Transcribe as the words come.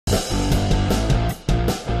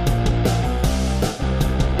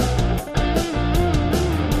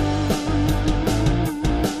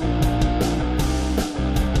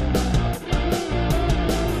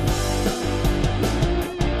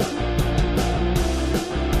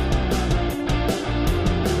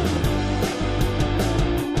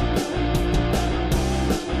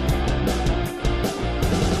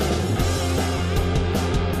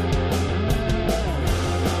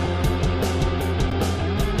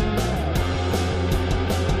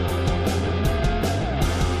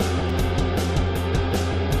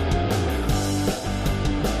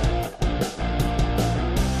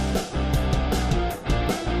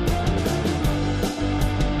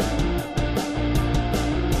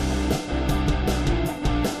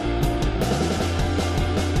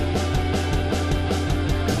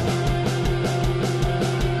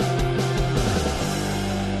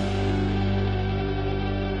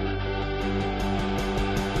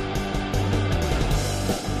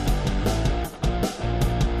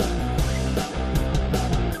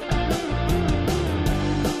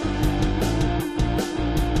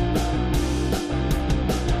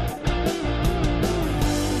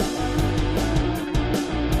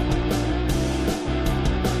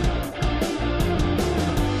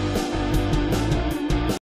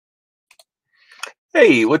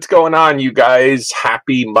Hey, what's going on, you guys?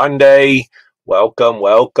 Happy Monday.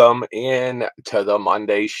 Welcome in to the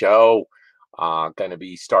Monday show. Gonna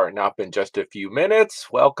be starting up in just a few minutes.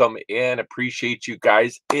 Welcome in. Appreciate you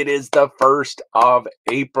guys. It is the 1st of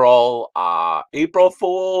April. April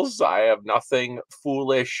Fools. I have nothing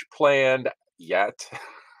foolish planned yet.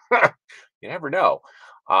 You never know.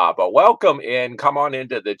 But welcome in. Come on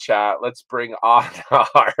into the chat. Let's bring on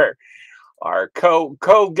our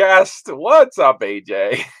co-guest. What's up,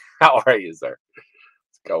 AJ? How are you, sir?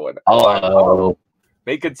 What's going on? Hello.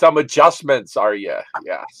 Making some adjustments, are you?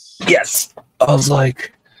 Yes. Yes. I was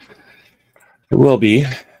like, it will be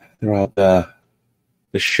throughout the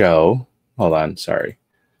show. Hold on, sorry.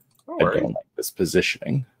 No I worries. don't like this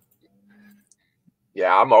positioning.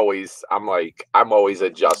 Yeah, I'm always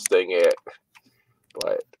adjusting it,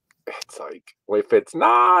 but it's like if it's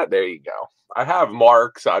not, there you go. I have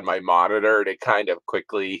marks on my monitor to kind of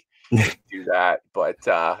quickly do that, but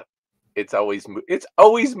it's always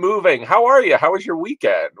moving. How are you? How was your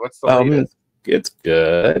weekend? What's the latest? It's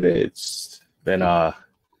good. It's been a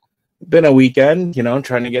weekend,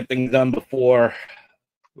 trying to get things done before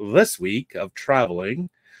this week of traveling.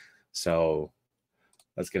 So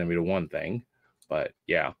that's gonna be the one thing. But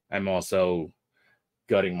yeah, I'm also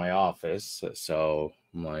gutting my office, so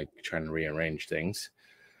I'm like trying to rearrange things.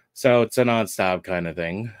 So it's a non-stop kind of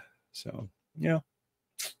thing. So yeah.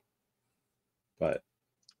 But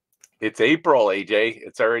it's April, AJ.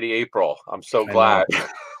 It's already April. I'm so glad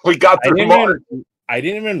we got through March. I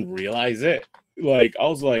didn't even realize it. Like, I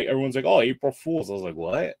was like, everyone's like, oh, April Fools. I was like,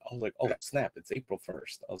 what? I was like, oh, snap. It's April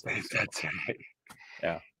 1st. I was like, that's right.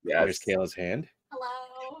 Yeah. Yes. There's Kayla's hand.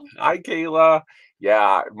 Hello. Hi, Kayla.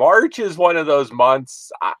 Yeah, March is one of those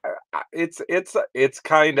months. It's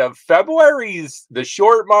kind of February's the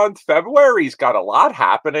short month. February's got a lot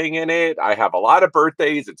happening in it. I have a lot of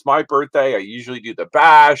birthdays. It's my birthday. I usually do the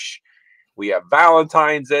bash. We have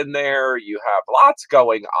Valentine's in there. You have lots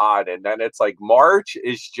going on. And then it's like March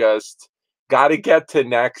is just got to get to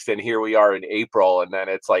next. And here we are in April. And then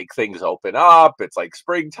it's like things open up. It's like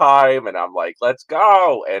springtime. And I'm like, let's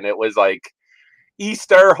go. And it was like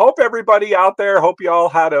Easter. Hope everybody out there, hope you all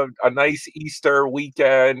had a nice Easter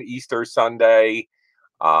weekend, Easter Sunday.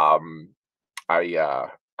 I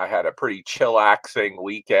had a pretty chillaxing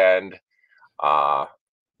weekend.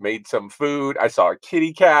 Made some food. I saw a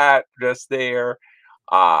kitty cat just there.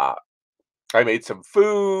 I made some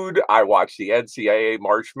food. I watched the NCAA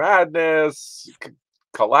March Madness,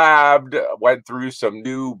 collabed, went through some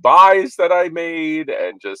new buys that I made,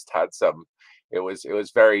 and just had some. It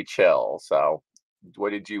was very chill. So,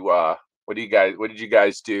 what did you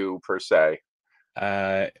guys do per se?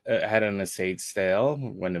 I had an estate sale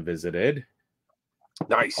when I visited.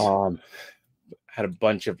 Nice. Had a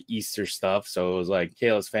bunch of Easter stuff, so it was like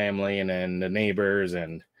Kayla's family and then the neighbors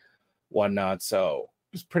and whatnot. So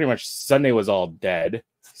it was pretty much Sunday was all dead.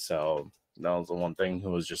 So that was the one thing. It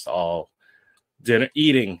was just all dinner,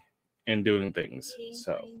 eating, and doing things.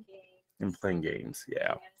 And playing games.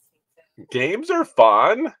 Yeah. Games are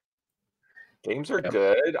fun. Games are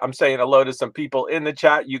good. I'm saying hello to some people in the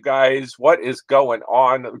chat. You guys, what is going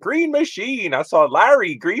on? Green Machine. I saw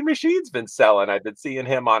Larry. Green Machine's been selling. I've been seeing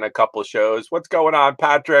him on a couple shows. What's going on,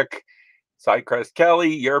 Patrick? Sidecrest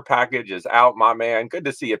Kelly, your package is out, my man. Good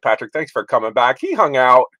to see you, Patrick. Thanks for coming back. He hung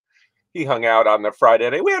out on the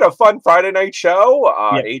Friday night. We had a fun Friday night show.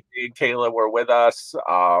 AJ and Kayla were with us.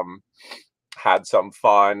 Had some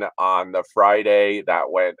fun on the Friday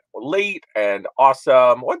that went late and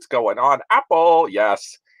awesome. What's going on, Apple?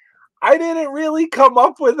 Yes, I didn't really come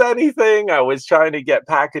up with anything. I was trying to get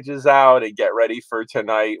packages out and get ready for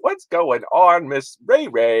tonight. What's going on, Miss Ray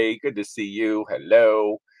Ray? Good to see you.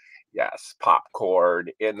 Hello. Yes, popcorn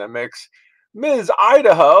in the mix. Ms.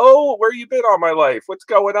 Idaho, where you been all my life? What's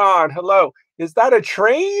going on? Hello. Is that a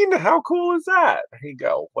train? How cool is that? There you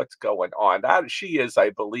go. What's going on? That she is, I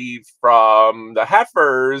believe, from the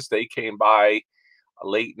Heifers. They came by a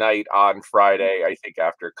late night on Friday, I think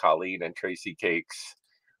after Colleen and Tracy Cakes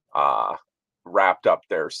wrapped up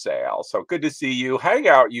their sale. So good to see you. Hang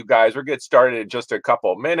out, you guys. We'll get started in just a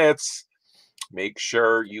couple minutes. Make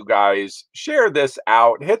sure you guys share this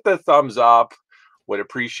out. Hit the thumbs up. Would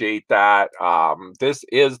appreciate that. This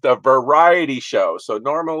is the variety show. So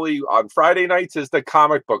normally on Friday nights is the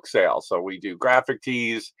comic book sale. So we do graphic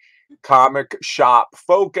tees, comic shop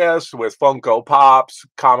focus with Funko Pops,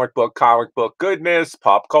 comic book goodness,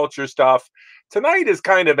 pop culture stuff. Tonight is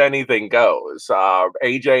kind of anything goes.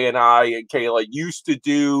 AJ and I and Kayla used to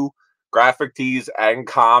do graphic tees and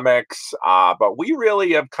comics, but we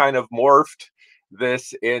really have kind of morphed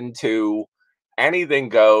this into anything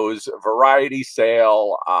goes, variety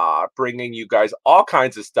sale, bringing you guys all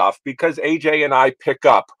kinds of stuff because AJ and I pick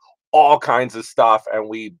up all kinds of stuff and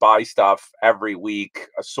we buy stuff every week,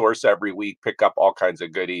 a source every week, pick up all kinds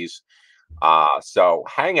of goodies. So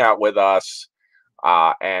hang out with us.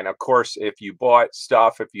 And of course, if you bought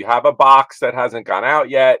stuff, if you have a box that hasn't gone out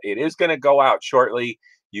yet, it is going to go out shortly.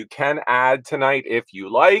 You can add tonight if you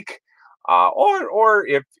like, or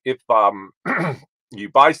if you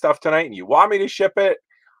buy stuff tonight and you want me to ship it,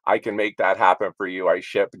 I can make that happen for you. I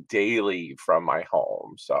ship daily from my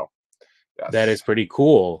home. So yes. That is pretty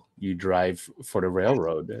cool. You drive for the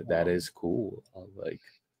railroad. That is cool. Like,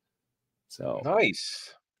 so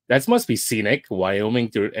nice. That must be scenic. Wyoming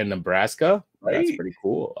through and Nebraska. Right? That's pretty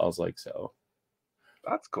cool. I was like, so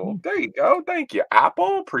that's cool. There you go. Thank you,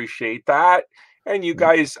 Apple. Appreciate that. And you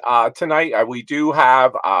guys, tonight we do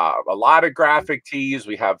have a lot of graphic tees.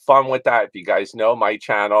 We have fun with that. If you guys know my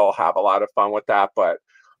channel, have a lot of fun with that. But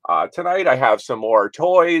tonight I have some more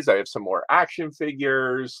toys. I have some more action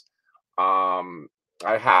figures. I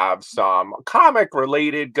have some comic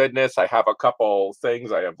related goodness. I have a couple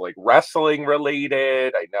things. I have like wrestling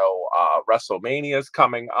related. I know WrestleMania is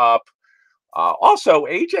coming up. Also,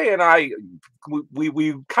 AJ and I,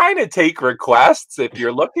 we kind of take requests. If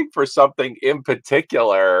you're looking for something in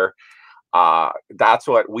particular, that's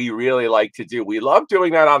what we really like to do. We love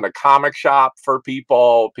doing that on the comic shop for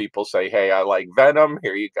people. People say, hey, I like Venom.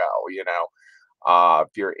 Here you go. You know,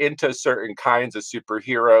 if you're into certain kinds of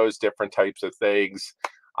superheroes, different types of things,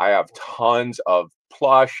 I have tons of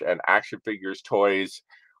plush and action figures, toys,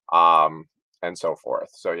 and so forth.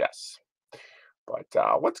 So yes.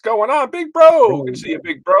 But what's going on, big bro? Good to see you,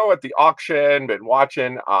 big bro, at the auction. Been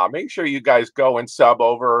watching. Make sure you guys go and sub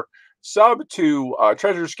to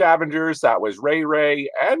Treasure Scavengers. That was Ray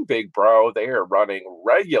and Big Bro. They are running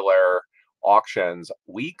regular auctions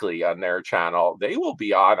weekly on their channel. They will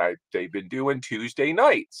be on. They've been doing Tuesday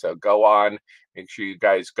night. So go on. Make sure you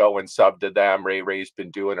guys go and sub to them. Ray's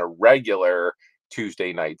been doing a regular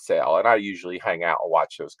Tuesday night sale, and I usually hang out and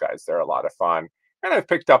watch those guys. They're a lot of fun. And I've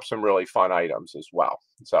picked up some really fun items as well.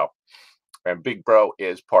 So, and Big Bro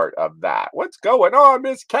is part of that. What's going on,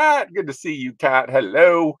 Miss Cat? Good to see you, Cat.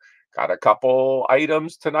 Hello. Got a couple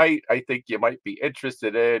items tonight I think you might be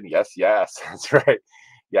interested in. Yes, that's right.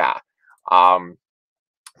 Yeah.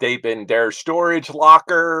 They've been their storage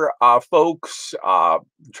locker folks,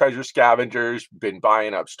 Treasure Scavengers, been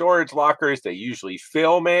buying up storage lockers. They usually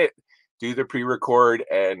film it, do the pre-record,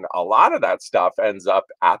 and a lot of that stuff ends up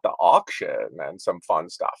at the auction and some fun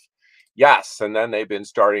stuff. Yes, and then they've been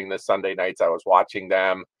starting the Sunday nights. I was watching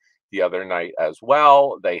them the other night as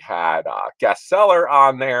well. They had a guest seller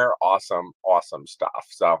on there. Awesome stuff.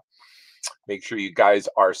 So make sure you guys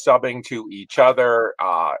are subbing to each other.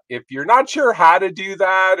 If you're not sure how to do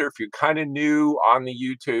that, or if you're kind of new on the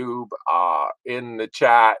YouTube, in the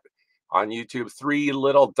chat, on YouTube, 3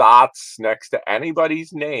 little dots next to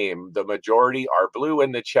anybody's name. The majority are blue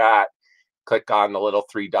in the chat. Click on the little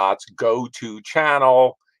 3 dots, go to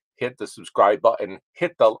channel, hit the subscribe button,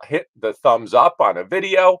 hit the thumbs up on a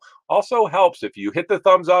video. Also helps if you hit the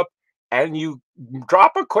thumbs up and you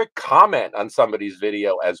drop a quick comment on somebody's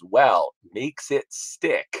video as well. Makes it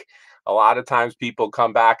stick. A lot of times people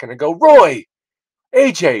come back and they go, Roy,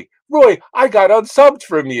 I got unsubbed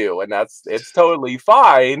from you. And it's totally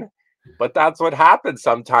fine. But that's what happens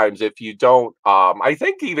sometimes if you don't. I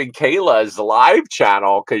think even Kayla's live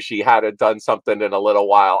channel, because she hadn't done something in a little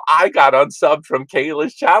while, I got unsubbed from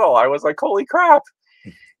Kayla's channel. I was like, holy crap,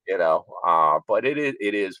 you know. But it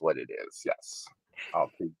is what it is. Yes,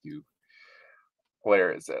 I'll take you.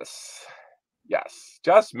 Where is this? Yes,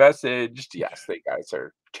 just messaged. Yes, they guys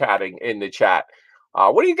are chatting in the chat.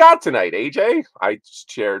 What do you got tonight, AJ? I just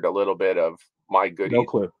shared a little bit of my goodies. No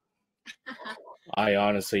clue. I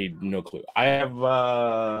honestly no clue. I have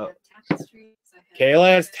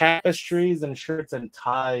Kayla has tapestries and shirts and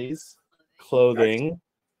ties, clothing.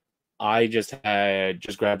 Nice. I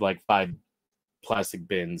just grabbed like 5 plastic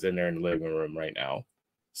bins in there in the living room right now.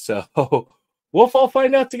 So we'll all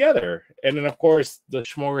find out together. And then of course the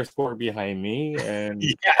smorgasbord behind me. And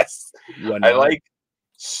yes, I like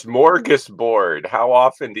smorgasbord. How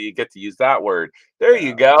often do you get to use that word? There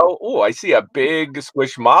you go. Oh, I see a big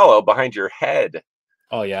squishmallow behind your head.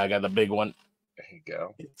 Oh yeah, I got the big one. There you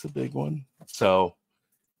go. It's a big one. So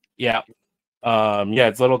yeah.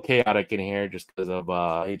 It's a little chaotic in here just because of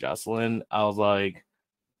hey Jocelyn. I was like,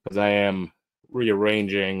 because I am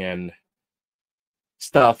rearranging and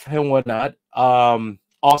stuff and whatnot.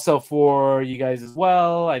 Also for you guys as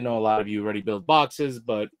well. I know a lot of you already built boxes,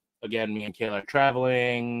 but again, me and Kayla are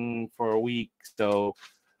traveling for a week, so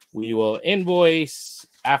we will invoice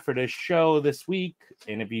after this show this week.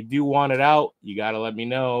 And if you do want it out, you got to let me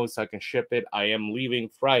know so I can ship it. I am leaving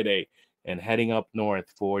Friday and heading up north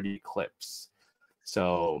for the eclipse.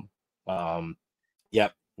 So,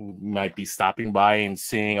 yep, might be stopping by and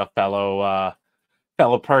seeing a fellow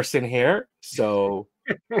person here. So,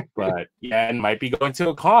 but yeah, and might be going to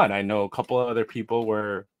a con. I know a couple of other people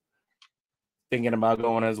were thinking about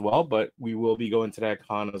going as well, but we will be going to that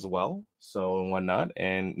con as well. So and whatnot.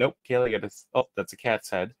 And nope, Kayla got this. Oh, that's a cat's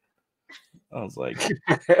head. I was like,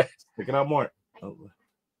 picking out more. Oh.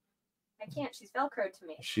 I can't. She's Velcro to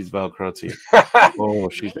me. She's Velcro to you. Oh,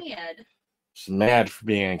 she's mad for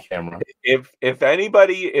being on camera. If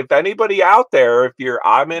anybody out there,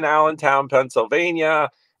 I'm in Allentown, Pennsylvania.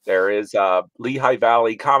 There is Lehigh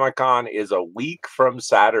Valley Comic-Con is a week from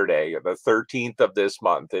Saturday, the 13th of this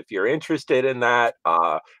month. If you're interested in that,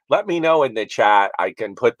 let me know in the chat. I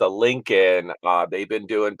can put the link in. They've been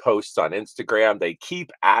doing posts on Instagram. They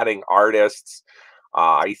keep adding artists.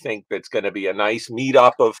 I think that's going to be a nice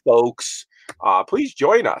meetup of folks. Please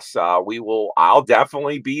join us. I'll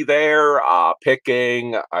definitely be there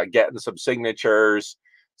picking, getting some signatures.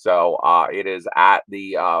 So it is at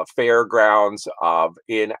the fairgrounds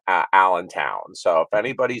in Allentown. So if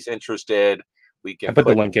anybody's interested, we can put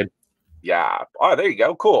the link in. Yeah. Oh, there you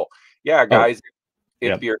go. Cool. Yeah, guys.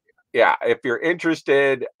 If you're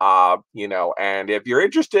interested, and if you're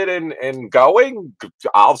interested in going,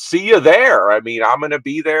 I'll see you there. I mean, I'm going to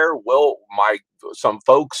be there. Some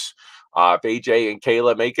folks, if AJ and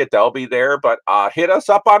Kayla make it, they'll be there. But hit us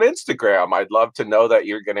up on Instagram. I'd love to know that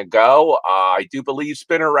you're going to go. I do believe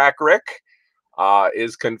Spinner Rack Rick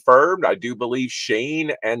is confirmed. I do believe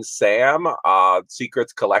Shane and Sam,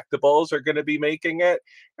 Secrets Collectibles, are going to be making it.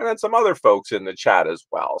 And then some other folks in the chat as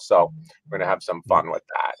well. So we're going to have some fun with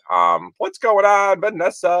that. What's going on,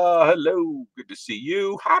 Vanessa? Hello. Good to see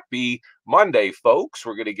you. Happy Monday, folks.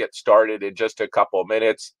 We're going to get started in just a couple of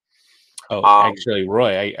minutes. Oh, actually,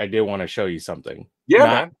 Roy, I did want to show you something. Yeah,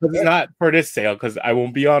 man. It's not for this sale because I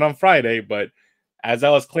won't be on Friday. But as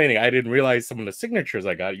I was cleaning, I didn't realize some of the signatures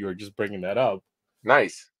I got. You were just bringing that up.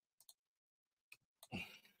 Nice.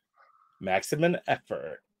 Maximum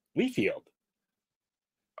effort. Weefield.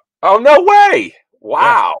 Oh, no way.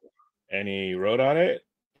 Wow. Yeah. And he wrote on it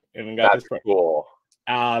and got That's this part. Cool.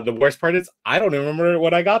 The worst part is I don't even remember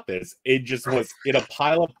when I got this. It just was in a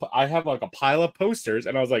pile of, I have like a pile of posters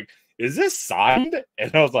and I was like, is this signed?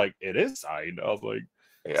 And I was like, it is signed. I was like,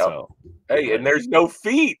 yeah. So, hey, and there's no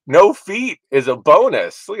feet. No feet is a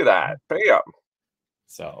bonus. Look at that. Bam.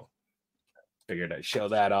 So figured I'd show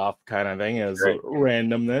that off kind of thing as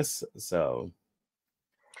randomness. So,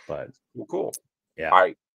 but cool. Yeah. All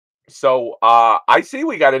right. So I see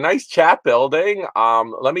we got a nice chat building.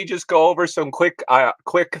 Let me just go over some quick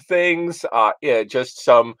things. Just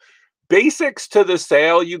some basics to the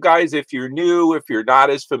sale, you guys. If you're new, if you're not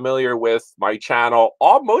as familiar with my channel,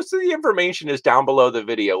 most of the information is down below the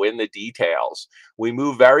video in the details. We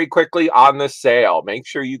move very quickly on the sale. Make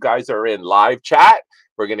sure you guys are in live chat.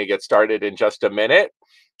 We're going to get started in just a minute.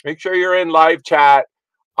 Make sure you're in live chat.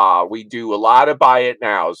 We do a lot of buy it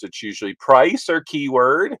nows. It's usually price or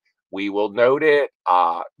keyword. We will note it,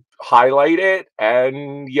 highlight it,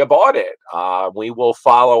 and you bought it. We will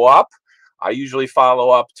follow up. I usually follow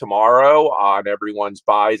up tomorrow on everyone's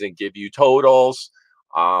buys and give you totals.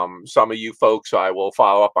 Some of you folks I will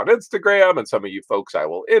follow up on Instagram, and some of you folks I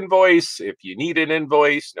will invoice. If you need an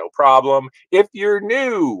invoice, no problem. If you're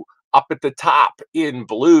new, up at the top in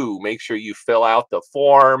blue, make sure you fill out the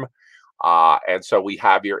form. And so we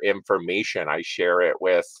have your information. I share it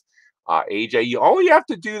with AJ. You only have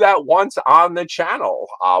to do that once on the channel.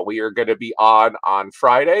 We are going to be on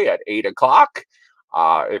Friday at 8 o'clock.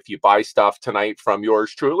 If you buy stuff tonight from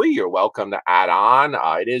yours truly, you're welcome to add on.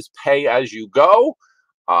 It is pay as you go,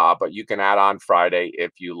 but you can add on Friday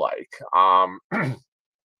if you like.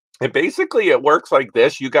 And basically it works like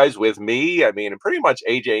this. You guys with me, I mean, pretty much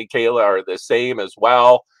AJ and Kayla are the same as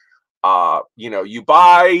well. You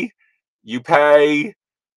buy, you pay.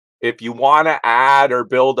 If you want to add or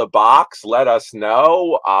build a box, let us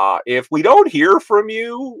know. If we don't hear from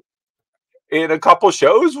you in a couple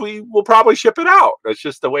shows, we will probably ship it out. That's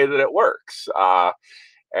just the way that it works.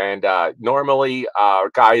 Normally,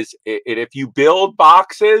 guys, if you build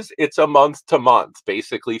boxes, it's a month to month,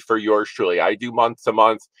 basically for yours truly. I do month to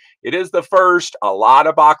month. It is the first. A lot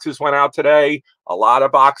of boxes went out today. A lot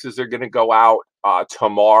of boxes are going to go out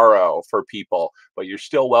tomorrow for people, but you're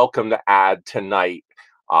still welcome to add tonight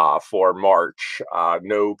for March.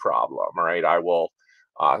 No problem. All right. I will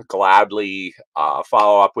gladly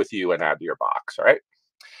follow up with you and add to your box. All right.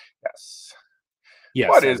 Yes.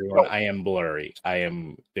 Yes, everyone, I am blurry.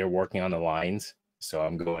 They're working on the lines. so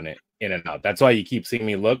I'm going in and out. That's why you keep seeing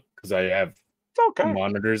me look, because I have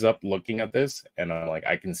monitors up looking at this, and I'm like,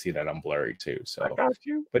 I can see that I'm blurry too. So I got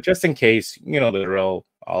you. But just in case, you know the drill,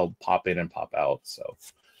 I'll pop in and pop out. So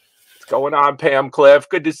what's going on, Pam Cliff?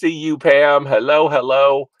 Good to see you, Pam. Hello,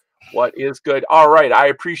 hello. What is good? All right, I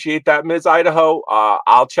appreciate that, Ms. Idaho.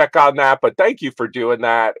 I'll check on that, but thank you for doing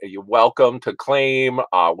that. You're welcome to claim.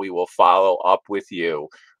 We will follow up with you.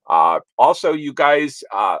 Also, you guys,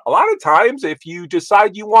 a lot of times, if you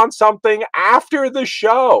decide you want something after the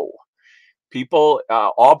show, people,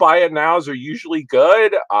 all buy it nows are usually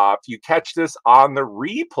good. If you catch this on the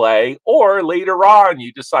replay or later on,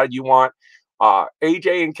 you decide you want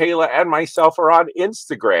AJ and Kayla and myself are on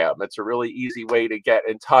Instagram. It's a really easy way to get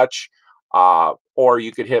in touch. Or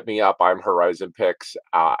you could hit me up. I'm HorizonPix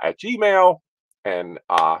at Gmail and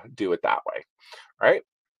do it that way. All right.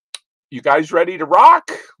 You guys ready to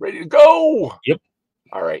rock? Ready to go? Yep.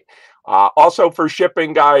 All right. Also for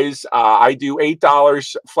shipping, guys, I do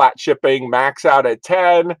 $8 flat shipping, max out at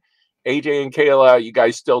 10. AJ and Kayla, you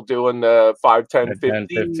guys still doing the 5, 10, 15?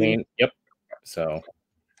 15. Yep. So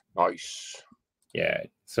nice. Yeah.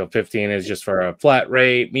 So 15 is just for a flat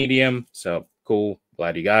rate, medium. So cool.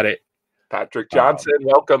 Glad you got it. Patrick Johnson,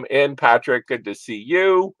 welcome in, Patrick. Good to see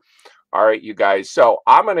you. All right, you guys. So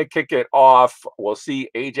I'm going to kick it off. We'll see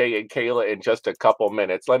AJ and Kayla in just a couple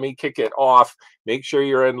minutes. Let me kick it off. Make sure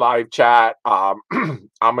you're in live chat. I'm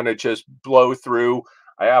going to just blow through.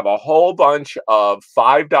 I have a whole bunch of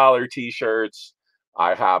 $5 t-shirts.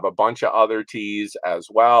 I have a bunch of other tees as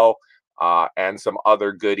well, and some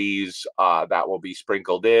other goodies that will be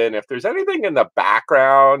sprinkled in. If there's anything in the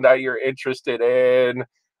background that you're interested in,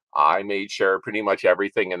 I made sure pretty much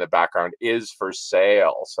everything in the background is for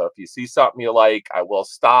sale. So if you see something you like, I will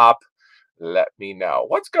stop. Let me know.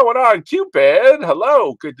 What's going on, Cupid?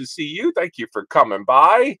 Hello. Good to see you. Thank you for coming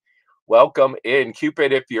by. Welcome in,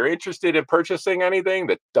 Cupid. If you're interested in purchasing anything,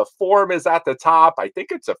 the form is at the top. I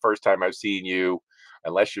think it's the first time I've seen you,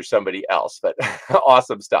 unless you're somebody else. But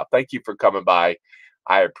awesome stuff. Thank you for coming by.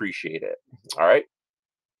 I appreciate it. All right.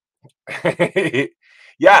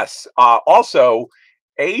 Yes. Also,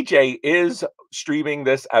 AJ is streaming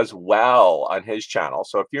this as well on his channel.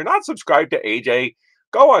 So if you're not subscribed to AJ,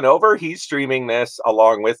 go on over. He's streaming this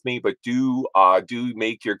along with me, but do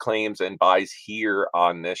make your claims and buys here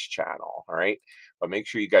on this channel. All right. But make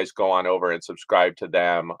sure you guys go on over and subscribe to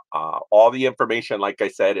them. All the information, like I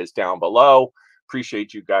said, is down below.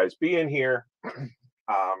 Appreciate you guys being here.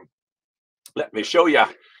 Let me show you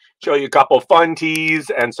a couple fun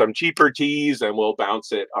tees and some cheaper tees, and we'll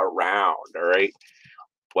bounce it around. All right.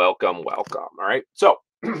 Welcome. All right. So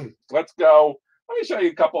let's go. Let me show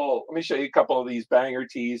you a couple of these banger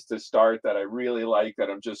tees to start that I really like, that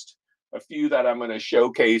I'm just a few that I'm going to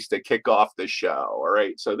showcase to kick off the show. All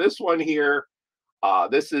right. So this one here,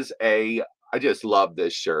 this is I just love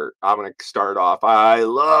this shirt. I'm going to start off. I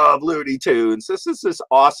love Looney Tunes. This is this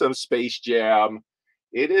awesome Space Jam.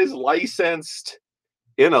 It is licensed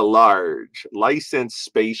in a large, licensed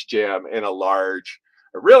Space Jam in a large.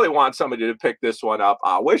 I really want somebody to pick this one up.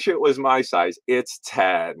 I wish it was my size. It's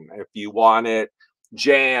 10. If you want it,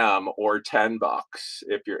 jam, or $10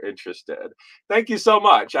 if you're interested. Thank you so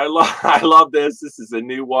much. I love this. This is a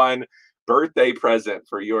new one. Birthday present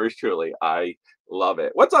for yours truly. I love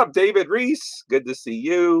it. What's up, David Reese? Good to see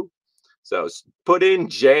you. So put in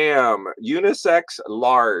jam, unisex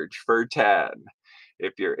large for 10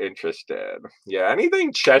 if you're interested. Yeah,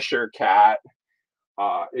 anything Cheshire Cat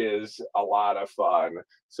is a lot of fun.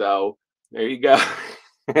 So there you go.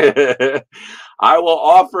 I will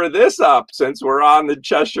offer this up since we're on the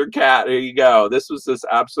Cheshire Cat. There you go. This was just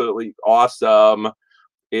absolutely awesome.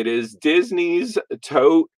 It is Disney's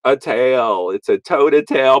Tote-a-Tail. It's a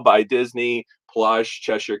Tote-a-Tail by Disney plush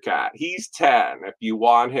Cheshire Cat. He's 10. If you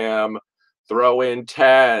want him, throw in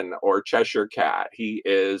 10 or Cheshire Cat. He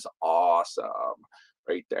is awesome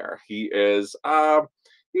right there. He is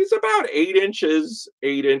he's about 8 inches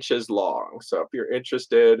long. So if you're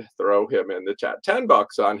interested, throw him in the chat.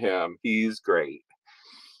 $10 on him. He's great.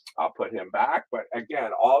 I'll put him back. But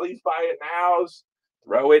again, all these buy it nows,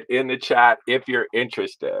 throw it in the chat if you're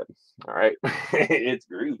interested. All right. It's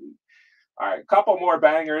groovy. All right. A couple more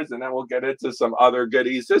bangers and then we'll get into some other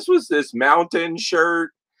goodies. This was this mountain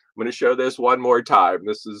shirt. I'm going to show this one more time.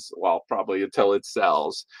 This is, well, probably until it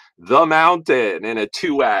sells. The Mountain in a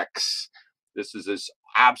 2X. This is this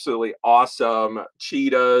absolutely awesome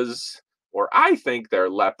cheetahs, or I think they're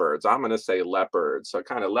leopards. I'm going to say leopards. So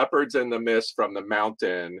kind of leopards in the mist from the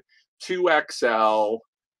mountain. 2XL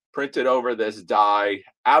printed over this die.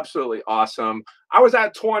 Absolutely awesome. I was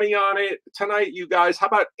at 20 on it tonight, you guys. How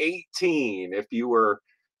about 18 if you were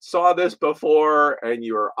saw this before and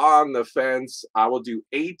you're on the fence, I will do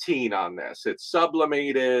 18 on this. It's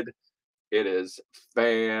sublimated. It is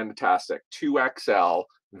fantastic. 2XL,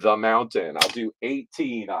 The Mountain. I'll do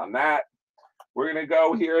 18 on that. We're going to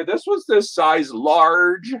go here. This was this size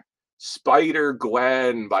large Spider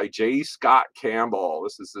Gwen by J. Scott Campbell.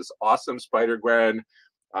 This is this awesome Spider Gwen.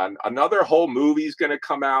 Another whole movie is going to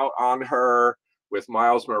come out on her with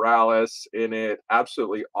Miles Morales in it.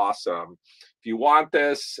 Absolutely awesome. If you want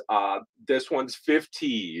this, this one's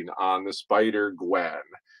 15 on the Spider Gwen.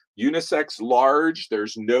 Unisex large,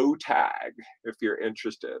 there's no tag if you're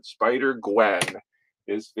interested. Spider Gwen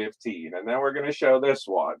is 15. And then we're going to show this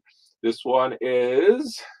one. This one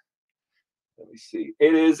is, let me see,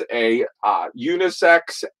 it is a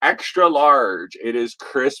unisex extra large. It is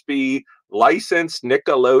crispy, licensed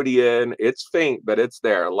Nickelodeon. It's faint, but it's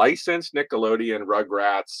there. Licensed Nickelodeon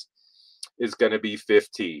Rugrats is going to be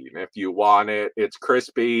 15. If you want it, it's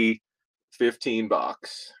crispy, $15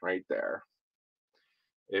 right there.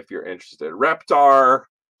 If you're interested. Reptar,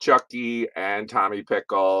 Chucky, and Tommy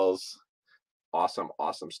Pickles. Awesome,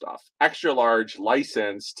 awesome stuff. Extra large,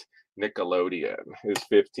 licensed Nickelodeon is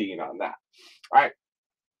 15 on that. All right,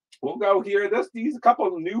 we'll go here. These a couple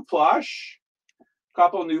of new plush.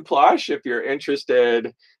 If you're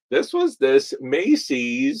interested. This was this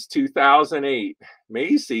Macy's 2008.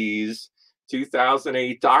 Macy's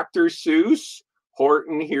 2008. Dr. Seuss.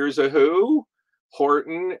 Horton, Here's a Who.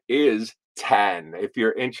 Horton is 10. If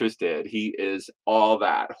you're interested, he is all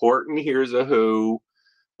that. Horton, Here's a Who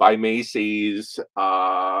by Macy's.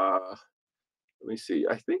 Let me see.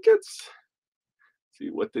 I think it's, see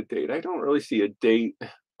what the date. I don't really see a date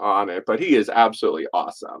on it, but he is absolutely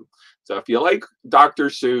awesome. So if you like Dr.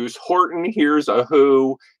 Seuss, Horton, Here's a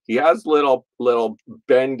Who. He has little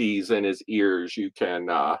bendies in his ears. You can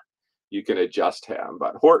adjust him,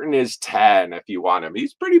 but Horton is 10 if you want him.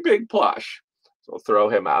 He's pretty big plush. So we'll throw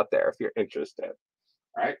him out there if you're interested.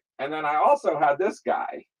 All right. And then I also had this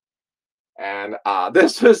guy. And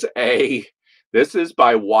this is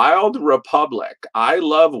by Wild Republic. I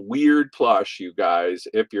love weird plush, you guys,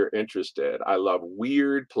 if you're interested. I love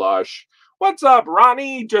weird plush. What's up,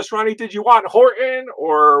 Ronnie? Just Ronnie, did you want Horton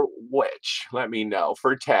or which? Let me know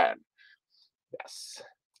for 10. Yes.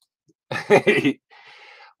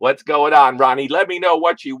 What's going on, Ronnie? Let me know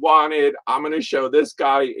what you wanted. I'm going to show this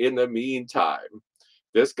guy in the meantime.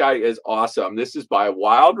 This guy is awesome. This is by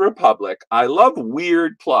Wild Republic. I love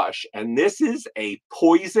weird plush. And this is a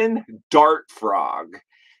poison dart frog.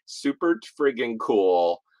 Super friggin'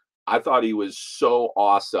 cool. I thought he was so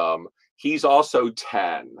awesome. He's also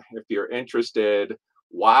 10. If you're interested,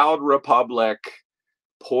 Wild Republic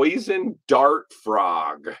poison dart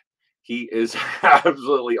frog. He is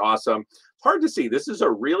absolutely awesome. It's hard to see. This is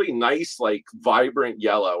a really nice, like, vibrant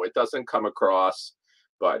yellow. It doesn't come across,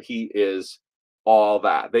 but he is all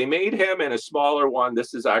that. They made him in a smaller one.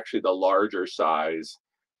 This is actually the larger size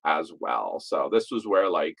as well. So this was where,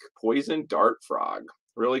 like, poison dart frog.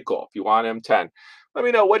 Really cool. If you want him, 10. Let me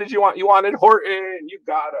know. What did you want? You wanted Horton. You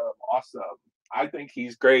got him. Awesome. I think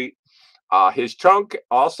he's great. His trunk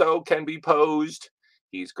also can be posed.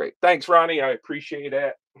 He's great. Thanks, Ronnie. I appreciate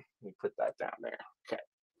it. Let me put that down there. Okay.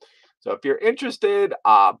 So if you're interested,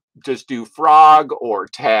 just do frog or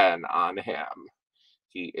 10 on him.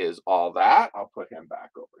 He is all that. I'll put him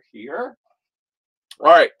back over here.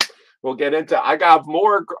 All right. We'll get into, I got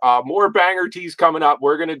more banger tees coming up.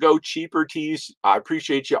 We're going to go cheaper tees. I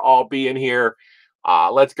appreciate you all being here.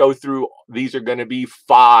 Let's go through. These are going to be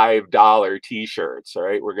 $5 t-shirts. All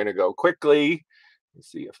right. We're going to go quickly.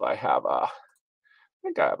 Let's see if I have I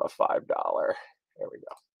think I have a $5. There we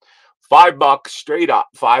go. $5 straight up.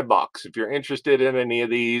 $5. If you're interested in any of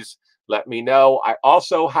these, let me know. I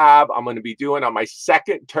also have, I'm going to be doing on my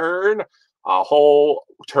second turn, a whole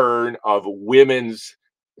turn of women's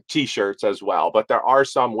t-shirts as well. But there are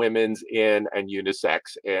some women's in and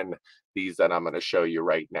unisex in these that I'm going to show you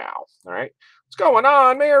right now. All right. What's going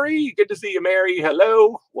on, Mary? Good to see you, Mary.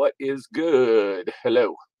 Hello. What is good?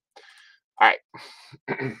 Hello. All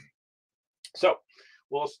right. So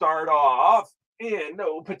we'll start off in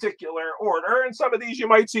no particular order. And some of these you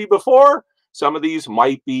might see before. Some of these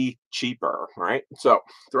might be cheaper, right? So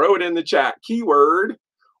throw it in the chat, keyword,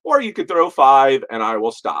 or you could throw 5 and I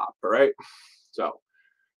will stop, all right? So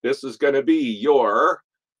this is going to be your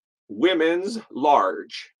women's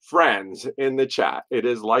large. Friends in the chat. It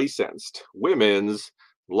is licensed. Women's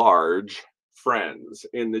large friends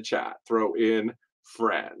in the chat. Throw in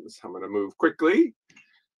friends. I'm going to move quickly.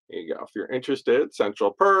 There you go. If you're interested,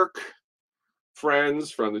 Central Perk,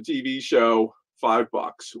 Friends from the TV show, $5.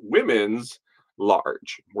 Women's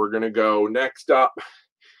large. We're going to go next up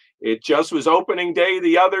It just was opening day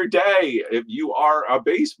the other day. If you are a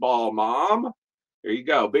baseball mom, there you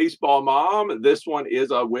go. Baseball mom. This one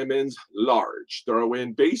is a women's large. Throw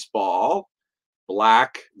in baseball,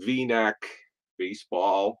 black V-neck,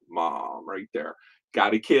 baseball mom right there.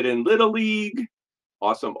 Got a kid in Little League.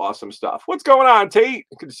 Awesome, awesome stuff. What's going on, Tate?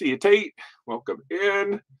 Good to see you, Tate. Welcome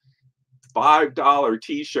in. $5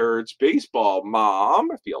 t-shirts, baseball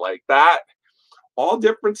mom, if you like that. All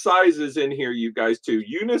different sizes in here, you guys, too.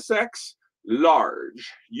 Unisex,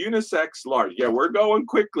 large. Unisex, large. Yeah, we're going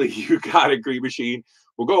quickly. You got it, Green Machine.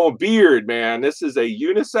 We're going beard, man. This is a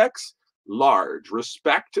unisex, large.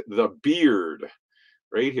 Respect the beard.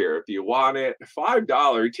 Right here, if you want it.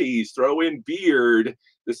 $5 tees. Throw in beard.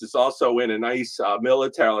 This is also in a nice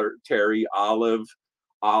military olive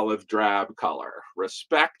drab color.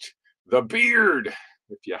 Respect the beard.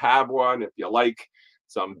 If you have one, if you like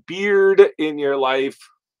some beard in your life,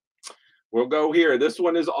 we'll go here. This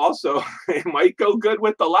one is also, it might go good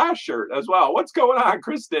with the last shirt as well. What's going on,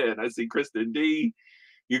 Kristen? I see Kristen D.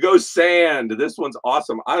 You go sand. This one's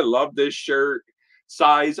awesome. I love this shirt.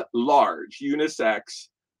 Size large, unisex.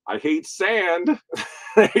 I hate sand.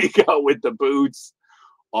 There you go with the boots.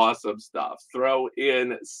 Awesome stuff. Throw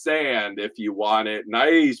in sand if you want it.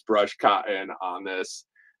 Nice brush cotton on this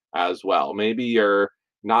as well. Maybe you're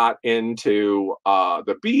not into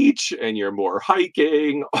the beach and you're more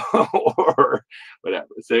hiking or whatever.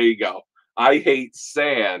 So there you go. I hate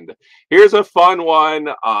sand. Here's a fun one.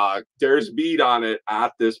 There's meat on it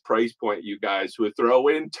at this price point, you guys. Would throw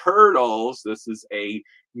in turtles. This is a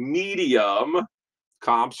medium.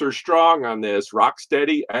 Comps are strong on this.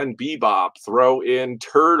 Rocksteady and Bebop. Throw in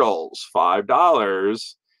turtles.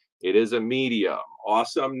 $5. It is a medium.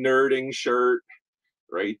 Awesome nerding shirt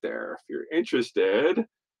right there. If you're interested,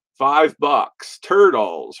 $5.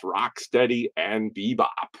 Turtles, Rocksteady and Bebop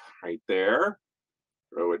right there.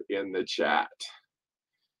 Throw it in the chat.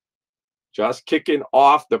 Just kicking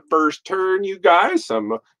off the first turn, you guys.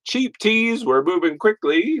 Some cheap tees. We're moving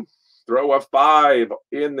quickly. Throw a 5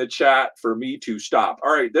 in the chat for me to stop.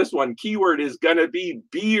 All right, this one, keyword is going to be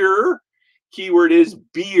beer. Keyword is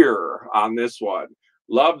beer on this one.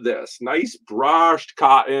 Love this. Nice brushed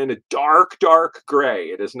cotton, dark, dark gray.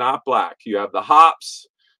 It is not black. You have the hops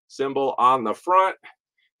symbol on the front.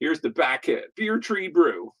 Here's the back hit. Beer Tree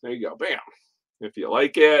Brew. There you go. Bam. If you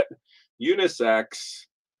like it, unisex,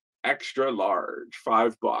 extra large,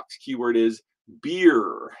 $5. Keyword is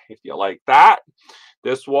beer. If you like that.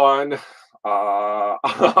 This one, oh,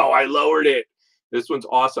 I lowered it. This one's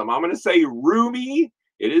awesome. I'm going to say roomy.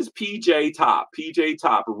 It is PJ top. PJ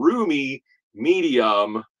top, roomy,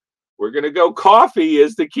 medium. We're going to go coffee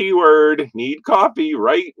is the keyword. Need coffee,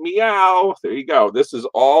 right? Meow. There you go. This is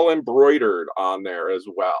all embroidered on there as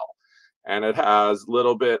well. And it has a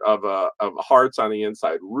little bit of hearts on the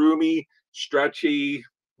inside. Roomy, stretchy,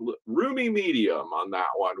 roomy medium on that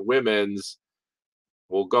one. Women's.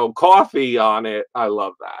 We'll go coffee on it. I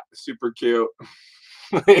love that. Super cute.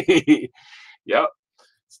 Yep.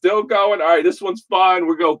 Still going. All right, this one's fun.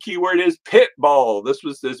 We'll go. Keyword is pit bull. This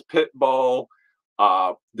was this pit bull.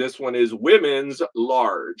 This one is women's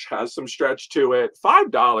large. Has some stretch to it.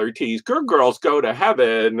 $5 tees. Good girls go to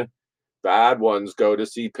heaven. Bad ones go to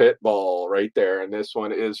see pit bull right there. And this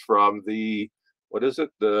one is from the, what is it?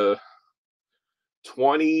 The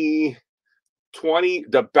 20,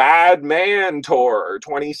 the Bad Man Tour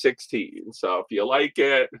 2016. So if you like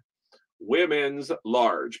it, women's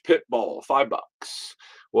large, Pitbull, $5.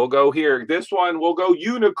 We'll go here. This one, we'll go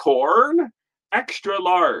unicorn, extra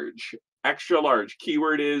large. Extra large.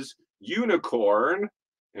 Keyword is unicorn.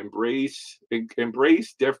 Embrace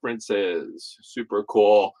differences. Super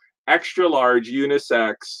cool. Extra large,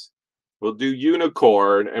 unisex. We'll do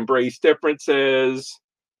unicorn. Embrace differences.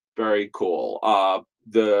 Very cool.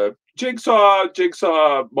 The jigsaw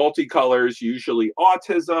multicolors, usually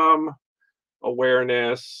autism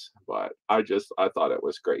awareness, but I thought it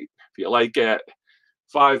was great. If you like it,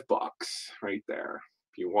 $5 right there.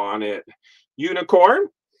 If you want it, unicorn.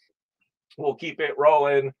 We'll keep it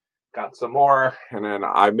rolling. Got some more, and then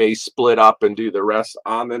I may split up and do the rest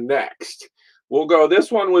on the next. We'll go.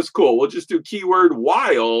 This one was cool. We'll just do keyword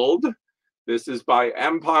wild. This is by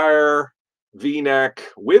Empire. V-neck,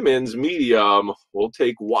 women's medium. We'll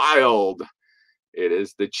take wild. It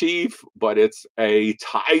is the chief, but it's a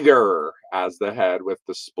tiger as the head with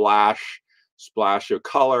the splash of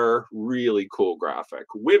color. Really cool graphic.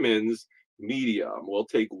 Women's medium. We'll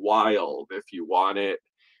take wild if you want it.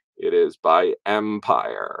 It is by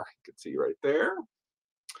Empire. You can see right there.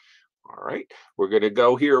 All right, we're going to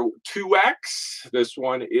go here. 2X. This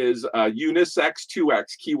one is unisex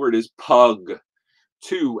 2X. Keyword is pug.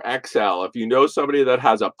 2XL. If you know somebody that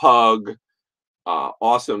has a pug,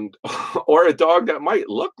 awesome, or a dog that might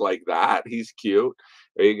look like that, he's cute.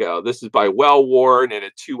 There you go. This is by Well Worn and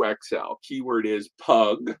a 2XL. Keyword is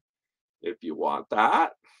pug if you want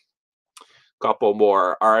that. Couple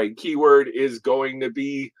more. All right, keyword is going to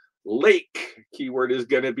be lake. Keyword is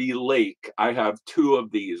going to be lake. I have 2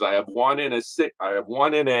 of these. I have one in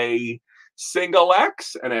a single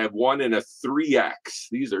X, and I have one in a 3X.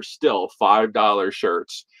 These are still $5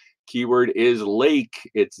 shirts. Keyword is lake.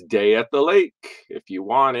 It's day at the lake if you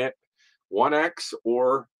want it. 1X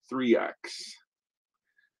or 3X.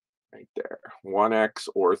 Right there. 1X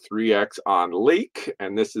or 3X on lake.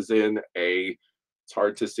 And this is in a, it's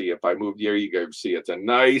hard to see. If I move here, you guys see it's a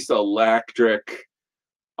nice electric,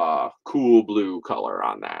 cool blue color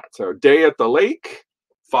on that. So day at the lake,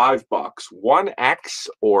 $5. 1X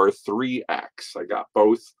or 3X. I got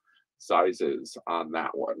both sizes on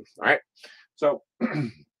that one. All right. So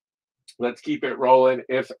let's keep it rolling.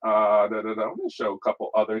 If I'm going to show a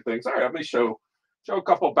couple other things. All right, let me show a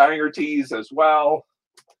couple banger tees as well.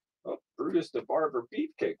 Oh, Brutus the Barber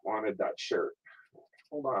Beefcake wanted that shirt.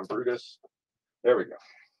 Hold on, Brutus. There we go.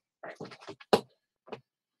 All right.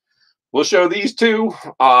 We'll show these 2.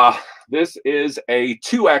 This is a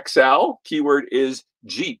 2XL. Keyword is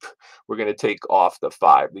Jeep. We're going to take off the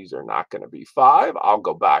 5. These are not going to be 5. I'll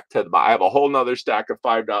go back to the, I have a whole nother stack of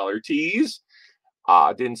 $5 tees.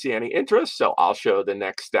 Didn't see any interest, so I'll show the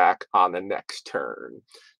next stack on the next turn.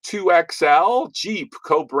 2XL Jeep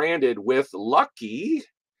co-branded with Lucky.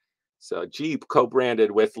 So Jeep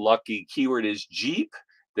co-branded with Lucky. Keyword is Jeep.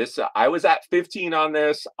 This I was at 15 on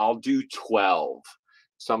this. I'll do 12.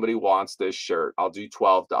 Somebody wants this shirt. I'll do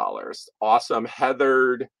 $12. Awesome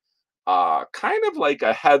heathered, kind of like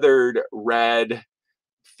a heathered red,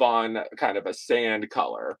 fun, kind of a sand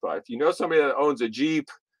color. But if you know somebody that owns a Jeep,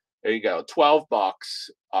 there you go. $12.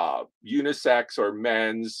 Unisex or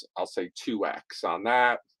men's, I'll say 2X on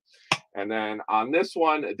that. And then on this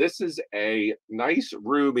one, this is a nice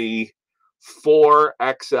roomy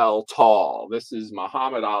 4XL tall. This is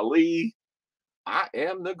Muhammad Ali. I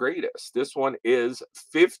am the greatest. This one is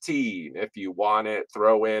 15. If you want it,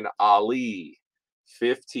 throw in Ali.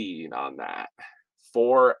 15 on that.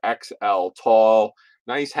 4XL tall.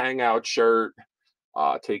 Nice hangout shirt.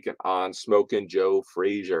 Taking on Smokin' Joe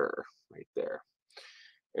Frazier right there.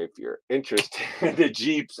 If you're interested in the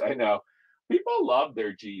Jeeps, I know people love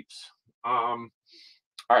their Jeeps. All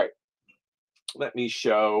right, let me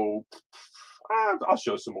show. I'll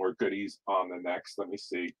show some more goodies on the next. Let me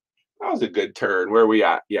see. That was a good turn. Where are we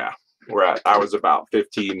at? Yeah, we're at. I was about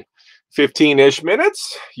 15-ish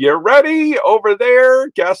minutes. You ready over there,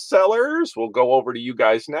 guest sellers? We'll go over to you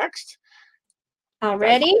guys next.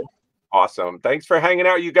 Already? Awesome. Thanks for hanging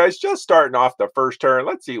out, you guys. Just starting off the first turn.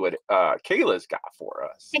 Let's see what Kayla's got for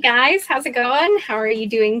us. Hey guys, how's it going? How are you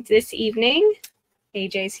doing this evening?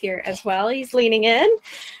 AJ's here as well. He's leaning in.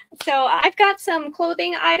 So I've got some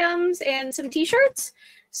clothing items and some t-shirts.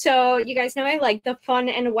 So you guys know I like the fun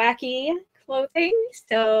and wacky clothing.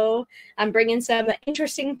 So I'm bringing some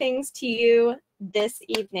interesting things to you this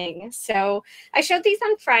evening. So I showed these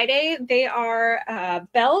on Friday. They are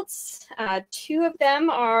belts. 2 of them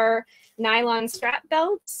are nylon strap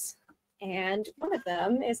belts, and one of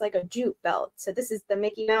them is like a jute belt. So this is the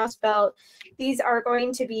Mickey Mouse belt. These are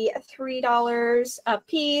going to be $3 a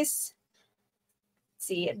piece.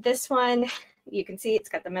 See, this one, you can see it's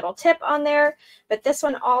got the metal tip on there, but this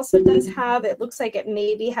one also does have, it looks like it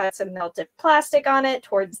maybe has some melted plastic on it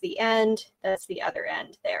towards the end. That's the other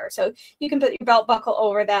end there. So you can put your belt buckle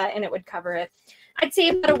over that and it would cover it. I'd say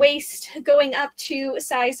about a waist going up to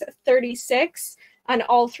size 36 on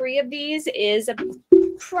all 3 of these is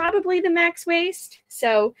probably the max waist.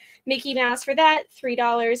 So Mickey Mouse for that,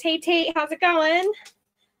 $3. Hey Tate, how's it going?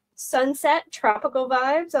 Sunset tropical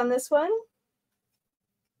vibes on this one.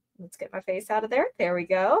 Let's get my face out of there. There we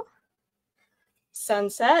go.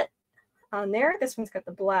 Sunset on there. This one's got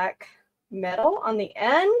the black metal on the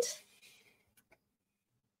end.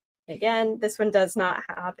 Again, this one does not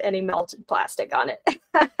have any melted plastic on it.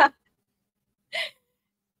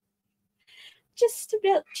 Just a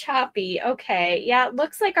bit choppy. Okay. Yeah, it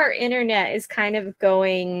looks like our internet is kind of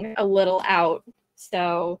going a little out.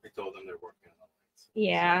 So I told them they're working on it.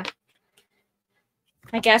 Yeah.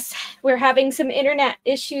 I guess we're having some internet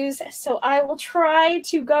issues, so I will try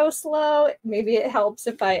to go slow. Maybe it helps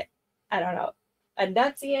if I don't know,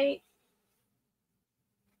 enunciate.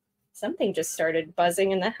 Something just started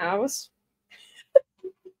buzzing in the house.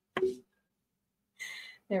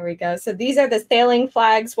 There we go. So these are the sailing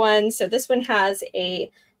flags ones. So this one has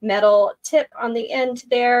a metal tip on the end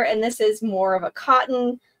there, and this is more of a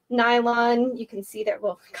cotton nylon. You can see that,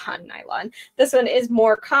 well, cotton nylon. This one is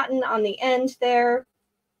more cotton on the end there.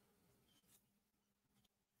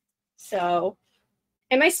 So,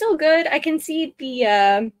 am I still good? I can see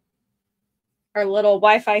the our little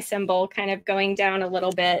Wi-Fi symbol kind of going down a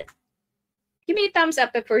little bit. Give me a thumbs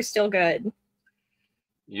up if we're still good.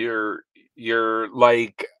 You're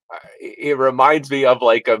like, it reminds me of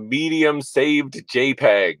like a medium saved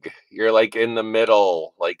JPEG. You're like in the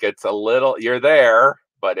middle, like it's a little, you're there,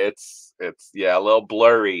 but it's yeah, a little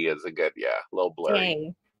blurry is a good, yeah, a little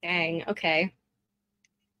blurry. Dang, okay.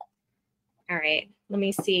 All right, let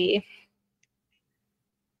me see.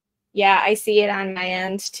 Yeah, I see it on my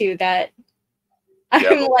end too, that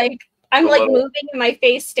I'm like moving and my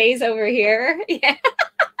face stays over here. Yeah.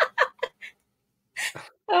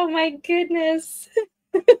 Oh my goodness.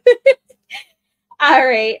 All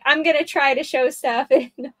right, I'm gonna try to show stuff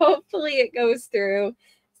and hopefully it goes through.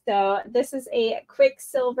 So this is a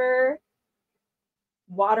Quicksilver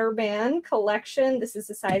Waterband collection. This is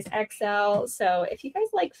a size XL. So if you guys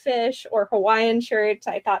like fish or Hawaiian shirts,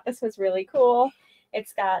 I thought this was really cool.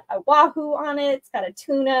 It's got a wahoo on it, it's got a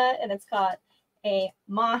tuna, and it's got a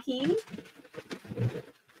mahi.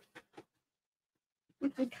 You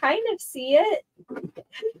can kind of see it.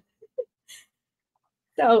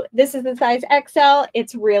 So this is the size XL.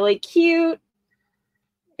 It's really cute,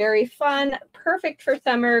 very fun, perfect for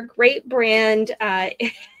summer, great brand.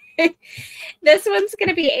 This one's going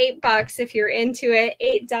to be $8 if you're into it,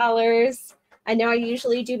 $8. I know I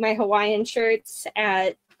usually do my Hawaiian shirts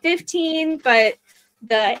at $15, but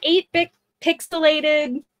the 8-bit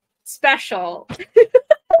pixelated special.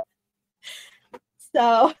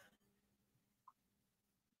 So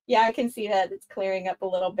yeah, I can see that it's clearing up a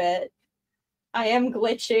little bit. I am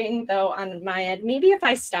glitching though on my end. Maybe if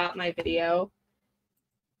I stop my video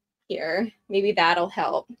here, maybe that'll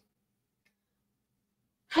help.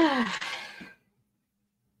 I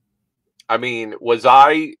mean, was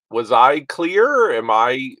I clear?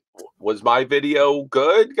 Was my video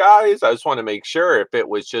good, guys? I just want to make sure if it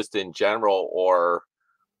was just in general or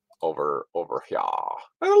over here.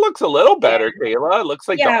 It looks a little better, yeah. Kayla. It looks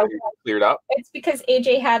like the audio cleared up. It's because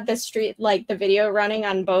AJ had the video running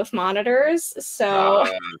on both monitors, so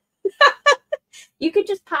you could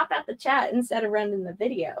just pop out the chat instead of running the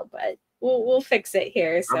video, but we'll fix it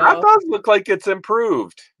here. So that does look like it's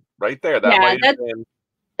improved right there. That might have been.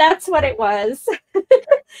 That's what it was.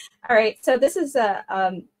 All right, so this is a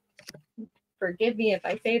forgive me if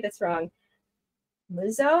I say this wrong.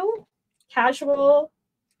 Muzo, casual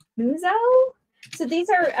Muzo. So these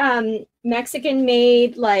are Mexican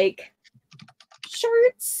made like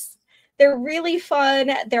shirts. They're really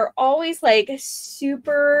fun. They're always like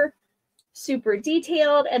super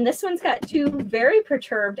detailed, and this one's got 2 very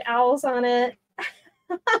perturbed owls on it.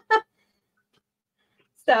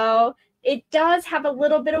 So it does have a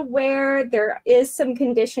little bit of wear. There is some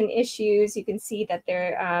condition issues. You can see that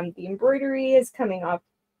there the embroidery is coming off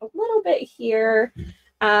a little bit here.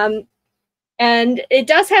 And it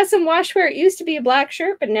does have some wash wear. It used to be a black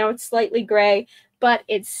shirt, but now it's slightly gray, but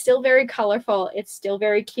it's still very colorful. It's still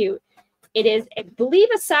very cute. It is, I believe,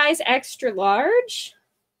 a size extra large.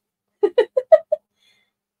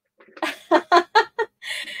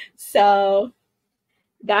 So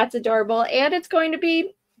that's adorable. And it's going to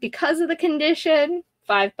be, because of the condition,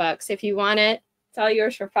 $5 if you want it. It's all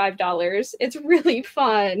yours for $5. It's really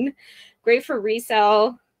fun. Great for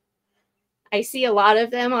resale. I see a lot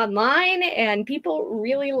of them online, and people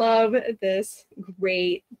really love this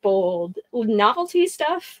great, bold novelty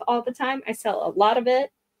stuff all the time. I sell a lot of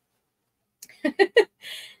it.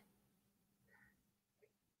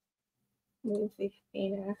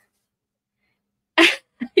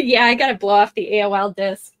 Yeah, I got to blow off the AOL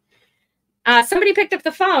disc. Somebody picked up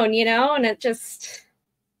the phone, and it just...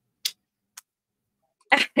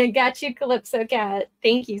 Got you, Calypso Cat.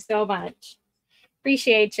 Thank you so much.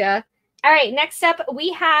 Appreciate you. All right, next up,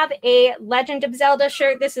 we have a Legend of Zelda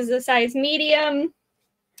shirt. This is a size medium.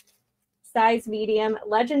 Size medium,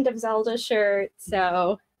 Legend of Zelda shirt.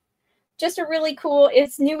 So just a really cool,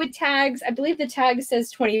 it's new with tags. I believe the tag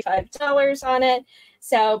says $25 on it.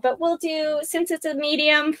 So, but we'll do, since it's a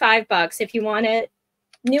medium, $5 if you want it.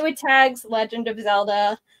 New with tags, Legend of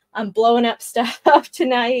Zelda. I'm blowing up stuff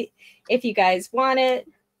tonight. If you guys want it,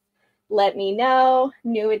 let me know.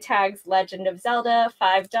 New with tags, Legend of Zelda,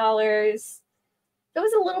 $5. If it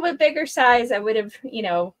was a little bit bigger size, I would have,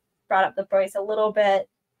 brought up the price a little bit.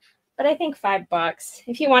 But I think $5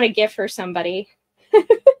 if you want a gift for somebody.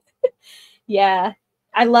 Yeah,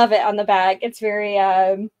 I love it on the bag. It's very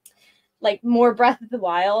like more Breath of the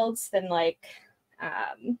Wilds than like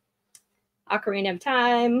Ocarina of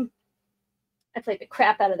Time. I played the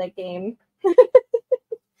crap out of that game.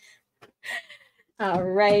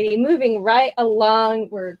 Alrighty, moving right along.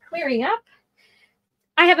 We're clearing up.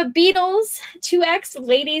 I have a Beatles 2X,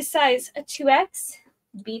 ladies size 2X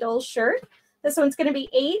Beatles shirt. This one's going to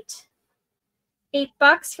be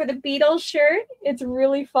 $8 for the Beatles shirt. It's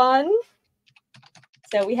really fun.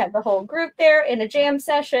 So we have the whole group there in a jam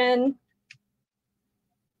session.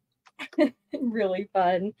 Really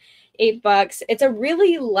fun. $8. It's a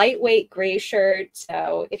really lightweight gray shirt.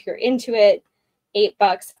 So if you're into it,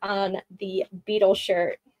 $8 on the Beatles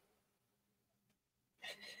shirt.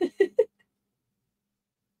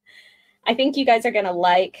 I think you guys are going to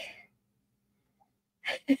like.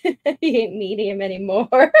 He ain't medium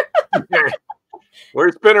anymore.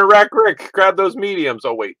 Where's Spinner Rack Rick? Grab those mediums.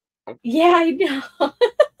 Oh, wait. Yeah, I know.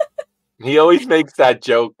 He always makes that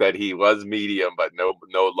joke that he was medium, but no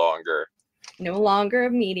longer. No longer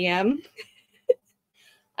a medium.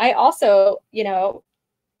 I also,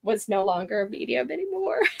 was no longer a medium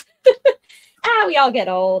anymore. We all get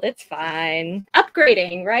old. It's fine.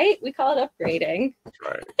 Upgrading, right? We call it upgrading.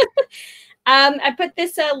 Right. I put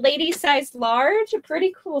this lady size large, a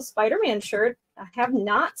pretty cool Spider-Man shirt. I have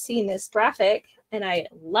not seen this graphic, and I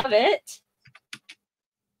love it.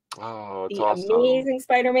 Oh, it's the awesome. Amazing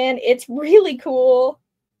Spider-Man. It's really cool.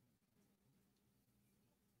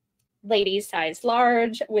 Lady size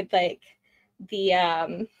large with like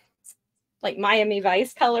the like Miami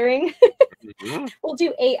Vice coloring. Mm-hmm. We'll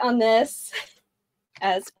do 8 on this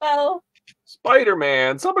as well.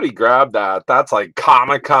 Spider-Man, somebody grab that. That's like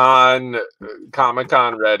Comic-Con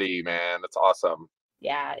ready, man. That's awesome.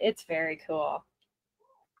 Yeah, it's very cool.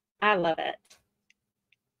 I love it.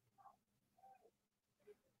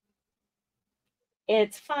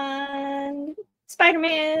 It's fun.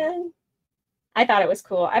 Spider-Man. I thought it was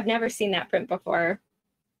cool. I've never seen that print before.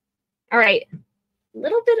 All right.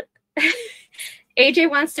 Little bit. AJ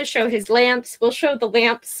wants to show his lamps. We'll show the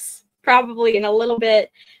lamps probably in a little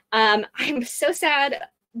bit. I'm so sad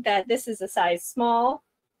that this is a size small.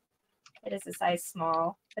 It is a size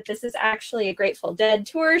small, but this is actually a Grateful Dead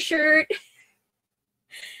tour shirt.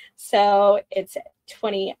 So it's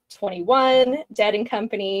 2021 Dead and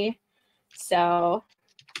Company. So,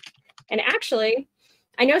 and actually,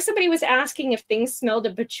 I know somebody was asking if things smelled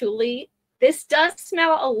of patchouli. This does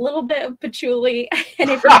smell a little bit of patchouli. And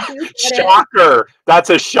if you do Shocker! That's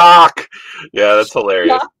a shock. Yeah, that's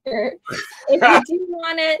hilarious. Shocker. If you do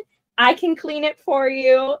want it, I can clean it for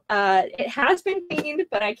you. It has been cleaned,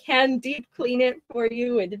 but I can deep clean it for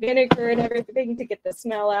you with vinegar and everything to get the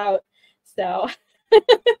smell out. So,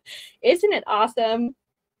 isn't it awesome?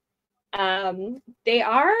 They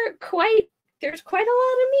are there's quite a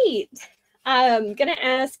lot of meat. I'm gonna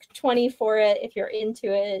ask 20 for it if you're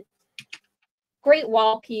into it. Great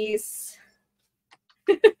wall piece.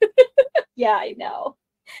 Yeah, I know.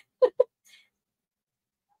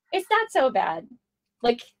 It's not so bad.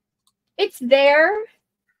 Like, it's there,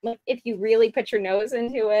 like if you really put your nose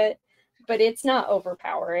into it, but it's not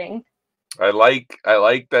overpowering. I like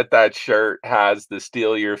that shirt has the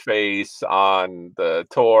steal your face on the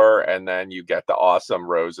tour, and then you get the awesome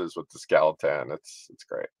roses with the skeleton. It's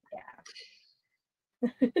great.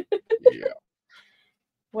 Yeah. Yeah.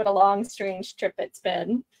 What a long, strange trip it's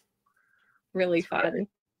been. Really fun.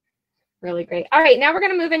 Really great. All right, now we're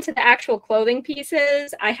going to move into the actual clothing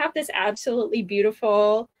pieces. I have this absolutely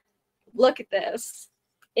beautiful. Look at this.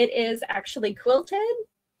 It is actually quilted,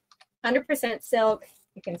 100% silk.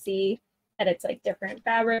 You can see that it's like different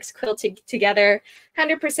fabrics quilted together.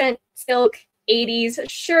 100% silk 80s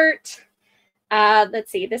shirt.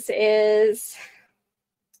 Let's see. This is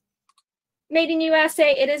made in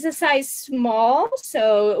USA. It is a size small,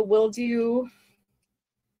 so we'll do.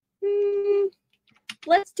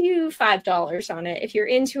 Let's do $5 on it. If you're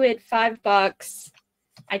into it, $5.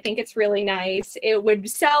 I think it's really nice. It would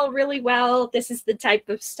sell really well. This is the type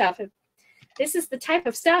of stuff. This is the type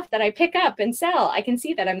of stuff that I pick up and sell. I can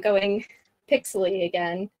see that I'm going pixely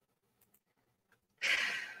again.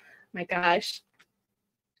 My gosh.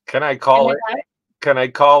 Can I call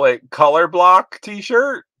it color block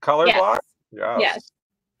t-shirt? Color Yes. block? Yes. Yes.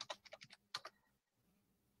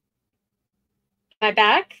 Am I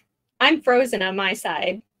back? I'm frozen on my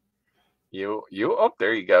side. You oh,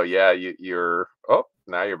 there you go. Yeah, you're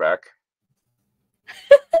now you're back.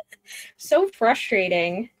 So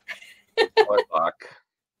frustrating. Color block.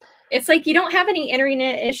 It's like you don't have any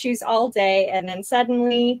internet issues all day, and then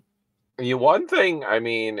suddenly. One thing, I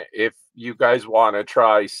mean, if you guys want to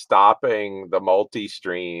try stopping the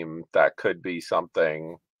multi-stream, that could be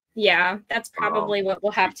something. Yeah, that's probably what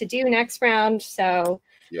we'll have to do next round. So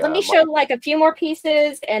Yeah, Let me show like a few more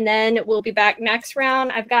pieces and then we'll be back next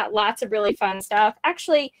round. I've got lots of really fun stuff.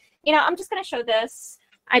 Actually, you know, I'm just going to show this.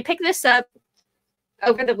 I picked this up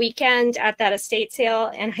over the weekend at that estate sale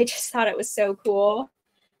and I just thought it was so cool.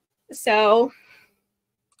 So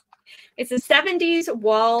it's a 70s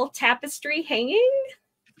wall tapestry hanging.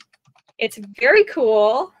 It's very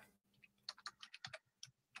cool.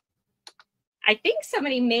 I think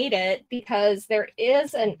somebody made it because there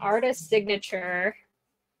is an artist signature.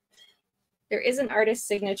 There is an artist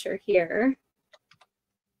signature here.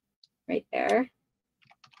 Right there.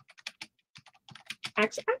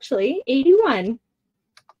 Actually, 81.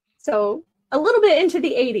 So a little bit into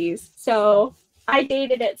the 80s. So I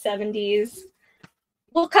dated at 70s.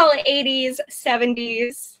 We'll call it 80s,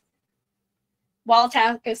 70s. Wall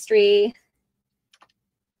tapestry.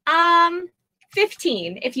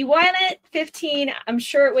 15. If you want it, 15. I'm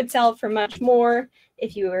sure it would sell for much more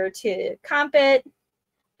if you were to comp it.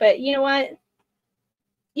 But you know what?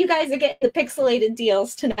 You guys are getting the pixelated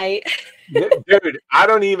deals tonight. Dude, I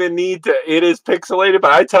don't even need to. It is pixelated,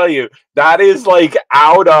 but I tell you, that is like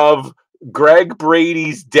out of Greg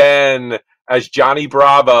Brady's den as Johnny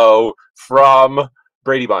Bravo from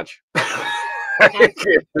Brady Bunch.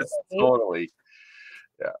 It's totally.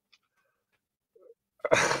 Yeah.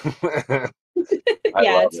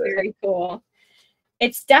 Yeah, it's very cool.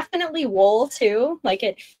 It's definitely wool too. Like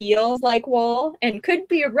it feels like wool and could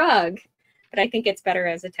be a rug, but I think it's better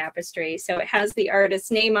as a tapestry. So it has the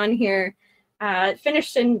artist's name on here.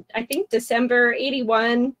 Finished in, I think, December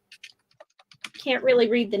 81. Can't really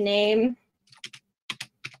read the name.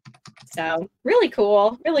 So really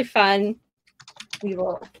cool, really fun. We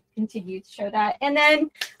will continue to show that. And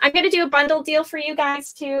then I'm going to do a bundle deal for you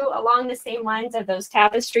guys too, along the same lines of those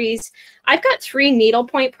tapestries. I've got 3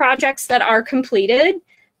 needlepoint projects that are completed,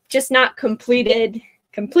 just not completed.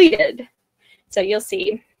 So you'll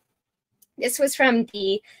see. This was from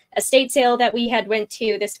the estate sale that we had went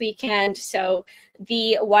to this weekend. So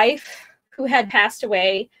the wife who had passed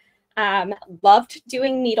away loved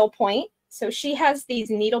doing needlepoint. So she has these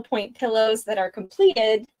needlepoint pillows that are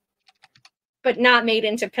completed, but not made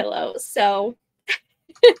into pillows. So,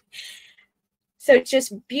 so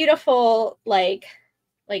just beautiful, like,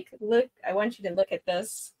 look, I want you to look at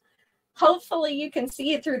this. Hopefully you can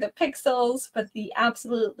see it through the pixels, but the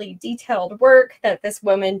absolutely detailed work that this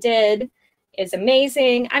woman did is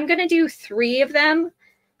amazing. I'm going to do 3 of them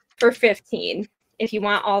for 15 if you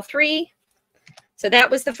want all 3. So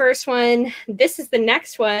that was the first one. This is the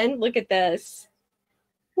next one. Look at this.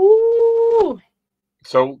 Ooh.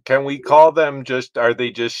 So can we call them just, are they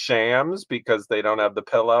just shams because they don't have the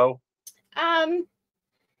pillow?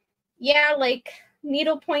 Yeah, like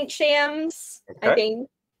needlepoint shams, Okay. I think.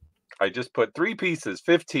 I just put 3 pieces,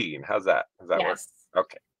 15. How's that? Does that work?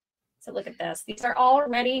 Okay. So look at this. These are all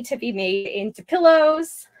ready to be made into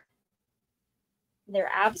pillows. They're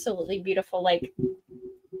absolutely beautiful. Like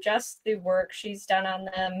just the work she's done on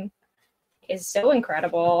them is so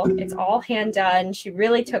incredible. It's all hand done. She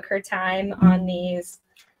really took her time on these.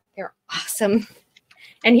 They're awesome.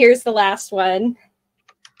 And here's the last one.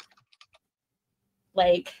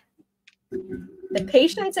 Like the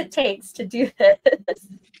patience it takes to do this.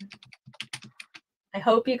 I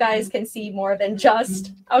hope you guys can see more than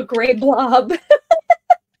just a gray blob.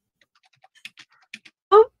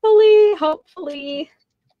 Hopefully.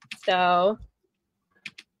 So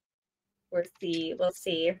we'll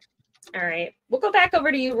see. All right. We'll go back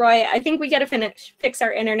over to you, Roy. I think we got to fix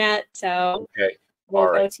our internet. So okay.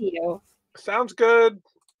 We'll go to you. Sounds good.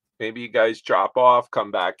 Maybe you guys drop off,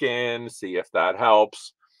 come back in, see if that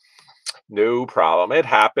helps. No problem. It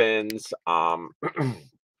happens.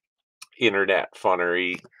 Internet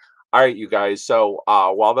funnery. All right, you guys. So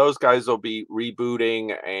while those guys will be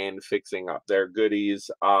rebooting and fixing up their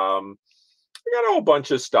goodies, I got a whole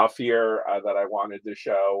bunch of stuff here that I wanted to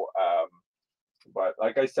show. But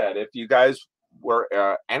like I said, if you guys were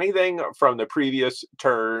anything from the previous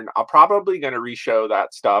turn, I'm probably going to re-show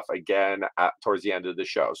that stuff again towards the end of the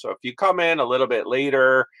show. So if you come in a little bit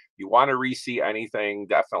later, you want to re-see anything,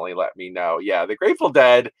 definitely let me know. Yeah, the Grateful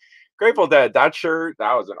Dead, that shirt,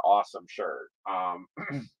 that was an awesome shirt.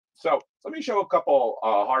 So let me show a couple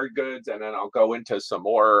hard goods and then I'll go into some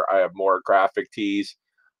more. I have more graphic tees.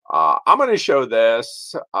 I'm going to show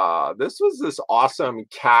this. This was this awesome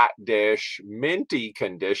cat dish, minty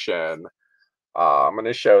condition. I'm going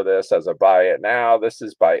to show this as a buy it now. This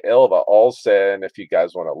is by Ilva Olsen. If you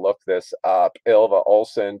guys want to look this up, Ilva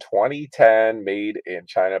Olsen, 2010, made in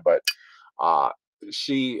China. But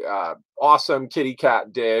she, awesome kitty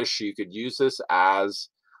cat dish. You could use this as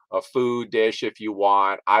a food dish if you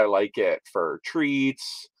want. I like it for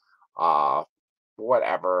treats.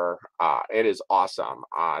 whatever. It is awesome.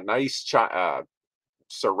 Nice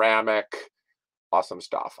ceramic. Awesome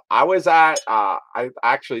stuff. I was at,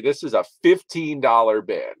 this is a $15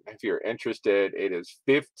 bin. If you're interested, it is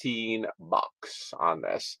 15 bucks on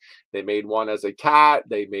this. They made one as a cat.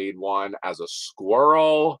 They made one as a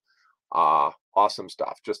squirrel. Awesome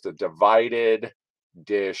stuff. Just a divided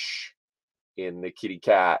dish in the kitty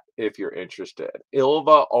cat, if you're interested.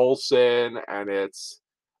 Ilva Olsen, and it's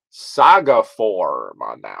saga form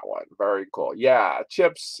on that one. Very cool. Yeah,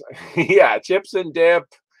 chips. Yeah, chips and dip.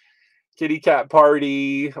 Kitty cat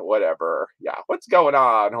party, whatever. Yeah, what's going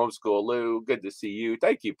on, Homeschool Lou? Good to see you.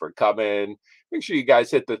 Thank you for coming. Make sure you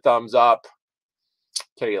guys hit the thumbs up.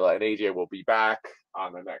 Kayla and AJ will be back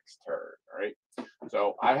on the next turn, all right?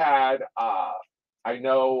 So I had, I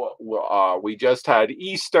know we just had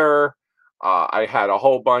Easter. I had a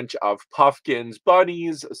whole bunch of Puffkins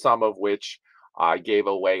bunnies, some of which I gave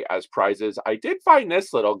away as prizes. I did find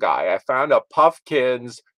this little guy. I found a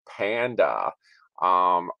Puffkins panda.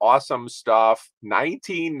 Awesome stuff.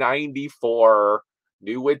 1994,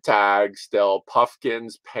 new with tag, still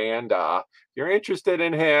Puffkins panda. If you're interested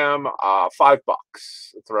in him, $5.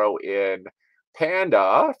 Throw in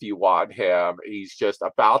panda if you want him. He's just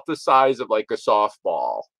about the size of like a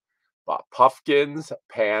softball. But Puffkins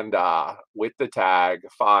panda with the tag,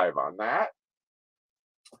 5 on that.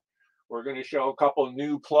 We're going to show a couple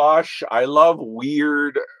new plush. I love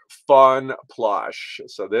weird, fun plush.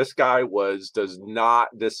 So this guy does not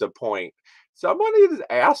disappoint. Somebody has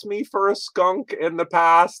asked me for a skunk in the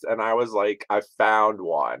past, and I was like, I found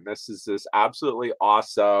one. This is absolutely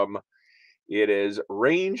awesome. It is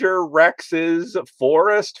Ranger Rex's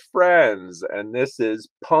Forest Friends, and this is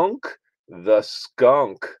Punk the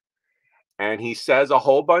Skunk. And he says a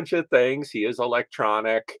whole bunch of things. He is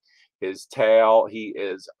electronic. His tail, he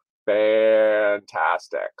is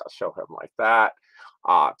fantastic. I'll show him like that.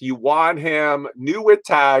 If you want him, new with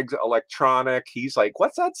tags, electronic. He's like,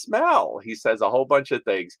 what's that smell? He says a whole bunch of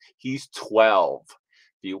things. He's 12. If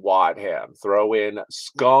you want him, throw in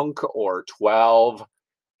skunk or 12.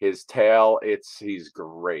 His tail, he's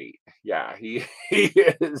great. Yeah, he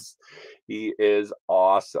is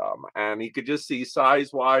awesome. And you could just see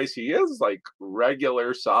size-wise, he is like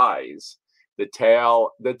regular size. The tail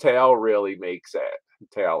really makes it.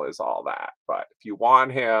 Tail is all that. But if you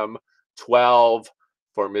want him, 12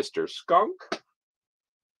 for Mr. Skunk.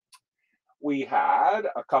 We had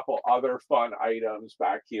a couple other fun items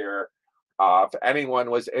back here. If anyone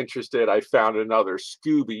was interested, I found another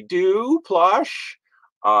Scooby-Doo plush.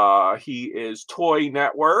 He is Toy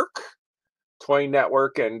Network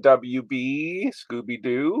and WB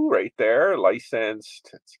Scooby-Doo right there, licensed.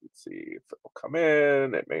 Let's see if it'll come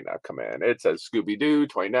in. It may not come in. It says Scooby-Doo,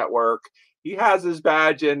 Toy Network. He has his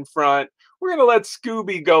badge in front. We're going to let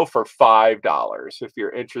Scooby go for $5. If you're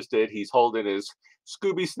interested, he's holding his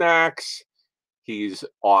Scooby snacks. He's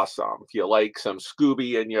awesome. If you like some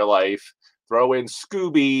Scooby in your life, throw in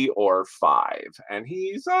Scooby or 5. And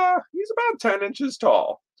he's about 10 inches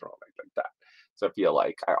tall. Throw it like that. So if you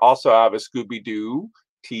like, I also have a Scooby-Doo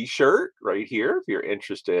t-shirt right here. If you're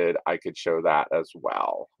interested, I could show that as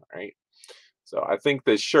well. All right. So I think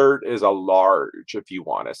this shirt is a large if you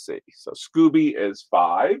want to see. So Scooby is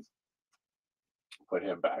 5. Put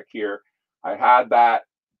him back here. I had that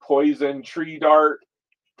poison tree dart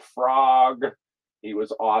frog. He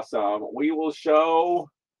was awesome. We will show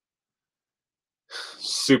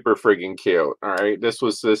super friggin' cute. All right.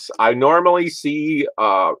 I normally see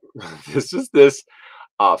this is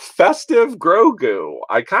festive Grogu.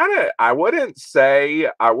 I wouldn't say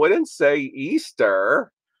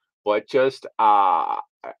Easter, but just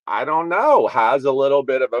I don't know, has a little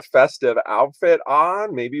bit of a festive outfit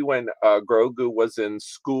on. Maybe when Grogu was in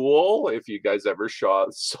school, if you guys ever saw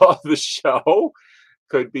the show,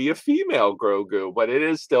 could be a female Grogu, but it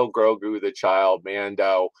is still Grogu the child,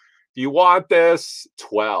 Mando. If you want this,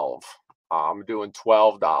 12. I'm doing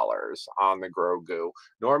 $12 on the Grogu.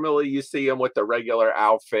 Normally you see him with the regular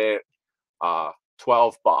outfit,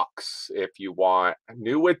 12 bucks if you want.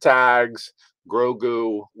 New with tags,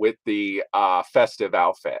 Grogu with the festive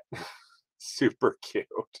outfit. Super cute.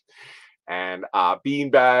 And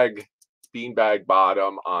beanbag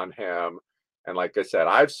bottom on him. And like I said,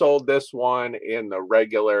 I've sold this one in the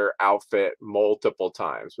regular outfit multiple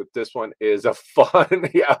times, but this one is a fun,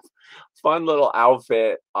 fun little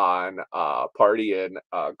outfit on partying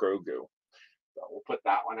Grogu. So we'll put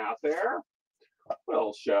that one out there.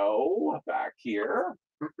 We'll show back here.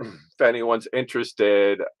 If anyone's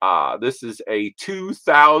interested, this is a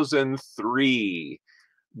 2003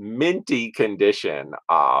 minty condition.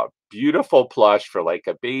 Beautiful plush for like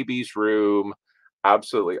a baby's room.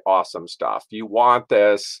 Absolutely awesome stuff. You want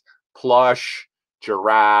this plush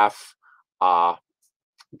giraffe.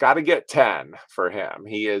 Got to get 10 for him.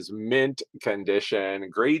 He is mint condition,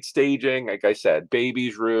 great staging. Like I said,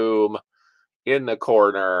 baby's room in the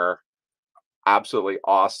corner. Absolutely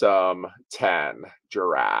awesome 10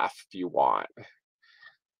 giraffe if you want.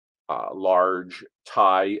 Large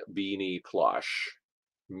tie beanie plush,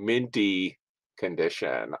 minty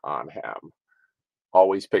condition on him.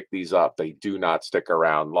 Always pick these up. They do not stick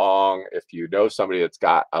around long. If you know somebody that's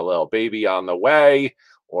got a little baby on the way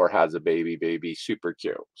or has a baby, super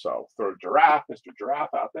cute. So throw Giraffe, Mr.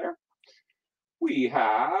 Giraffe out there. We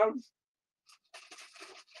have,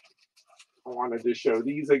 I wanted to show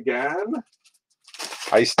these again.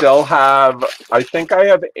 I still have, I think I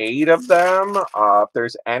have 8 of them. If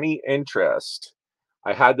there's any interest,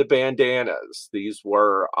 I had the bandanas. These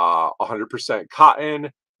were 100% cotton,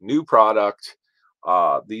 new product.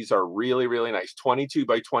 These are really, really nice. 22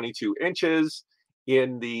 by 22 inches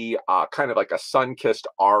in the kind of like a sun-kissed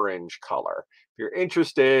orange color. If you're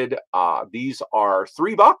interested, these are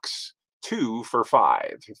 $3, 2 for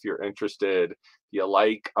 $5. If you're interested, you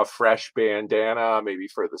like a fresh bandana, maybe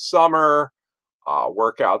for the summer,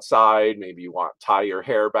 work outside, maybe you want to tie your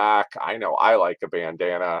hair back. I know I like a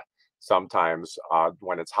bandana sometimes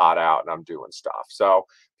when it's hot out and I'm doing stuff. So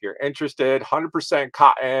if you're interested, 100%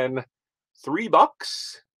 cotton, $3,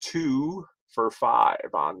 2 for $5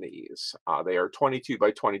 on these. They are 22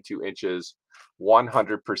 by 22 inches,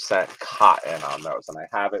 100% cotton on those. And I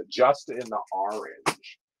have it just in the orange.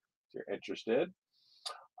 If you're interested.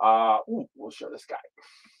 We'll show this guy.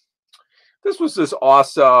 This was this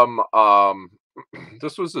awesome,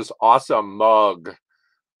 mug.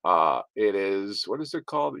 It is, what is it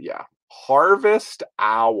called? Yeah, Harvest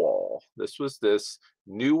Owl. This was this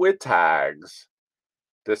new with tags.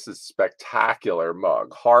 This is spectacular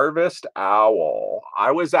mug. Harvest Owl.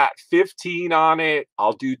 I was at 15 on it.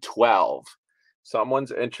 I'll do 12.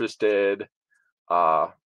 Someone's interested.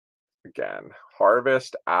 Again,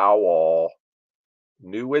 Harvest Owl.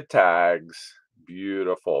 New with tags.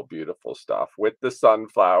 Beautiful, beautiful stuff. With the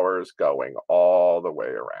sunflowers going all the way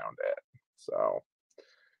around it. So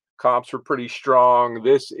comps were pretty strong.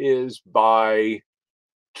 This is by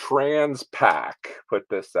Transpac, put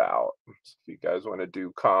this out. So if you guys want to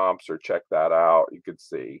do comps or check that out, you could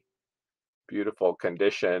see beautiful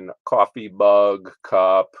condition coffee mug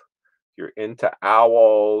cup. If you're into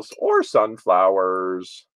owls or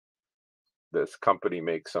sunflowers, this company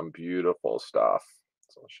makes some beautiful stuff.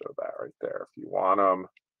 So I'll show that right there if you want them.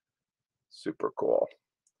 Super cool.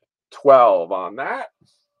 12 on that.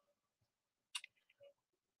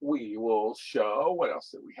 We will show, what else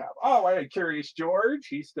did we have? Oh, I had Curious George.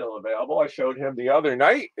 He's still available. I showed him the other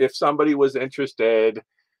night. If somebody was interested,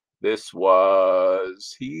 this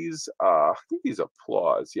was, I think he's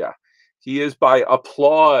Applause. Yeah, he is by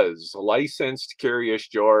Applause, licensed Curious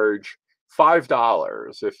George.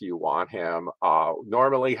 $5 if you want him.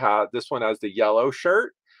 Normally, this one has the yellow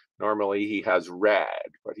shirt. Normally, he has red,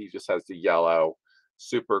 but he just has the yellow.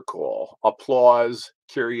 Super cool. Applause,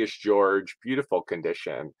 Curious George, beautiful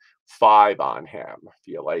condition. 5 on him. If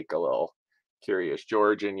you like a little Curious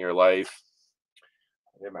George in your life,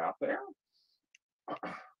 put him out there.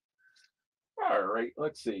 All right,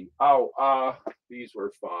 let's see. Oh, these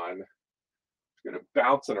were fun. Going to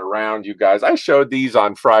bouncing around, you guys. I showed these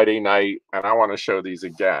on Friday night, and I want to show these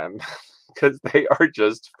again because they are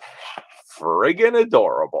just friggin'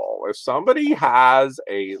 adorable. If somebody has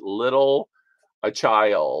a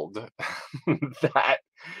child that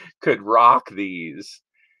could rock these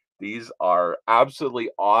are absolutely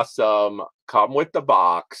awesome. Come with the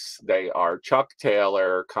box. They are Chuck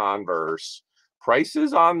Taylor Converse.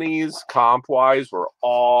 Prices on these comp wise were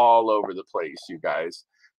all over the place, you guys.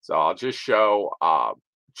 So I'll just show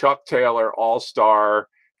Chuck Taylor All-Star.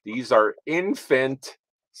 These are infant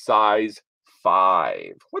size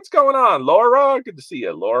 5. What's going on, Laura? Good to see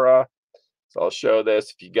you, Laura. So I'll show this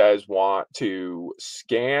if you guys want to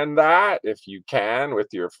scan that, if you can, with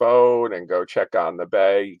your phone and go check on the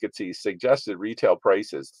bay. You can see suggested retail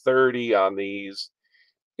prices, $30 on these.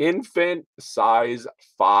 Infant size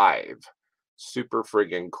 5. Super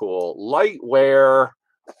friggin' cool. Light wear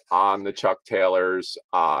on the Chuck Taylors.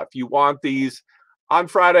 If you want these, on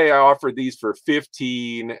Friday I offered these for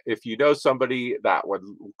 $15. If you know somebody that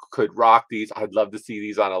could rock these, I'd love to see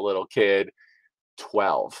these on a little kid.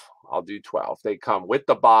 $12. I'll do 12. They come with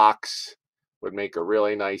the box. Would make a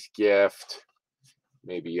really nice gift.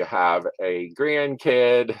 Maybe you have a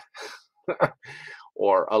grandkid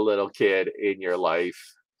or a little kid in your life.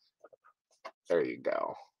 There you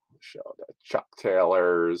go. Show the Chuck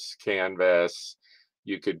Taylors canvas.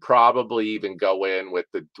 You could probably even go in with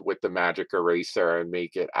the magic eraser and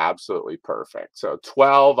make it absolutely perfect. So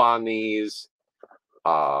 12 on these.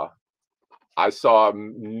 I saw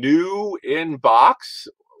new in box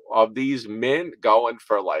of these mint going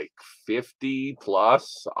for like 50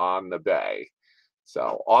 plus on the bay.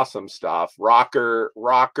 So awesome stuff.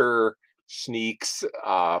 Rocker sneaks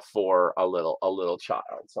for a little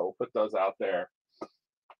child. So we'll put those out there.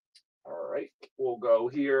 All right, we'll go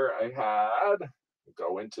here. I'll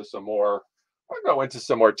go into some more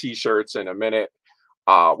t-shirts in a minute.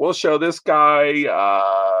 We'll show this guy,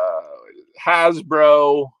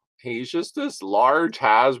 Hasbro. He's just this large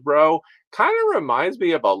Hasbro. Kind of reminds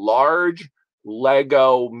me of a large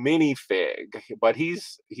Lego minifig, but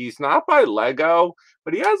he's not by Lego,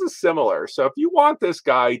 but he has a similar. So if you want this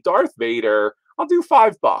guy, Darth Vader, I'll do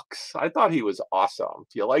 $5. I thought he was awesome.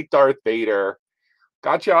 If you like Darth Vader,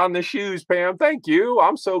 got you on the shoes, Pam. Thank you.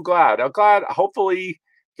 I'm so glad. Hopefully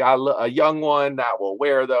got a young one that will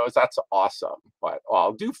wear those. That's awesome. But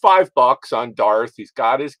I'll do $5 on Darth. He's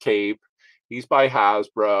got his cape. He's by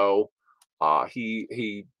Hasbro.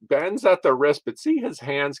 He bends at the wrist, but see, his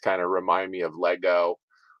hands kind of remind me of Lego.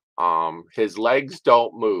 His legs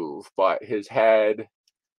don't move, but his head,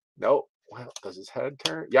 nope. Well, does his head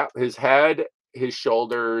turn? Yeah, his head, his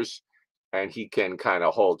shoulders, and he can kind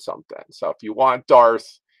of hold something. So if you want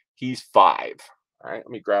Darth, he's $5. All right, let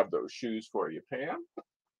me grab those shoes for you, Pam.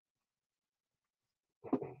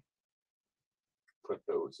 Put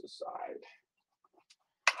those aside.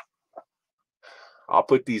 I'll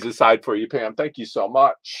put these aside for you, Pam. Thank you so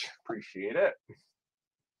much. Appreciate it.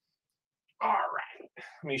 All right.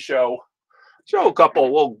 Let me show a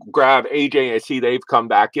couple. We'll grab AJ. I see they've come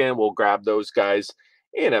back in. We'll grab those guys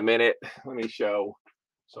in a minute. Let me show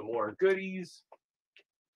some more goodies.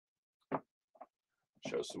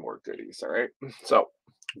 Show some more goodies. All right. So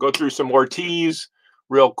go through some more teas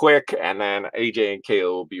real quick, and then AJ and Kayla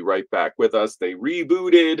will be right back with us. They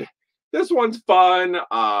rebooted. This one's fun.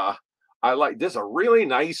 I like this, a really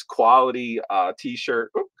nice quality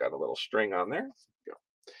t-shirt. Oh, got a little string on there.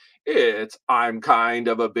 It's I'm Kind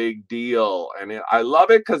of a Big Deal. And I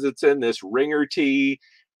love it because it's in this ringer tee,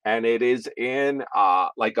 and it is in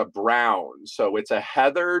like a brown. So it's a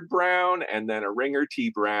heathered brown and then a ringer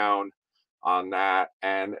tee brown on that.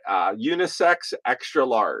 And unisex extra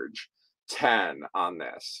large, 10 on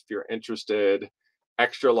this. If you're interested,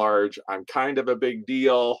 extra large, I'm Kind of a Big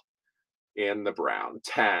Deal. In the brown,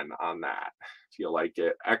 10 on that if you like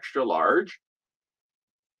it, extra large.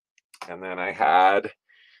 And then I had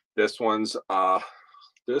this one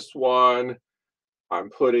I'm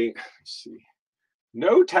putting, let's see,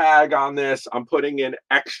 no tag on this. I'm putting in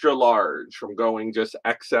extra large. I'm going just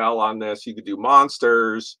XL on this. You could do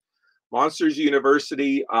Monsters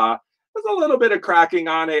University. There's a little bit of cracking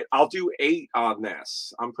on it. I'll do 8 on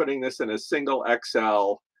this. I'm putting this in a single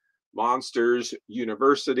XL. Monsters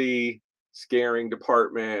University scaring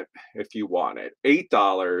department if you want it.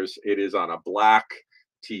 $8. It is on a black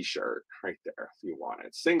t-shirt right there if you want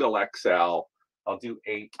it. Single XL. I'll do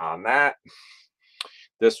 8 on that.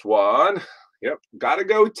 This one, yep, gotta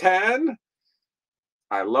go 10.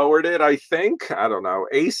 I lowered it, I think. I don't know.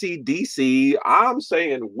 AC/DC. I'm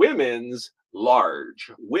saying women's large.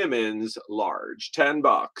 Women's large.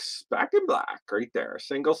 $10. Back in black right there.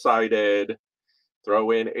 Single-sided.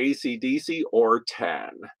 Throw in AC/DC or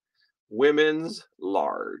 10. Women's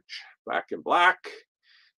large, back in black,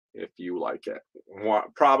 if you like it.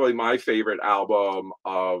 Probably my favorite album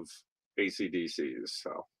of AC/DC's.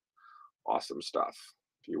 So awesome stuff.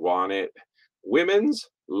 If you want it, women's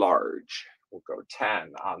large. We'll go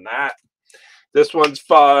 10 on that. This one's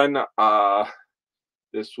fun.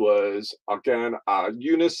 This was again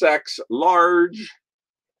unisex large.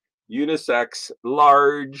 Unisex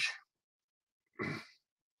large.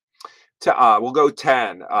 We'll go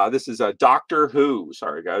 10. This is a Doctor Who.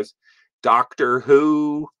 Sorry, guys. Doctor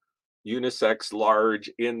Who unisex large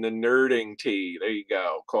in the nerding tee. There you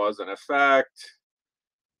go. Cause and effect.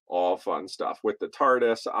 All fun stuff with the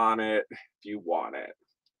TARDIS on it if you want it.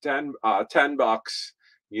 $10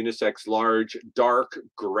 unisex large dark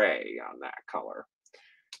gray on that color.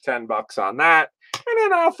 $10 on that. And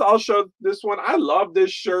then I'll show this one. I love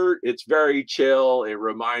this shirt. It's very chill. It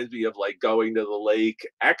reminds me of like going to the lake.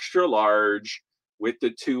 Extra large with the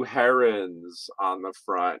 2 herons on the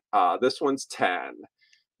front. This one's 10.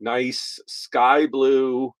 Nice sky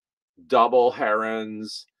blue double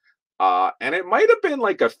herons. And it might have been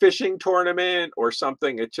like a fishing tournament or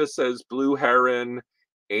something. It just says Blue Heron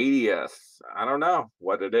 80th. I don't know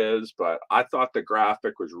what it is, but I thought the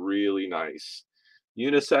graphic was really nice.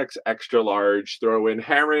 Unisex extra large. Throw in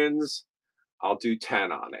herons. I'll do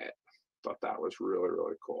 10 on it. Thought that was really,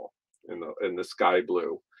 really cool in the sky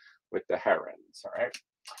blue with the herons. All right.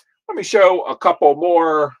 Let me show a couple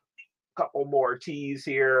more tees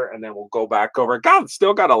here, and then we'll go back over. God,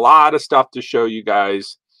 still got a lot of stuff to show you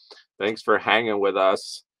guys. Thanks for hanging with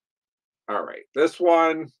us. All right, this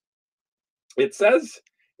one, it says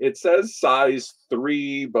size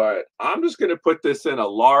 3, but I'm just going to put this in a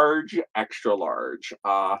large, extra large.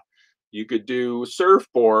 You could do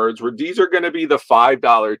surfboards where these are going to be the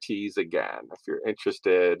 $5 tees again. If you're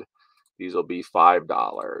interested, these will be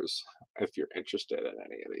 $5 if you're interested in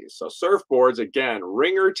any of these. So surfboards, again,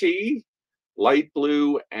 ringer tee, light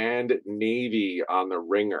blue and navy on the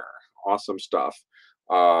ringer. Awesome stuff.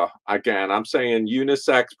 Again, I'm saying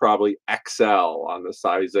unisex, probably XL on the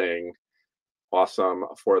sizing. Awesome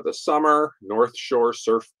for the summer. North Shore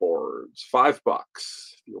surfboards, $5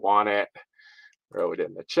 if you want it. Throw it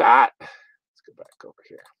in the chat. Let's go back over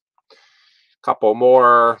here. Couple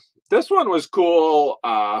more. This one was cool.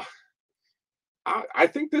 I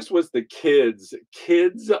think this was the kids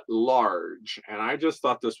large, and I just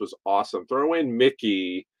thought this was awesome. Throw in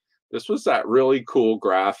Mickey. This was that really cool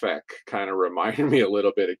graphic, kind of reminded me a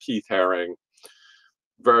little bit of Keith Haring.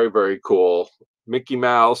 Very, very cool. Mickey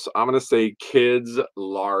Mouse, I'm going to say kids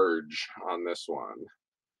large on this one.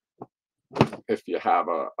 If you have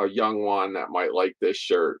a young one that might like this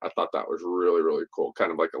shirt, I thought that was really, really cool. Kind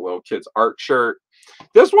of like a little kid's art shirt.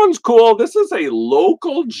 This one's cool. This is a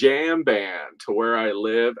local jam band to where I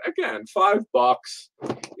live. Again, $5.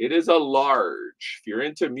 It is a large. If you're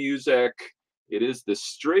into music, it is the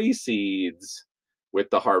Stray Seeds with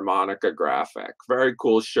the harmonica graphic. Very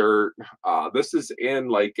cool shirt. This is in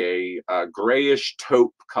like a grayish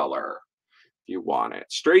taupe color if you want it.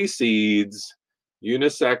 Stray Seeds,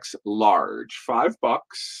 unisex large. $5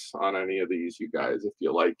 on any of these, you guys, if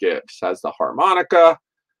you like it. It has the harmonica.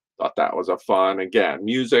 Thought that was a fun, again,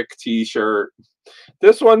 music t-shirt.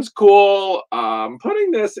 This one's cool.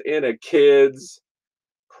 Putting this in a kid's,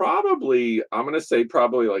 probably, I'm going to say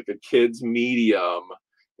probably like a kid's medium.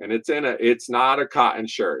 And it's not a cotton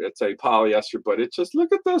shirt. It's a polyester, but it's just,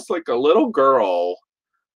 look at this, like a little girl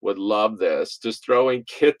would love this. Just throwing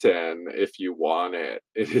kitten if you want it.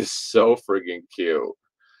 It is so friggin' cute.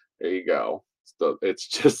 There you go. It's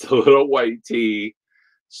just a little white tee.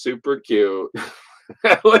 Super cute.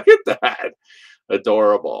 Look at that.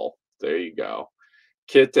 Adorable. There you go.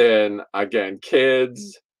 Kitten. Again,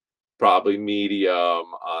 kids. Probably medium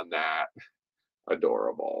on that.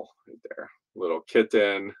 Adorable. Right there. Little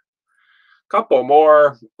kitten. Couple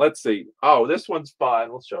more. Let's see. Oh, this one's fun.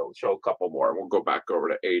 We'll show a couple more. We'll go back over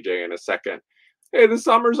to AJ in a second. Hey, the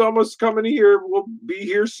summer's almost coming here. We'll be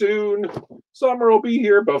here soon. Summer will be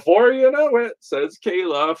here before you know it, says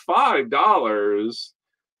Kayla. $5.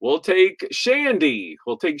 We'll take Shandy.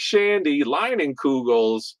 We'll take Shandy,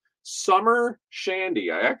 Leinenkugel's Summer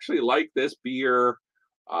Shandy. I actually like this beer.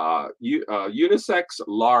 Unisex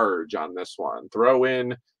large on this one. Throw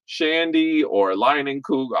in Shandy or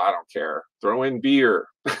Leinenkugel. I don't care. Throw in beer.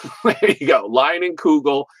 There you go.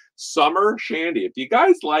 Leinenkugel Summer Shandy. If you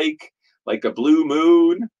guys like a blue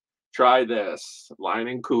moon, try this.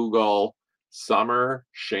 Leinenkugel Summer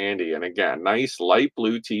Shandy. And again, nice light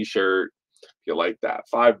blue t-shirt. If you like that.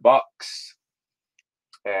 $5.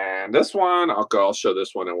 And this one, I'll show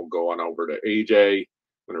this one and we'll go on over to AJ.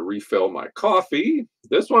 I'm going to refill my coffee.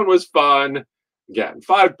 This one was fun. Again,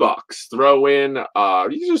 $5. Throw in,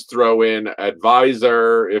 you just throw in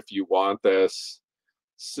advisor if you want this.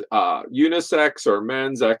 Unisex or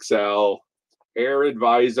men's XL. Air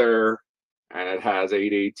advisor. And it has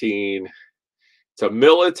 818. It's a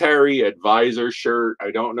military advisor shirt.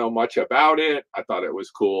 I don't know much about it. I thought it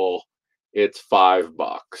was cool. It's $5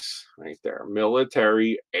 right there.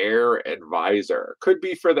 Military Air Advisor. Could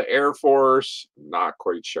be for the Air Force. Not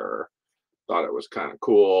quite sure. Thought it was kind of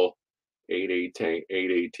cool.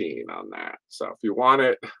 818 on that. So if you want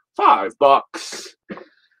it, $5.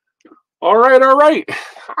 All right, all right.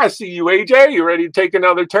 I see you, AJ. You ready to take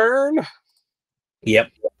another turn? Yep.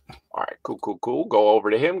 All right, cool. Go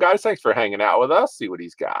over to him, guys. Thanks for hanging out with us. See what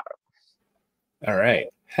he's got. All right.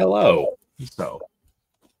 Hello. So,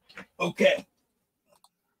 okay.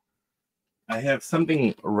 I have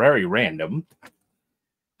something very random.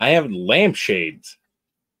 I have lampshades.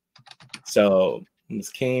 So this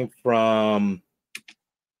came from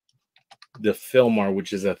the Fillmore,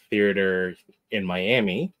 which is a theater in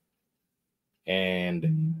Miami.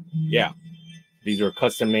 And yeah, these were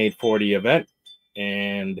custom made for the event.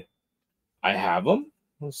 And I have them.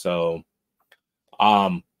 So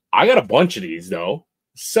I got a bunch of these though.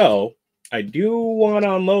 So I do want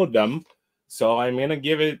to unload them. So I'm going to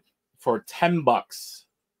give it for $10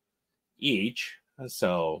 each.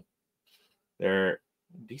 So They're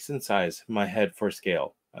decent size. My head for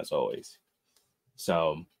scale, as always.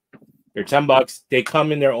 So they're $10. They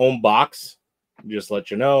come in their own box. Just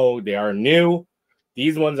let you know they are new.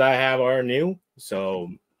 These ones I have are new. So,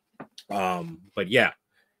 but yeah,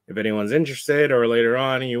 if anyone's interested or later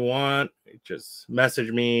on you want, just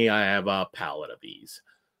message me. I have a pallet of these.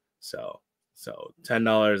 So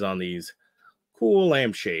 $10 on these cool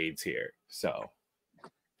lampshades here. So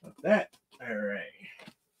that's that. All right.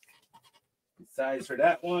 Besides for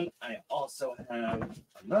that one, I also have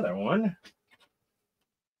another one.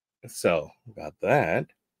 So got that.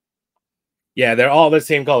 Yeah, they're all the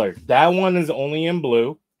same color. That one is only in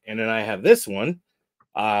blue, and then I have this one.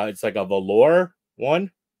 It's like a velour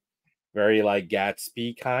one, very like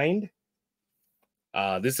Gatsby kind.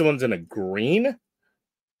 This one's in a green.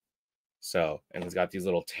 So, and it's got these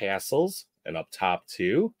little tassels, and up top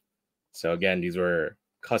too. So again, these were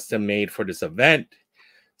custom made for this event.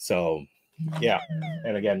 So yeah,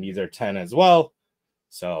 and again, these are 10 as well.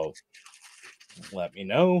 So let me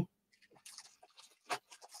know.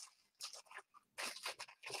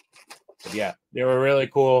 But yeah, they were really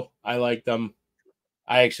cool. I liked them.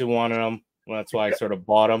 I actually wanted them. Well, that's why I sort of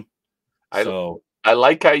bought them. So I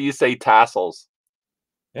like how you say tassels.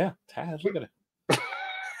 Yeah, look at it.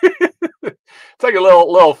 It's like a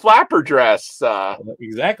little flapper dress.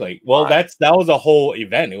 Exactly. Well, that was a whole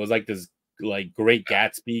event. It was like this like Great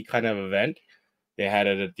Gatsby kind of event they had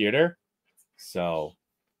at a theater. So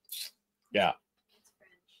yeah.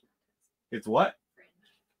 It's what?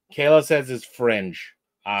 Kayla says it's fringe.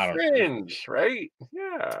 I don't know. Fringe, right?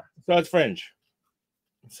 Yeah. So it's fringe.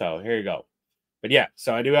 So here you go. But yeah,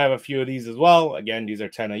 so I do have a few of these as well. Again, these are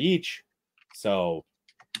 10 each. So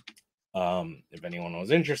if anyone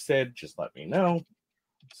was interested, just let me know.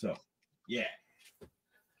 So yeah.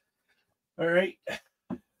 All right.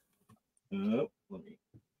 Oh, let me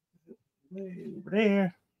over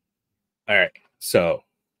there. All right. So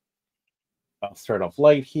I'll start off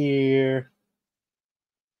light here.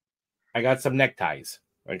 I got some neckties.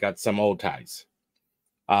 I got some old ties.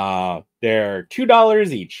 They're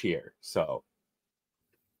 $2 each here. So,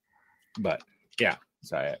 but yeah.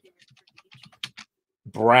 So I have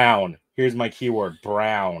brown. Here's my keyword: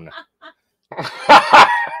 brown.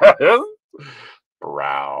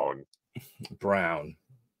 Brown. Brown.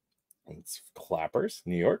 It's Clappers,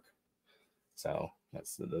 New York. So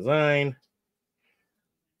that's the design.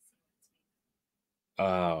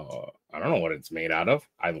 I don't know what it's made out of.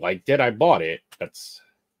 I liked it. I bought it. That's.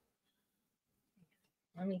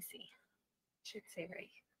 Let me see. Should say right.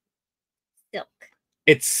 Silk.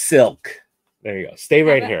 It's silk. There you go. Stay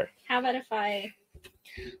right here. How about I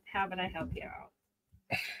help you out?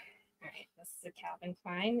 All right. This is a Calvin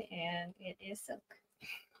Klein, and it is silk.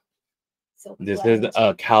 This is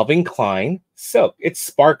a Calvin Klein silk. It's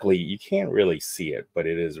sparkly. You can't really see it, but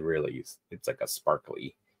it is really. It's like a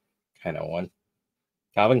sparkly kind of one.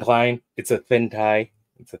 Calvin Klein. It's a thin tie.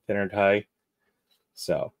 It's a thinner tie.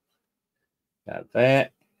 So, got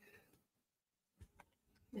that.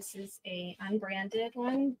 This is a unbranded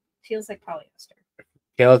one. Feels like polyester.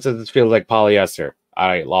 Kayla says this feels like polyester.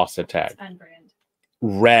 I lost a tag. It's unbranded.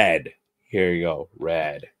 Red. Here you go.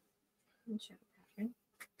 Red.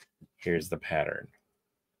 Here's the pattern.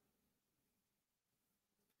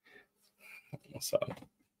 So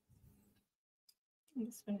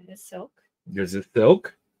this one is silk. There's a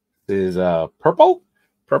silk. This is purple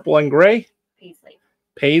and gray.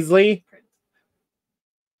 Paisley.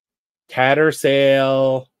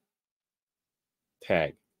 Tattersall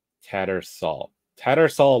tag. Tattersall,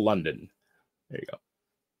 London. There you go.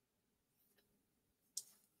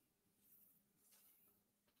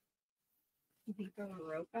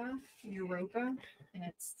 Europa, and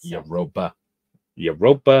it's silk.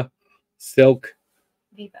 Europa, silk.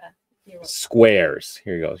 Viva. Europa. Squares.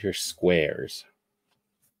 Here you go. Here's squares.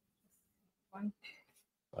 Huh?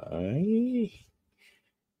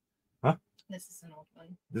 This is an old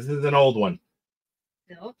one. This is an old one.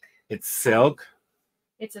 Silk. It's silk.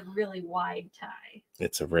 It's a really wide tie.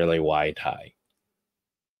 It's a really wide tie.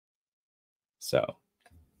 So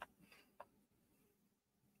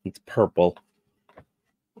it's purple.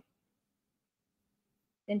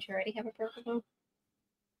 Didn't you already have a purple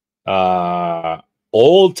one?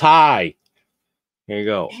 Old tie. Here you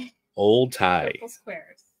go. Old tie. Purple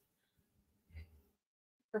squares.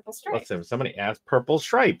 Purple stripes. Let's see. Somebody asked purple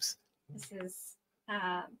stripes. This is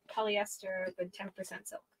polyester with 10%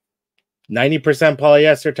 silk. 90%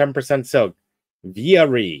 polyester, 10% silk.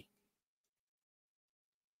 Viari.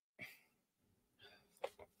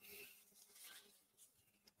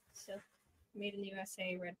 Silk made in the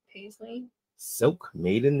USA, red paisley. Silk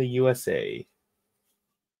made in the USA.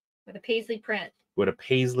 With a paisley print. With a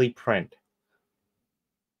paisley print.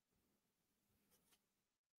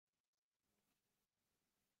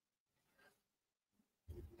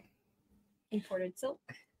 Imported silk.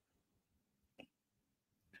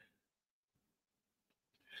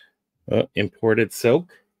 Imported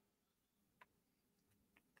silk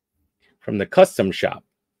from the custom shop.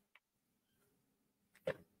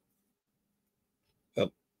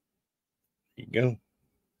 Oh, there you go.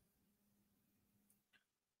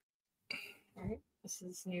 All right. This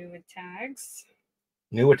is new with tags.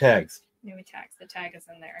 New with tags. New with tags. The tag is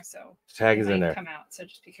in there, so the tag is in there. Come out, so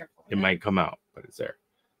just be careful. It might come out, but it's there.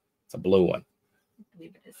 It's a blue one. I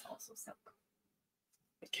believe it is also silk.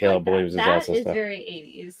 Kayla like believes it's also that stuff. Is very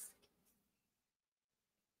 80s.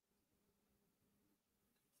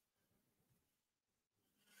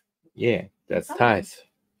 Yeah, that's ties.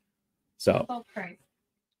 So,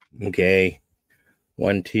 okay.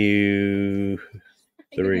 1, 2,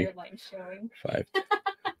 3, 5.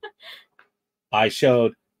 I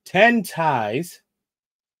showed 10 ties.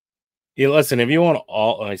 Yeah, listen, if you want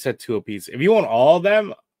all, I said 2 a piece. If you want all of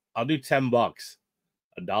them, I'll do $10,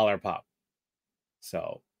 $1 pop.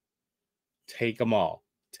 So take them all,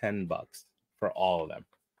 $10 for all of them,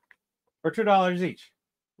 or $2 each,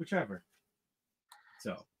 whichever.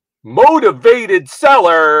 So motivated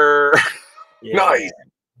seller. Yeah. Nice.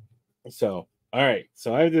 So all right,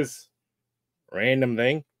 so I have this random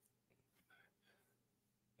thing.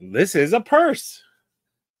 This is a purse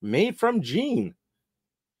made from jean.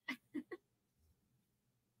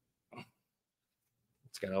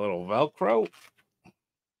 It's got a little Velcro.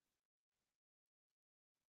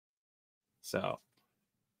 So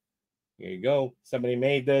here you go. Somebody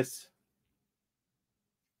made this.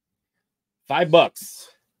 $5.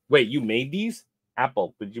 Wait, you made these?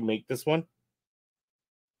 Apple, did you make this one?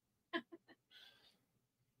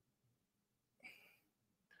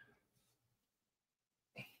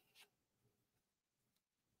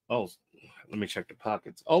 Oh, let me check the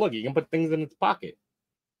pockets. Oh, look, you can put things in its pocket.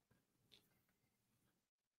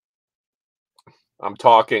 I'm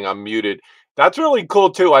talking, I'm muted. That's really cool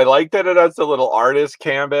too. I like that it has a little artist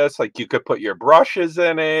canvas. Like you could put your brushes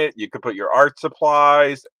in it. You could put your art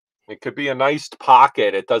supplies. It could be a nice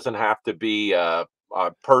pocket. It doesn't have to be a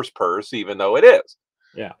purse, even though it is.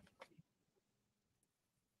 Yeah.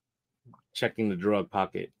 Checking the drug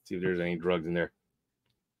pocket. See if there's any drugs in there.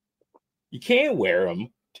 You can't wear them,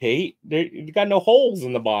 Tate. You got no holes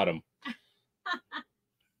in the bottom.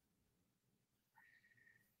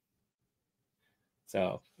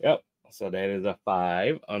 So, yep. So that is a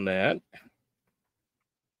 5 on that.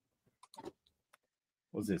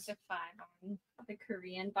 What's this? A 5 on the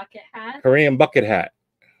Korean bucket hat. Korean bucket hat.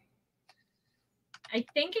 I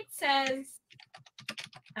think it says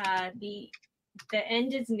the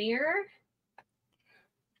end is near.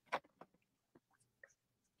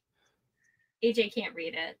 AJ can't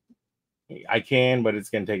read it. I can, but it's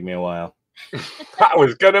gonna take me a while. I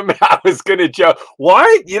was gonna joke.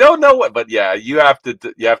 What? You don't know what? But yeah, you have to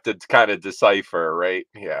kind of decipher, right?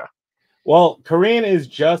 Yeah. Well, Korean is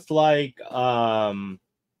just like the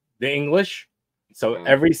English. So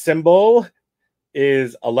every symbol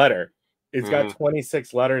is a letter. It's got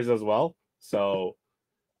 26 letters as well. So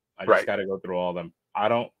I just got to go through all of them.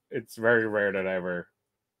 It's very rare that I ever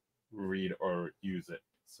read or use it.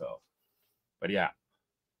 So, but yeah.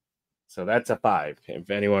 So that's a 5 if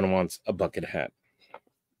anyone wants a bucket hat.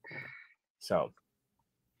 So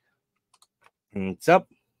it's up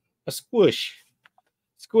a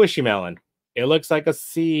squishy melon. It looks like a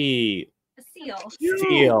sea. A seal.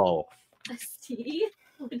 Seal. A sea?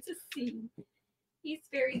 What's a sea? He's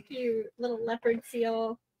very cute. Little leopard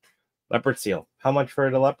seal. Leopard seal. How much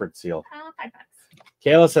for the leopard seal? $5.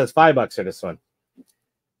 Kayla says $5 for this one.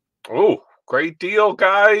 Oh, great deal,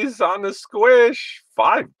 guys, on the squish.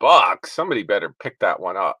 $5. Somebody better pick that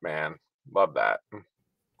one up, man. Love that.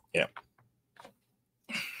 Yeah.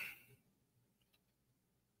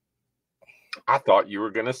 I thought you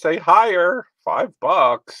were gonna say higher. $5.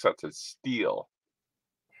 That's a steal.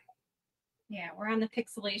 Yeah, we're on the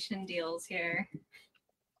pixelation deals here.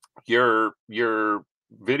 Your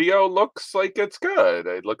video looks like it's good.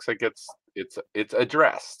 It looks like it's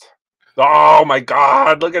addressed. Oh my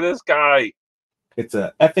God! Look at this guy. It's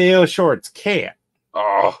a FAO Shorts cat.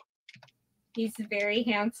 Oh, he's very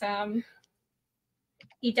handsome.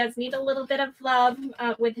 He does need a little bit of love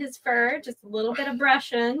with his fur, just a little bit of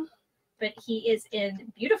brushing, but he is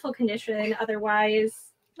in beautiful condition. Otherwise,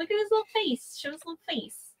 look at his little face. Show his little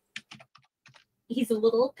face. He's a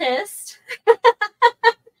little pissed.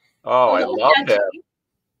 Oh, I love him.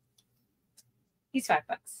 He's $5.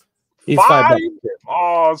 He's $5. $5.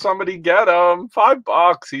 Oh, somebody get him.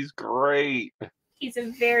 $5. He's great. He's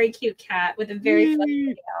a very cute cat with a very fluffy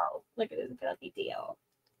tail. Look at his fluffy tail.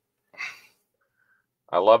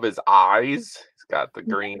 I love his eyes. He's got the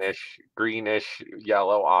greenish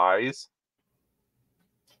yellow eyes.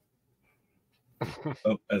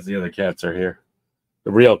 Oh, as the other cats are here.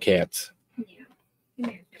 The real cats. Yeah.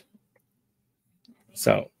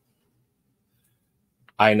 So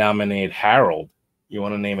I nominate Harold. You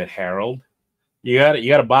want to name it Harold? You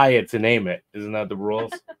gotta buy it to name it. Isn't that the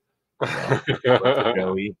rules?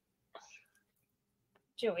 Joey.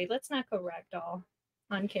 Joey, let's not go ragdoll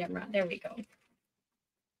on camera. There we go.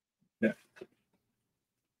 Yeah.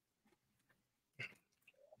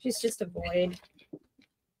 She's just a void.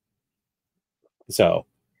 So,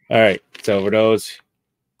 all right. So for those,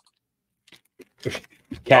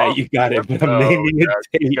 Cat, you got it. I'm naming it.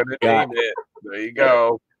 You're gonna name it. There you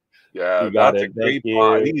go. Yeah, You got that's it. a great Thank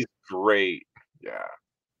pod. you. He's great. Yeah.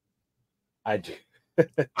 I do.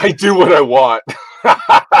 I do what I want.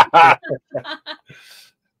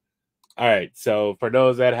 All right. So for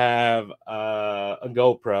those that have a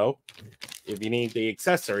GoPro, if you need the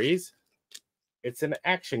accessories, it's an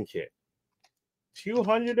action kit.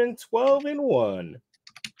 212 in one.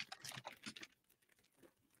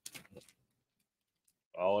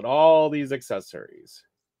 All these accessories.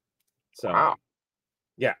 So, Wow.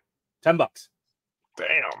 yeah, $10.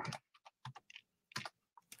 Damn.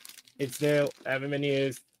 It's new. Haven't been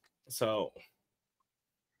used. So,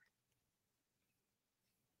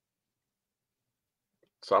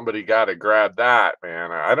 Somebody got to grab that,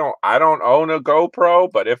 man. I don't own a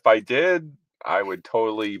GoPro, but if I did, I would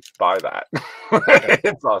totally buy that.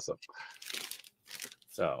 It's awesome.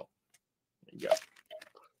 So, there you go.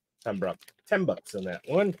 $10 on that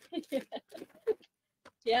one.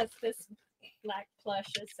 Yes, this black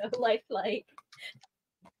plush is so lifelike.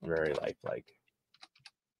 Very lifelike.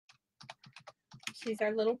 She's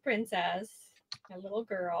our little princess, our little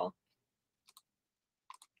girl.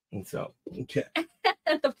 And so, okay.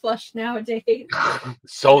 The plush nowadays.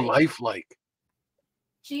 So lifelike.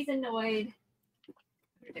 She's annoyed.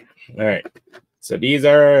 All right. So these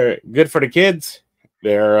are good for the kids.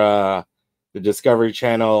 They're the Discovery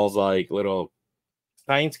Channel's like little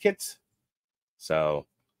science kits. So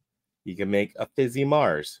you can make a fizzy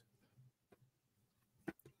Mars.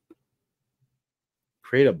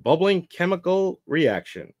 Create a bubbling chemical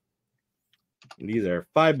reaction. And these are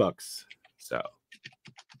 $5. So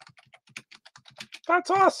That's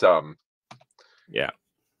awesome. yeah.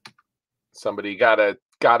 Somebody got a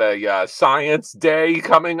science day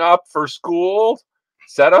coming up for school.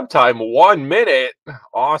 Setup time 1 minute.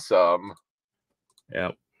 Awesome.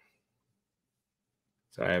 Yep.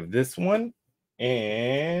 So I have this one,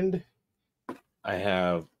 and I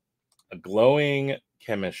have a glowing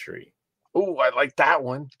chemistry. Oh, I like that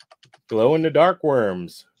one. Glow in the dark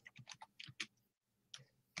worms.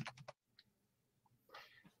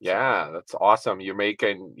 Yeah, that's awesome. You're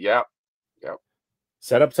making, yep.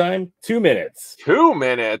 Setup time 2 minutes. 2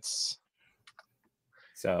 minutes.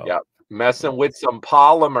 So Yep. Messing with some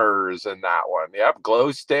polymers in that one. Yep.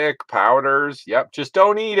 Glow stick, powders. Yep. Just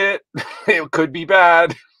don't eat it. It could be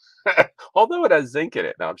bad. Although it has zinc in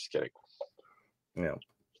it. No, I'm just kidding. yeah.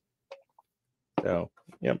 So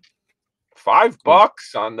yep.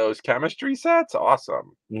 $5 on those chemistry sets.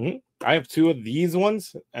 Awesome. Mm-hmm. I have 2 of these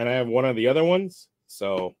ones, and I have 1 of the other ones.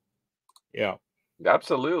 So yeah.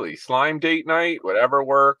 Absolutely. Slime date night, whatever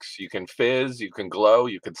works. You can fizz, you can glow,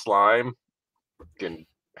 you can slime, you can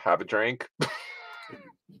have a drink.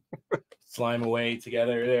 Slime away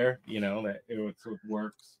together there, that it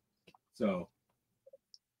works. So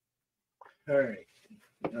all right.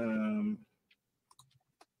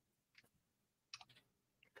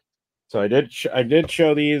 So I did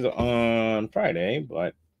show these on Friday,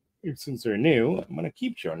 but since they're new, I'm gonna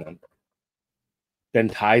keep showing them. Then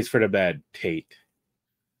ties for the bed, Tate.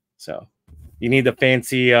 So you need the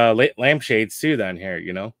fancy lampshades too down here,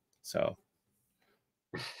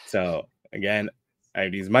 So again, I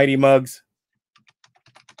have these mighty mugs.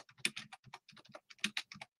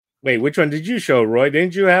 Wait, which one did you show, Roy?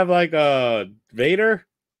 Didn't you have like a Vader?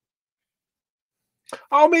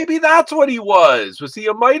 Oh, maybe that's what he was. Was he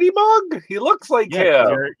a mighty mug? He looks like him.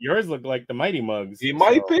 Yours look like the mighty mugs. He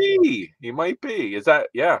might be. He might be. Is that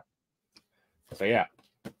So yeah.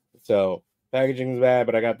 So packaging is bad,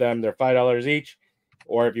 but I got them. They're $5 each.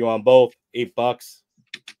 Or if you want both, $8.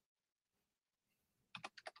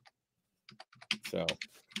 So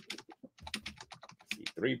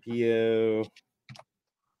 3PO.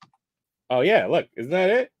 Oh yeah, look, isn't that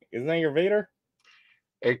it? Isn't that your Vader?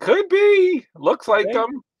 It could be. Looks like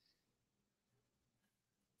him.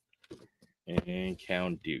 And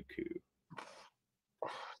Count Dooku.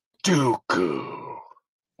 Dooku.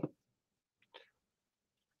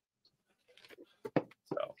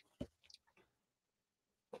 So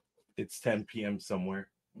it's 10 p.m. somewhere.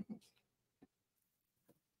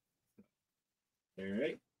 All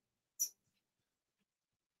right.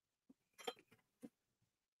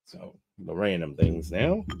 So the random things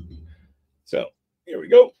now. So here we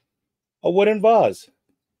go. A wooden vase.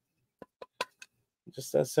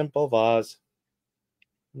 Just a simple vase.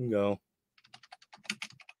 Here you go.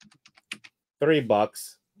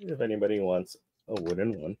 $3 if anybody wants a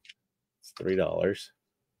wooden one. It's $3.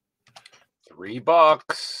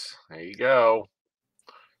 $3. There you go.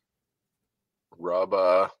 Rub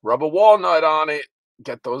a walnut on it.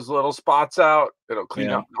 Get those little spots out. It'll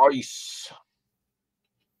clean up nice.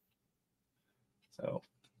 So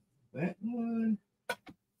that one.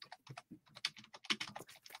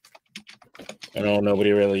 I know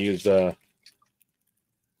nobody really used the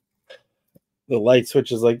light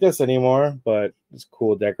switches like this anymore, but it's a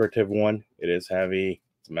cool decorative one. It is heavy.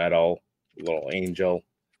 It's metal. Little angel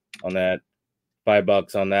on that.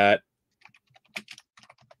 $5 on that.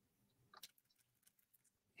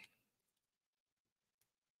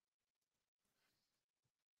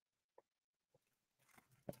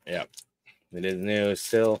 Yep. It is new.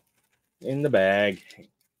 Still in the bag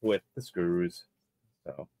with the screws.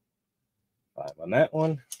 So $5 on that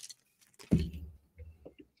one.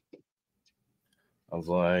 I was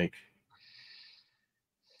like,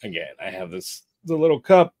 again, I have the little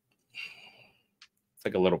cup. It's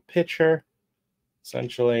like a little pitcher,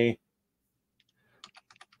 essentially.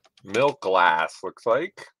 Milk glass, looks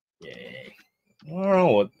like. Yeah. I don't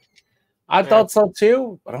know. I thought so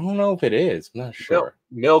too, but I don't know if it is. I'm not sure.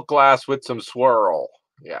 Milk glass with some swirl.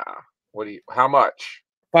 Yeah. How much?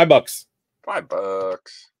 $5. $5.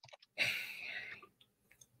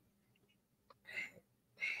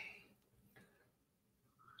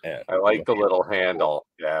 Yeah, I like the little handle.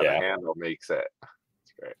 Yeah, Yeah. the handle makes it.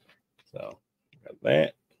 It's great. So got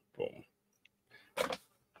that. Boom.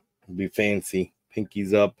 Be fancy.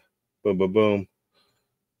 Pinkies up. Boom, boom, boom.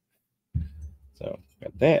 So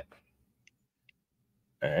got that.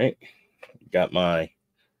 All right. Got my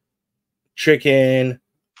chicken,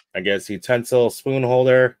 I guess, utensil spoon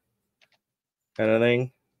holder kind of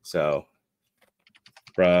thing. So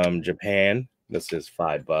from Japan, this is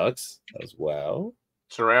 $5 as well.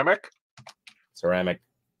 Ceramic? Ceramic.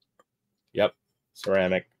 Yep.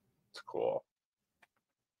 Ceramic. It's cool.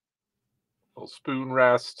 Little spoon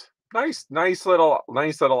rest. Nice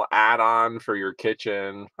little add-on for your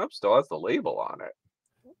kitchen. Oh, still has the label on it.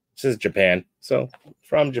 This is Japan. So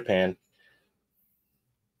from Japan.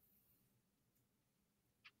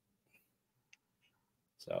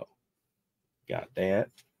 So got that.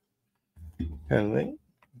 And then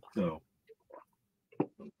so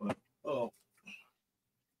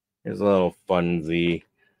here's a little funsy.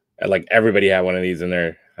 Like everybody had one of these in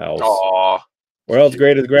their house. Oh, World's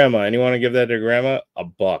greatest grandma. Anyone want to give that to grandma?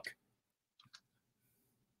 $1.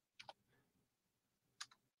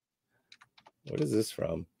 What is this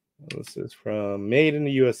from? This is from Made in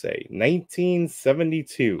the USA,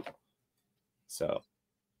 1972. So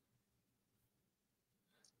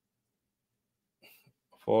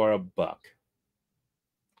for $1.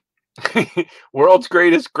 World's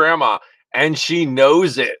greatest grandma. And she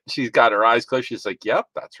knows it. She's got her eyes closed. She's like, yep,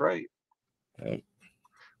 that's right. Yep.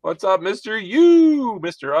 What's up, Mr. U?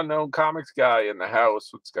 Mr. Unknown Comics guy in the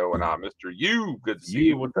house. What's going on, Mr. U? Good to see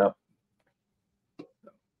you. What's up?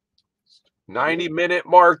 90-minute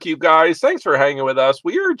mark, you guys. Thanks for hanging with us.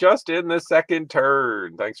 We are just in the second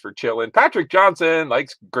turn. Thanks for chilling. Patrick Johnson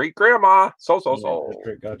likes great grandma. So.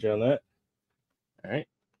 Patrick got you on that. All right.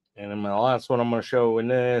 And then my last one I'm going to show in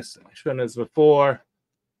this. I've shown this before.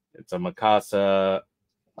 It's a Mikasa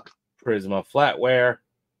Prisma flatware.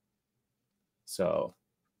 So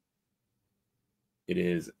it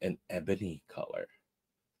is an ebony color.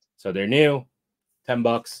 So they're new.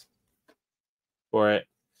 $10 for it.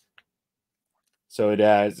 So it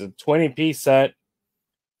has a 20-piece set,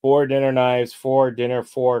 4 dinner knives, 4 dinner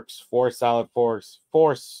forks, 4 salad forks,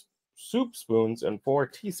 4 soup spoons, and 4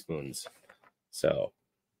 teaspoons. So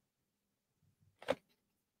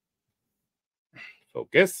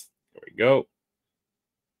focus. There we go.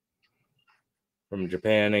 From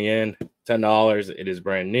Japan again, $10. It is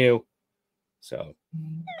brand new. So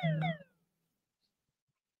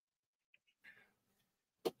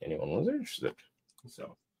anyone was interested.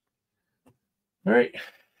 So all right.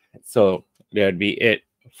 So that'd be it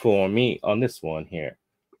for me on this one here.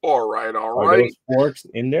 All right. Are those forks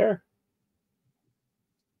in there?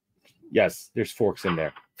 Yes, there's forks in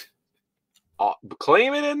there.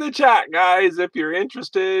 Claim it in the chat, guys. If you're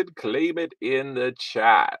interested, claim it in the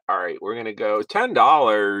chat. All right, we're gonna go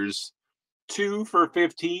 $10, 2 for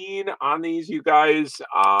 15 on these, you guys.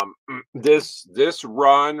 This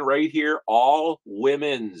run right here, all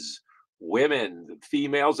women,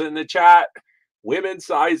 females in the chat, women's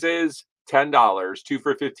sizes, $10, 2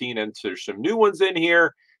 for 15, and there's some new ones in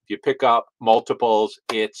here. If you pick up multiples,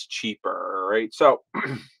 it's cheaper. All right, so.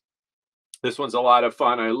 This one's a lot of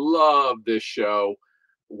fun. I love this show.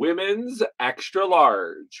 Women's extra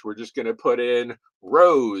large. We're just going to put in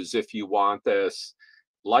Rose if you want this.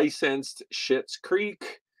 Licensed Schitt's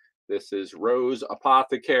Creek. This is Rose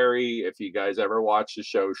Apothecary if you guys ever watch the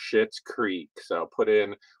show Schitt's Creek. So put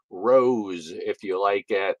in Rose if you like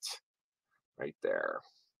it. Right there.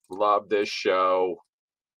 Love this show.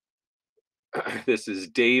 This is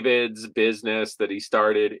David's business that he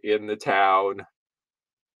started in the town.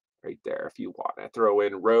 Right there, if you want to throw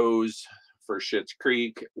in Rose for Schitt's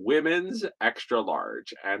Creek, women's extra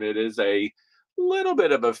large, and it is a little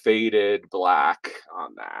bit of a faded black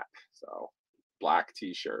on that. So black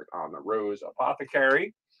t-shirt on the Rose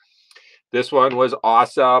Apothecary. This one was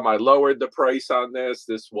awesome. I lowered the price on this.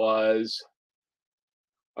 This was,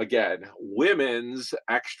 again, women's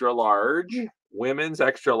extra large. Women's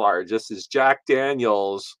extra large. This is Jack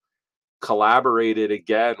Daniel's. Collaborated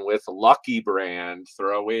again with Lucky Brand.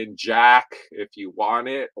 Throw in Jack if you want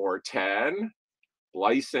it, or 10.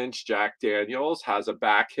 Licensed Jack Daniels has a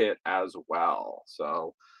back hit as well.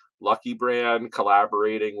 So Lucky Brand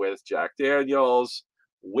collaborating with Jack Daniels.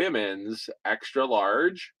 Women's extra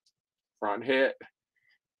large front hit,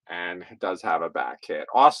 and it does have a back hit.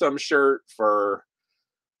 Awesome shirt for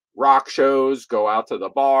rock shows, go out to the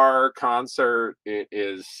bar, concert. It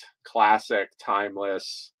is classic,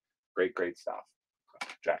 timeless. Great stuff.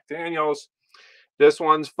 Jack Daniels. This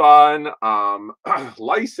one's fun.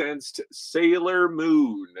 Licensed Sailor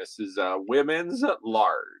Moon. This is a women's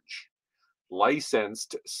large.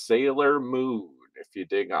 Licensed Sailor Moon. If you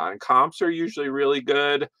dig on, comps are usually really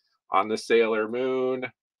good on the Sailor Moon.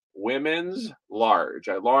 Women's large.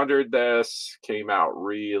 I laundered this. Came out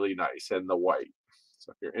really nice in the white.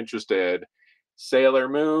 So if you're interested, Sailor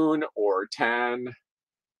Moon or 10.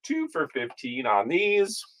 2 for 15 on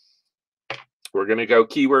these. We're going to go,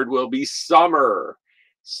 keyword will be summer.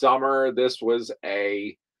 Summer, this was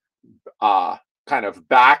a kind of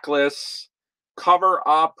backless cover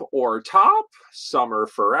up or top. Summer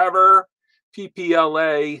Forever.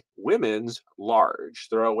 PPLA, women's large.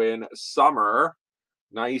 Throw in summer.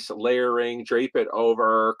 Nice layering, drape it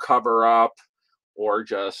over, cover up, or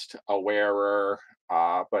just a wearer.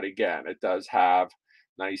 But again, it does have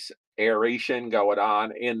nice aeration going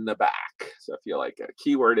on in the back. So if you like it,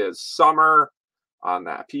 keyword is summer on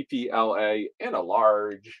that. PPLA in a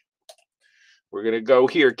large. We're going to go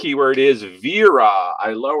here. Keyword is Vera.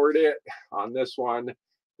 I lowered it on this one.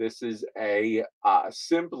 This is a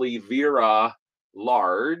Simply Vera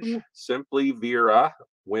large. Simply Vera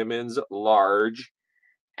women's large.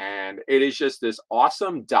 And it is just this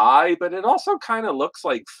awesome dye, but it also kind of looks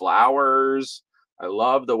like flowers. I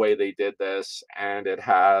love the way they did this. And it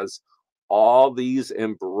has all these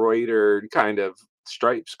embroidered kind of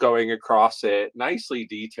stripes going across it, nicely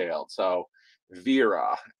detailed. So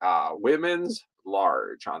Vera, women's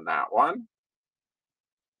large on that one.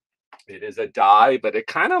 It is a dye, but it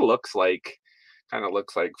kind of looks like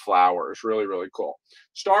flowers. Really cool.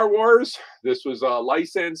 Star Wars. This was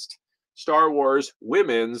licensed Star Wars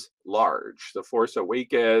women's large. The Force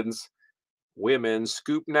Awakens women's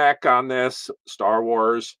scoop neck on this. Star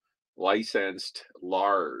Wars licensed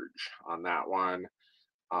large on that one.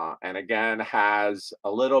 And again, has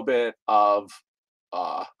a little bit of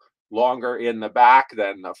longer in the back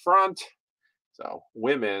than the front. So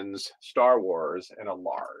women's Star Wars in a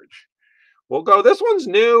large. We'll go, this one's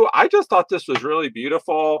new. I just thought this was really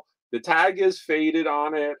beautiful. The tag is faded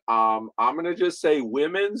on it. I'm going to just say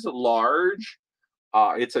women's large.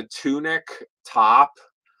 It's a tunic top.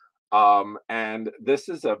 And this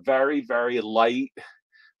is a very light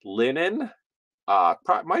linen.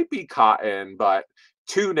 Might be cotton, but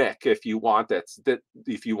tunic if you want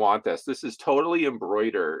this. This is totally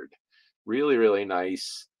embroidered. Really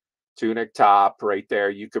nice tunic top right there.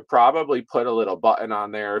 You could probably put a little button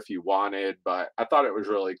on there if you wanted, but I thought it was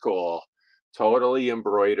really cool. Totally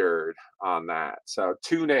embroidered on that. So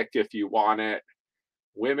tunic if you want it.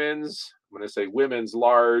 Women's, I'm going to say women's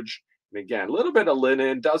large. And again, a little bit of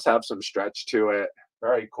linen, does have some stretch to it.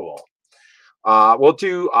 Very cool. We'll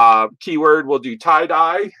do keyword, we'll do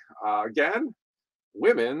tie-dye. Again,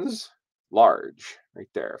 women's large right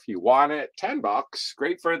there. If you want it, $10.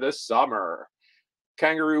 Great for the summer.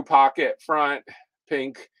 Kangaroo pocket front,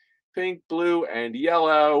 pink pink, blue, and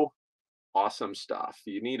yellow. Awesome stuff.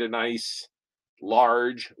 You need a nice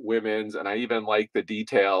large women's, and I even like the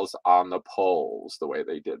details on the poles, the way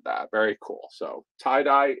they did that. Very cool. So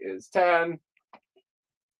tie-dye is 10.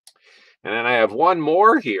 And then I have one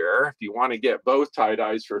more here. If you want to get both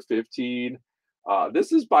tie-dyes for 15.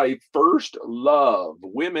 This is by First Love,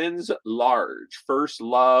 women's large. First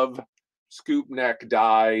Love scoop neck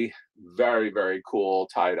dye. Very, very cool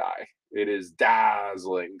tie-dye. It is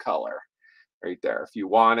dazzling color right there. If you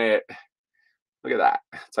want it, look at that.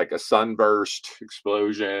 It's like a sunburst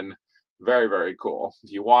explosion. Very, very cool.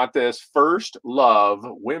 If you want this, First Love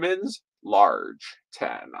women's large, 10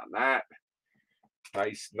 on that.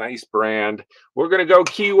 Nice brand. We're going to go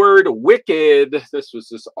keyword wicked. This was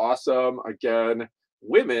just awesome. Again,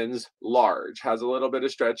 women's large. Has a little bit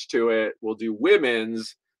of stretch to it. We'll do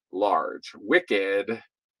women's large. Wicked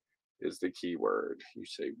is the keyword. You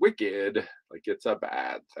say wicked like it's a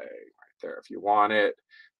bad thing right there. If you want it,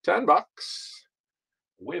 $10.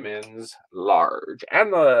 Women's large.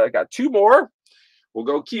 And I got two more. We'll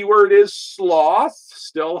go keyword is sloth.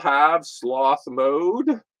 Still have sloth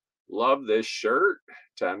mode. Love this shirt.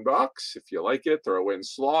 $10. If you like it, throw in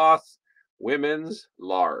sloth. Women's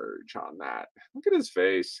large on that. Look at his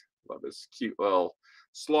face. Love his cute little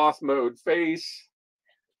sloth mode face.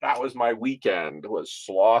 That was my weekend, was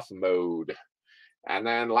sloth mode. And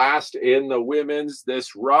then last in the women's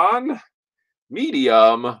this run,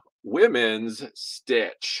 medium women's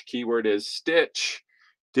stitch. Keyword is stitch.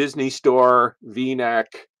 Disney Store V-neck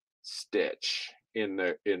stitch in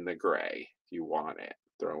the gray. If you want it,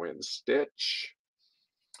 throw in stitch.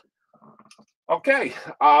 Okay,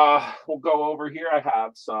 we'll go over here. I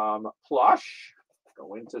have some plush.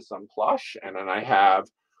 Go into some plush, and then I have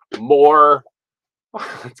more.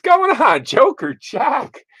 What's going on, Joker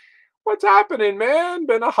Jack? What's happening, man?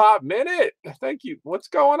 Been a hot minute. Thank you. What's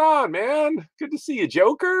going on, man? Good to see you,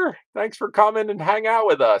 Joker. Thanks for coming and hang out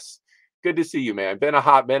with us. Good to see you, man. Been a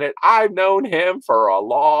hot minute. I've known him for a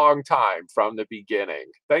long time from the beginning.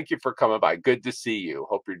 Thank you for coming by. Good to see you.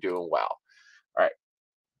 Hope you're doing well. All right.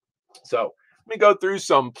 So let me go through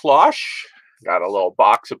some plush. Got a little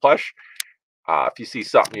box of plush. If you see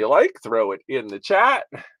something you like, throw it in the chat.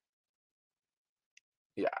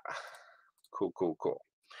 Yeah. Cool. All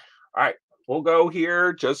right. We'll go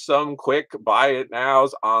here. Just some quick buy it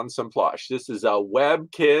nows on some plush. This is a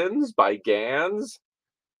Webkins by Gans.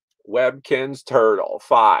 Webkins turtle,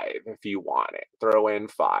 5 if you want it. Throw in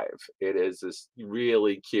 5. It is this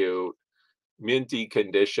really cute, minty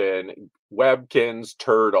condition Webkins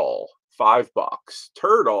turtle, $5.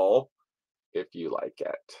 Turtle, if you like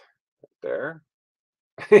it. Right there.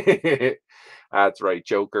 That's right,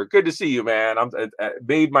 Joker. Good to see you, man. It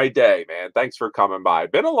made my day, man. Thanks for coming by.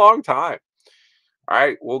 Been a long time. All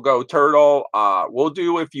right, we'll go turtle. We'll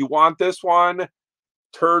do, if you want this one,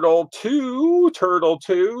 Turtle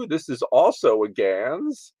 2. This is also a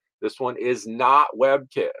Gans. This one is not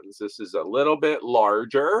Webkins. This is a little bit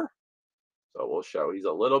larger. So we'll show he's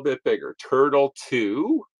a little bit bigger. Turtle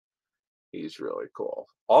 2. He's really cool.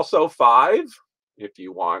 Also 5 if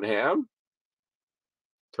you want him.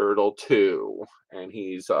 Turtle 2. And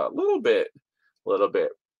he's a little bit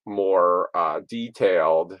more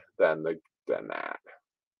detailed than that.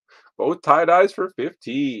 Both tie-dyes for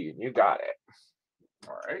 15. You got it.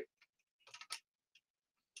 All right.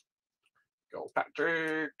 Go,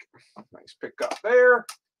 Patrick. Nice pickup there.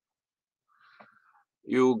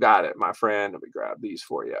 You got it, my friend. Let me grab these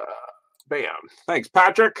for you. Bam. Thanks,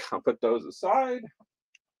 Patrick. I'll put those aside.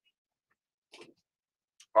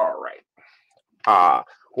 All right.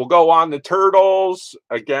 We'll go on the turtles.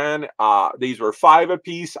 Again, these were 5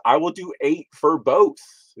 apiece. I will do 8 for both.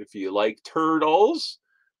 If you like turtles,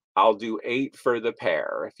 I'll do 8 for the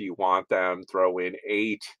pair. If you want them, throw in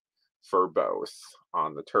 8 for both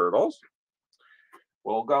on the turtles.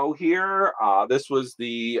 We'll go here. This was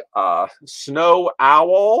the Snow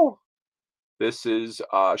Owl. This is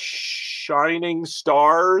Shining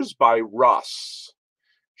Stars by Russ.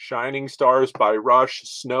 Shining Stars by Rush,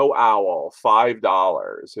 Snow Owl,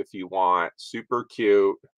 $5 if you want. Super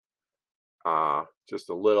cute. Just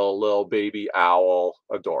a little baby owl.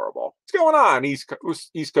 Adorable. What's going on,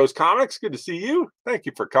 East Coast Comics? Good to see you. Thank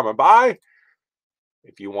you for coming by.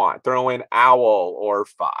 If you want, throw in owl or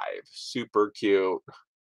 5. Super cute.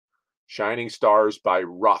 Shining Stars by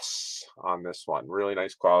Russ on this one. Really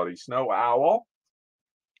nice quality Snow Owl.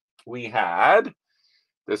 We had,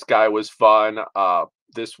 this guy was fun.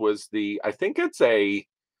 This was the, I think it's a,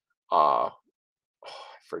 I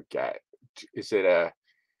forget. Is it a,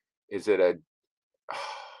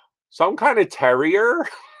 some kind of terrier?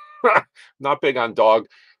 Not big on dog.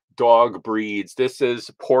 dog breeds. This is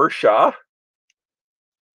Portia.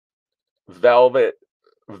 Velvety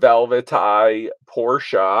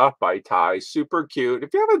Portia by Ty. Super cute.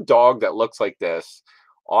 If you have a dog that looks like this,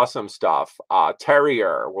 awesome stuff.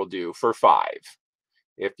 Terrier will do for $5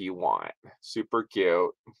 if you want. Super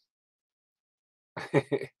cute.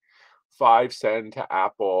 5 cents to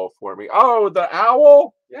Apple for me. Oh, the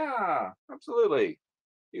owl? Yeah, absolutely.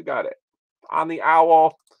 You got it. On the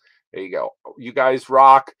owl. There you go. You guys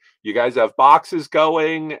rock. You guys have boxes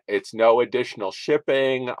going. It's no additional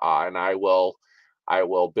shipping. And I will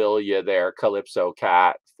bill you there, Calypso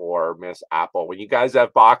Cat, for Miss Apple. When you guys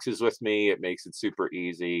have boxes with me, it makes it super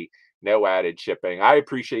easy. No added shipping. I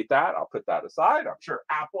appreciate that. I'll put that aside. I'm sure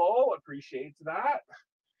Apple appreciates that.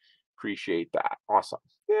 Appreciate that. Awesome.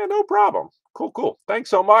 Yeah, no problem. Cool, cool. Thanks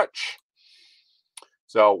so much.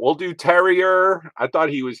 So we'll do Terrier. I thought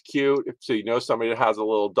he was cute. So you know somebody that has a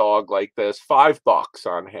little dog like this. $5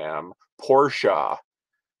 on him. Portia.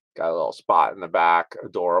 Got a little spot in the back.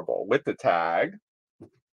 Adorable. With the tag.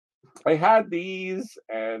 I had these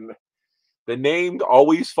and the name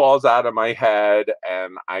always falls out of my head,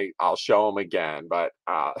 and I'll show them again. But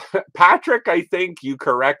Patrick, I think you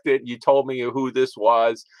corrected. You told me who this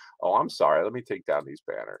was. Oh, I'm sorry. Let me take down these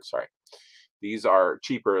banners. Sorry. These are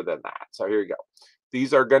cheaper than that. So here you go.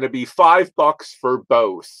 These are going to be $5 for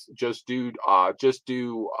both. Just do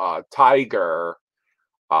Tiger.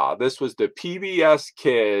 This was the PBS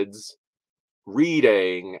Kids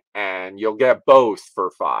reading, and you'll get both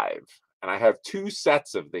for $5. And I have 2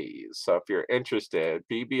 sets of these. So if you're interested,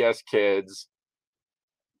 PBS Kids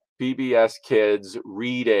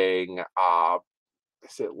reading.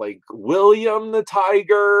 Is it like William the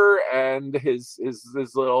Tiger and his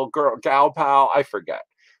little gal pal? I forget.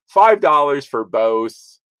 $5 for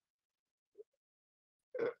both.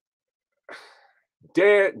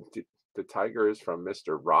 Dan, the tiger is from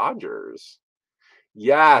Mr. Rogers.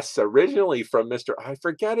 Yes, originally from Mr. I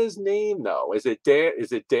forget his name though. Is it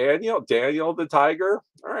Daniel? Daniel the tiger?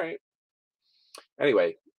 All right.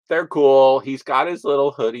 Anyway, they're cool. He's got his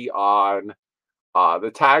little hoodie on.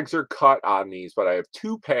 The tags are cut on these, but I have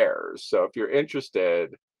 2 pairs. So if you're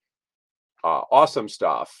interested, awesome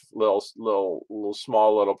stuff. Little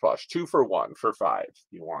small little plush. 2 for $1 for $5.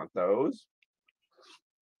 You want those?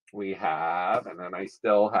 We have, and then I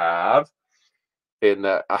still have in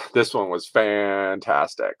the. This one was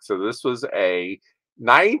fantastic. So this was a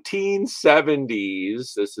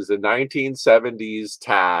 1970s. This is a 1970s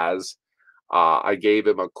Taz. I gave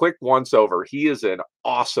him a quick once over. He is in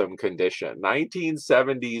awesome condition.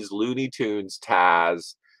 1970s Looney Tunes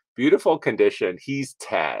Taz. Beautiful condition. He's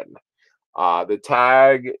 10. The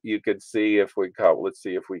tag, you could see if we go, let's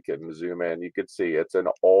see if we can zoom in. You could see it's an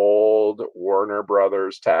old Warner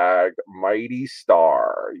Brothers tag, Mighty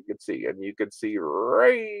Star. You can see, and you can see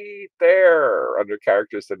right there under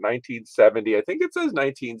characters in 1970. I think it says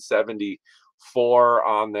 1974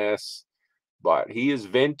 on this, but he is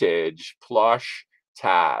vintage plush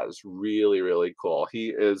Taz. Really, really cool.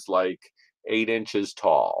 He is like 8 inches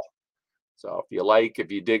tall. So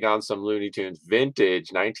if you dig on some Looney Tunes, vintage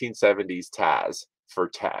 1970s Taz for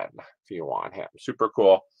 10 if you want him. Super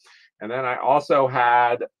cool. And then I also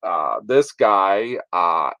had this guy.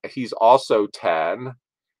 He's also 10.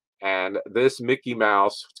 And this Mickey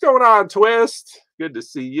Mouse. What's going on, Twist? Good to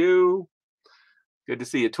see you. Good to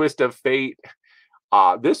see you, Twist of Fate.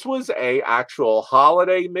 This was a actual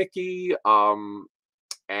holiday Mickey.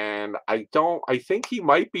 And I think he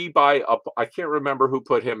might be I can't remember who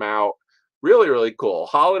put him out. Really, really cool.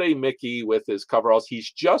 Holiday Mickey with his coveralls. He's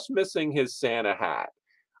just missing his Santa hat.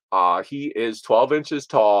 He is 12 inches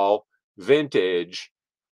tall, vintage.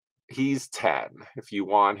 He's 10. If you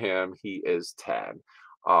want him, he is 10.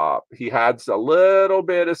 He has a little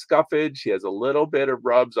bit of scuffage. He has a little bit of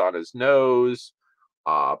rubs on his nose.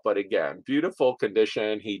 But again, beautiful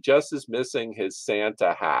condition. He just is missing his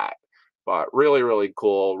Santa hat. But really, really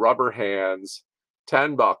cool. Rubber hands.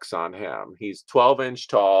 $10 on him. He's 12-inch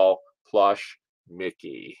tall. Plush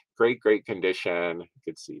Mickey. Great condition. You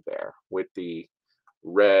can see there with the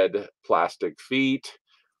red plastic feet.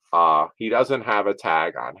 He doesn't have a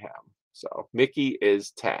tag on him. So Mickey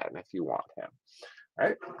is 10 if you want him.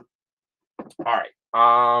 All right.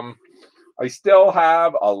 I still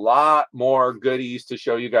have a lot more goodies to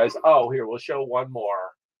show you guys. Oh, here, we'll show one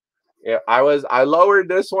more. I lowered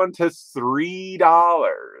this one to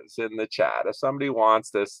 $3 in the chat. If somebody wants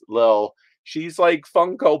this little, she's like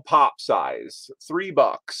Funko Pop size,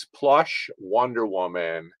 $3. Plush Wonder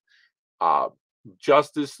Woman,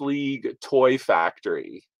 Justice League Toy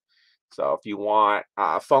Factory. So if you want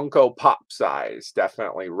Funko Pop size,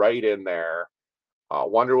 definitely right in there.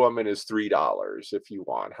 Wonder Woman is $3 if you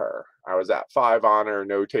want her. I was at 5 on her,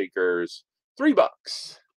 no takers,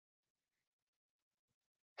 $3.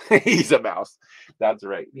 He's a mouse. That's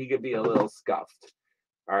right. He could be a little scuffed.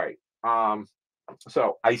 All right.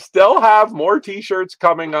 So I still have more t-shirts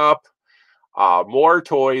coming up, more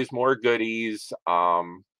toys, more goodies.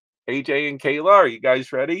 AJ and Kayla, are you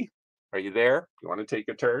guys ready? Are you there? You want to take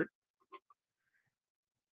a turn?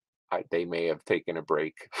 They may have taken a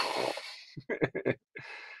break.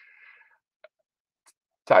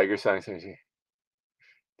 Tiger Sign.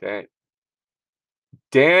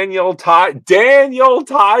 Daniel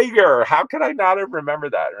Tiger. How could I not have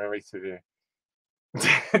remembered that?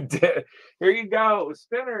 Here you go.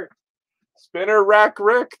 Spinner Rack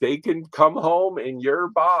Rick. They can come home in your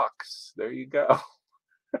box. There you go.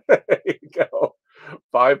 There you go.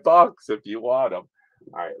 $5 if you want them.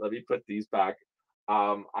 All right, let me put these back.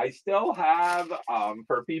 I still have,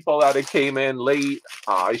 for people that came in late,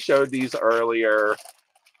 I showed these earlier.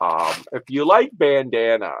 If you like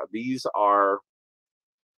bandana, these are,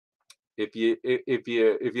 if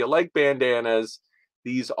you like bandanas,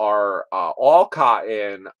 these are all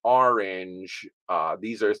cotton, orange.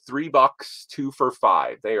 These are $3, 2 for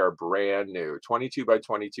 $5. They are brand new, 22 by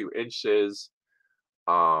 22 inches.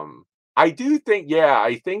 I do think, yeah,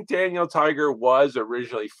 I think Daniel Tiger was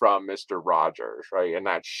originally from Mr. Rogers, right? And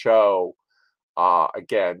that show,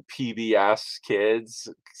 again, PBS Kids,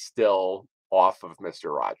 still off of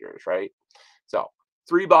Mr. Rogers, right? So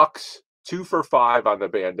 $3, 2 for $5 on the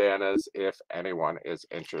bandanas if anyone is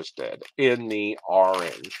interested in the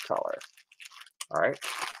orange color. All right.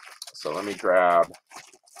 So let me grab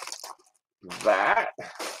that.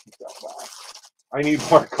 I need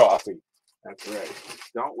more coffee. That's right.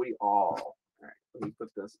 Don't we all? All right. Let me put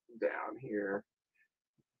this down here.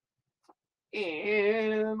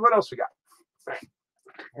 And what else we got? All right.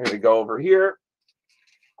 I'm going to go over here.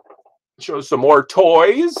 Show some more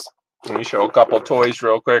toys. Let me show a couple toys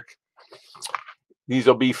real quick. These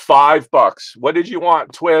will be $5. What did you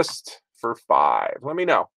want, Twist, for $5? Let me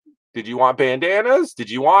know. Did you want bandanas? Did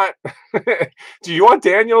you want do you want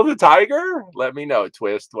Daniel the Tiger? Let me know,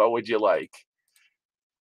 Twist. What would you like?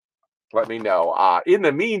 Let me know. In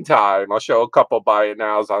the meantime, I'll show a couple buy it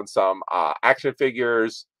nows on some action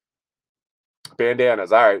figures.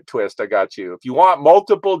 Bandanas. All right, Twist, I got you. If you want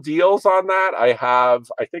multiple deals on that, I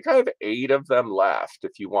think I have 8 of them left.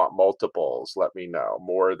 If you want multiples, let me know.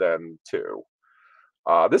 More than 2.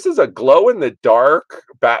 This is a glow-in-the-dark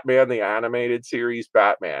Batman, the animated series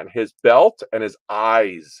Batman. His belt and his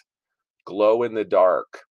eyes glow in the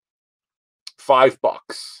dark. $5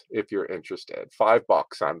 if you're interested.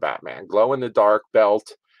 $5 on Batman. Glow-in-the-dark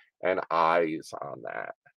belt and eyes on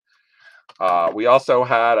that. We also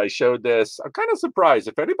had, I showed this, I'm kind of surprised.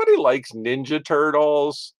 If anybody likes Ninja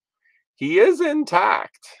Turtles, he is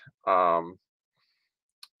intact.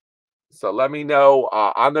 So let me know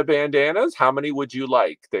on the bandanas, how many would you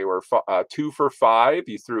like? They were 2 for $5.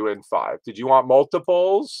 You threw in 5. Did you want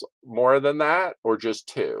multiples, more than that, or just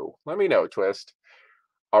 2? Let me know, Twist.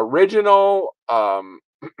 Original,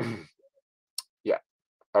 yeah,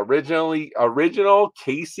 original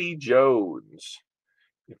Casey Jones.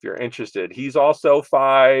 If you're interested, he's also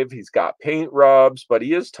 5. He's got paint rubs, but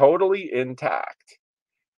he is totally intact.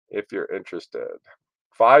 If you're interested,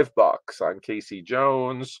 $5 on Casey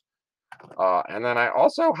Jones. And then I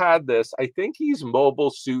also had this, I think he's Mobile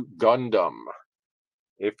Suit Gundam.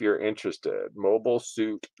 If you're interested, Mobile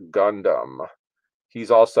Suit Gundam.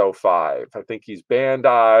 He's also 5. I think he's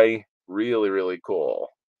Bandai. Really, really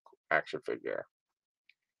cool action figure.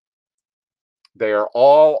 They are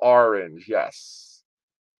all orange. Yes.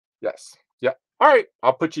 Yes. Yep. All right.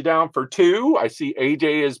 I'll put you down for 2. I see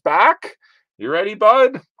AJ is back. You ready,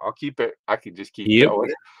 bud? I'll keep it. I can just keep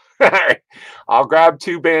going. All right. I'll grab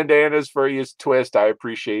 2 bandanas for you, Twist. I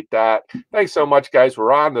appreciate that. Thanks so much, guys.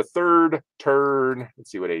 We're on the 3rd turn.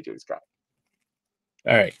 Let's see what AJ's got.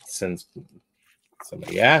 All right. Since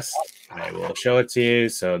somebody asked, I will show it to you.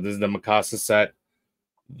 So this is the Mikasa set.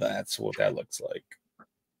 That's what that looks like.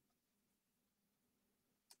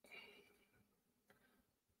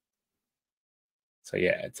 So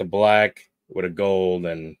yeah, it's a black with a gold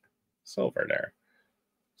and silver there.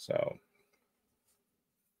 So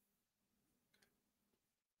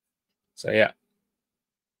yeah.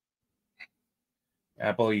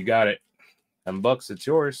 Apple, you got it. $10, it's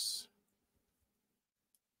yours.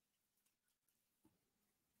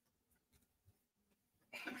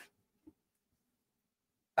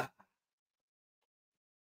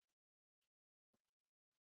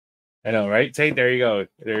 I know, right? Tate, there you go.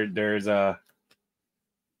 There's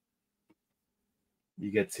you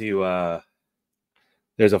get to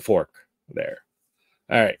there's a fork there.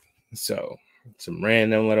 All right. So some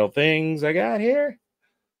random little things I got here.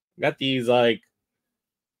 Got these like,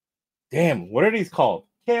 damn, what are these called?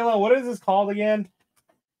 Kayla, what is this called again?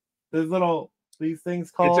 These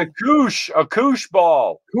things called? It's a koosh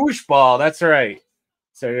ball. Koosh ball, that's right.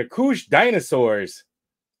 So they're koosh dinosaurs.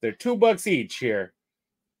 They're $2 each here.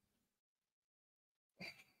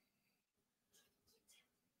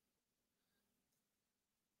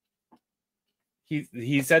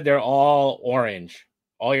 He said they're all orange.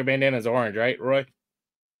 All your bandanas are orange, right, Roy?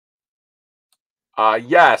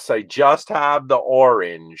 Yes, I just have the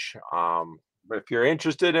orange. But if you're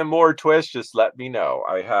interested in more twists, just let me know.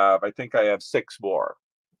 I think I have 6 more.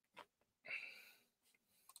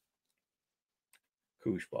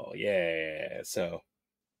 Koosh ball, yeah. So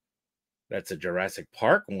that's a Jurassic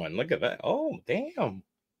Park one. Look at that. Oh, damn.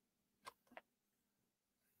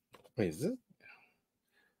 Wait, is this?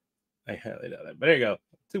 I highly doubt that. But there you go.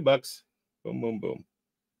 $2. Boom, boom, boom.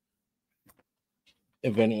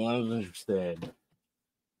 If anyone's interested.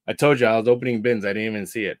 I told you I was opening bins. I didn't even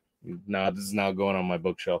see it. No, this is now going on my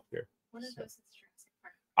bookshelf here. What is this?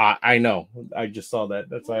 I know. I just saw that.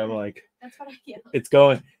 That's why I'm like, that's what I feel. It's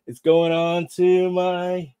going on to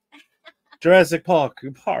my Jurassic Park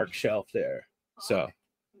shelf there. So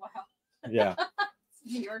wow. Yeah.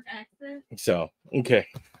 New York accent. So okay.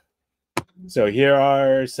 So here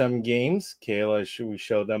are some games. Kayla, should we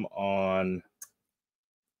show them on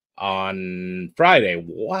Friday?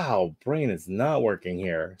 Wow, brain is not working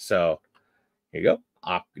here. So here you go.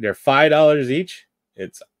 They're $5 each.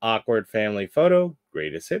 It's Awkward Family Photo,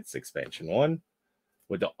 Greatest Hits, Expansion 1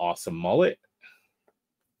 with the awesome mullet.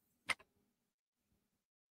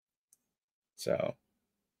 So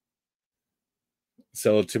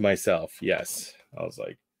to myself, yes. I was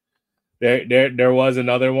like, there was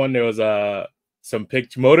another one. There was some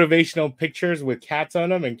motivational pictures with cats on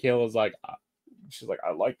them, and Kayla was like, she's like,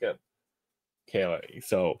 I like it, Kayla.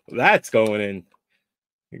 So that's going in,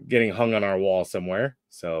 getting hung on our wall somewhere.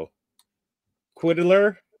 So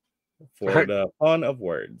Quiddler for the fun of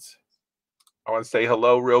words. I want to say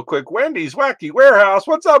hello real quick. Wendy's Wacky Warehouse.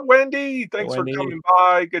 What's up, Wendy? Thanks for coming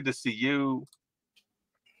by. Good to see you.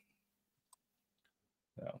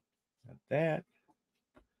 So that.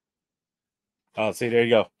 Oh, see, there you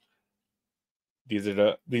go. These are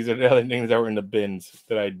the other things that were in the bins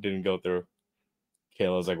that I didn't go through.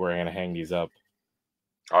 Kayla's like, we're gonna hang these up.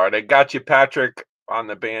 All right, I got you, Patrick, on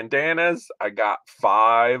the bandanas. I got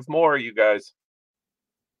 5 more, you guys.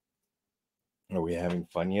 Are we having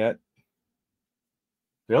fun yet?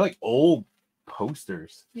 They're like old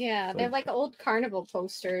posters. Yeah, they're like old carnival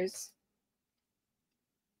posters.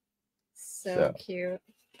 So cute.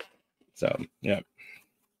 So, yeah.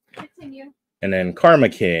 Continue. And then Karma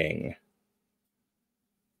King.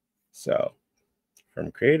 So,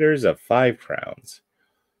 from creators of 5 Crowns.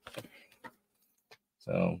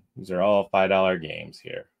 So, these are all $5 games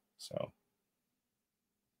here. So,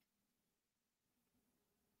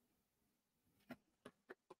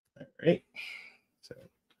 all right. So,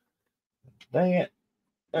 dang it.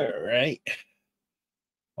 All right.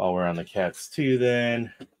 While we're on the cats too,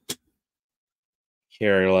 then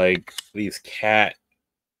here are like these cat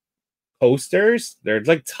posters. They're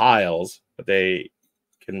like tiles, but they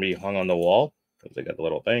can be hung on the wall because they got the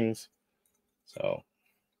little things. So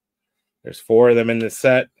there's 4 of them in this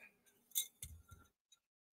set.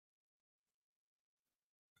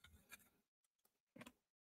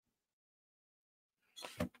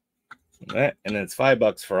 And it's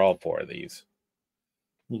 $5 for all 4 of these.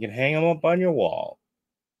 You can hang them up on your wall.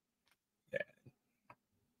 Yeah.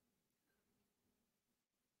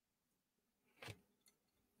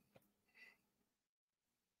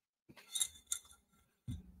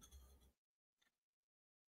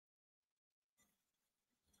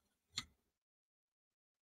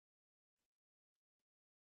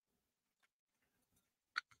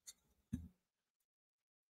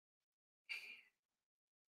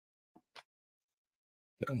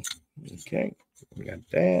 Okay, we got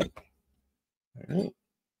that. All right.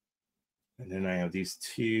 And then I have these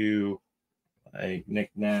 2 like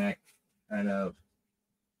knick-knack kind of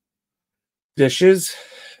dishes.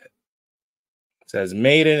 It says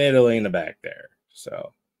made in Italy in the back there.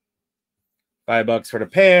 So $5 for the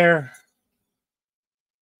pair.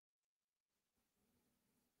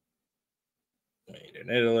 Made in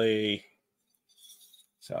Italy.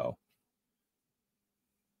 So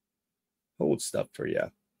old stuff for you.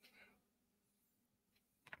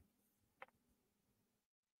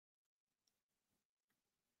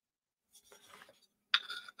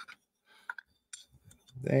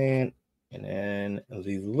 And then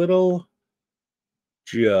these little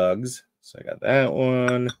jugs. So I got that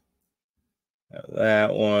one.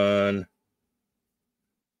 That one.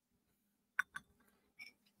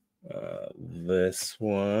 This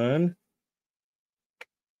one.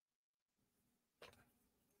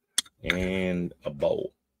 And a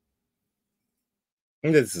bowl.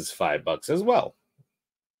 And this is $5 as well.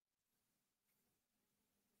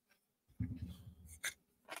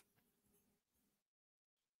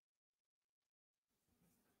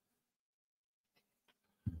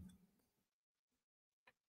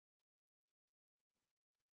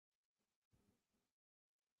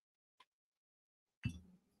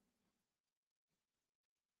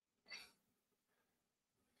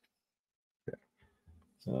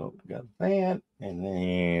 So we got that, and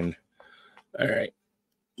then all right,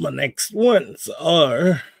 my next ones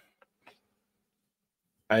are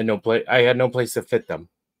I had no place to fit them,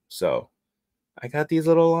 so I got these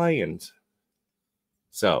little lions.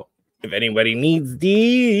 So if anybody needs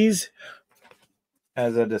these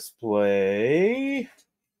as a display,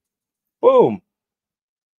 boom.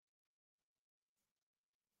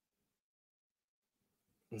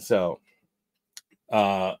 So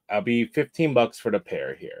I'll be $15 for the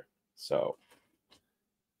pair here. So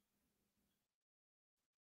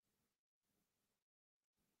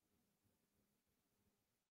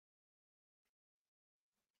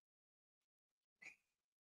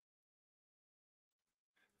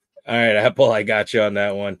all right, Apple, I got you on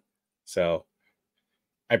that one. So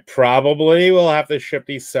I probably will have to ship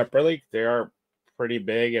these separately. They are pretty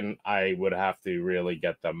big, and I would have to really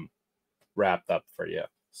get them wrapped up for you.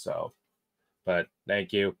 So, but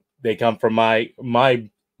thank you. They come from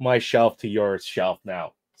my shelf to your shelf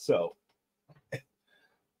now. So,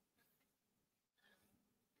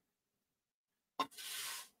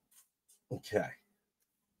 okay.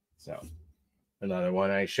 So, another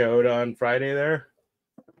one I showed on Friday there.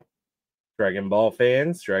 Dragon Ball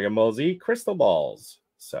fans, Dragon Ball Z crystal balls.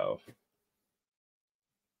 So,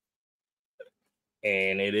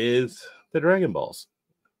 and it is the Dragon Balls.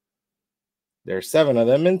 There's 7 of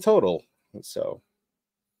them in total. So,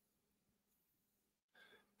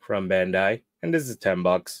 from Bandai, and this is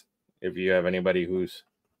 $10 if you have anybody who's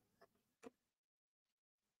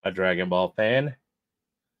a Dragon Ball fan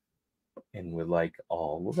and would like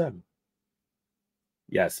all of them.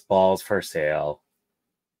 Yes, balls for sale.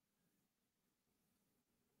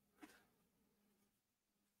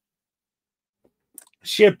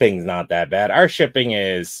 Shipping's not that bad. Our shipping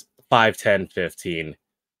is $5, $10, $15.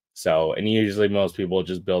 So, and usually most people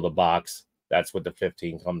just build a box. That's what the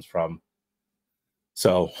 15 comes from.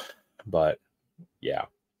 So, but yeah.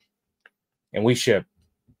 And we ship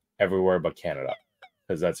everywhere but Canada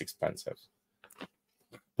because that's expensive.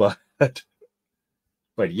 But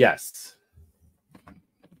yes.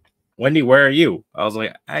 Wendy, where are you? I was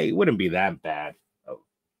like, it wouldn't be that bad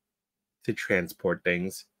to transport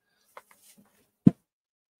things.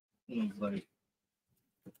 Like,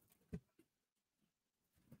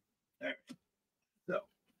 there. So.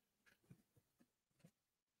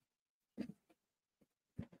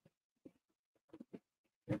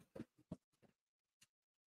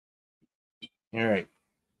 All right.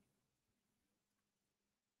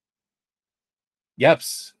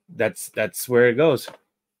 Yeps, that's where it goes.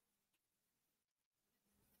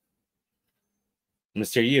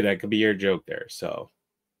 Mr. Yu, that could be your joke there. So,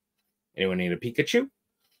 anyone need a Pikachu?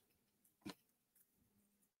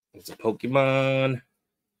 It's a Pokemon.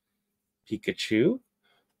 Pikachu.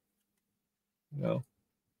 No.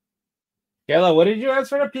 Kayla, what did you ask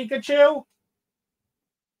for the Pikachu?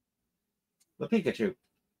 The Pikachu.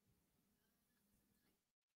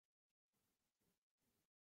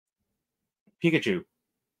 Pikachu.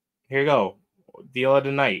 Here you go. Deal of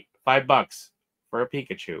the night. $5 for a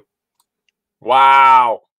Pikachu.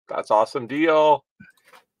 Wow. That's awesome deal.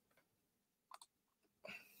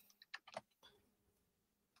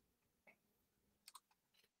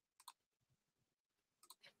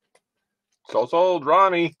 So sold,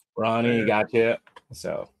 Ronnie. Ronnie, got you.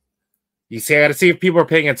 So you see, I got to see if people are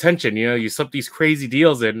paying attention. You know, you slip these crazy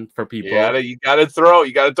deals in for people. Yeah, you got to throw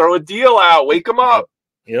a deal out. Wake them up.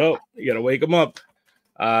 You got to wake them up.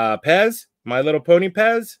 Pez, My Little Pony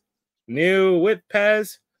Pez, new with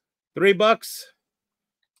Pez, $3.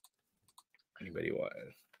 Anybody want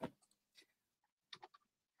it?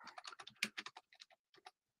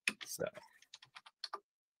 So.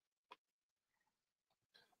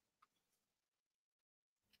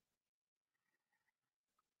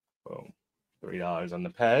 Boom. $3 on the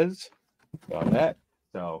Pez. On that.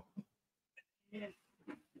 So.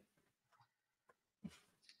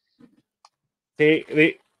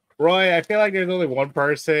 Roy, I feel like there's only one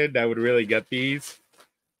person that would really get these.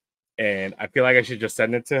 And I feel like I should just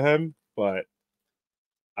send it to him. But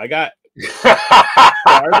I got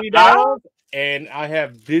Barbie dolls, and I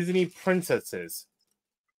have Disney princesses.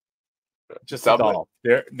 Just a doll.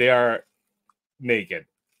 They are naked.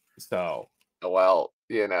 So, well,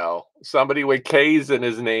 you know, somebody with K's in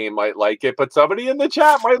his name might like it, but somebody in the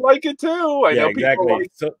chat might like it too. I know exactly. People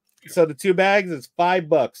like... So the 2 bags is $5.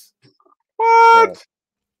 What? So,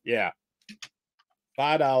 yeah,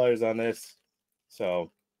 $5 on this.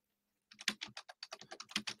 So,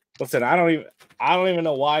 listen, I don't even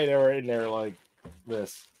know why they were in there like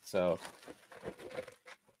this. So,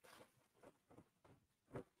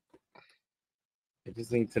 I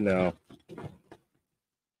just need to know.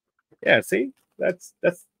 Yeah, see, that's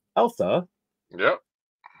Elsa. Yep.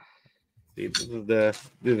 See, this is the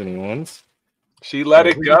Disney ones. She let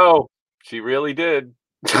it go. She really did.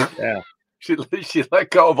 Yeah. She let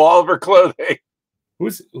go of all of her clothing.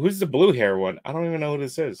 Who's the blue hair one? I don't even know who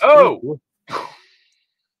this is. Oh,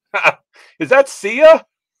 is that Sia?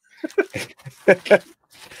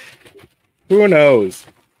 Who knows?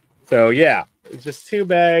 So yeah, it's just 2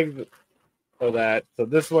 bags of that. So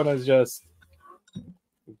this one is just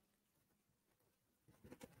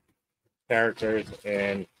characters,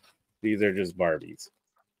 and these are just Barbies.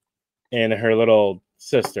 And her little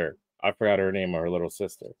sister. I forgot her name of her little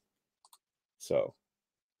sister. So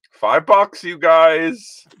 $5, you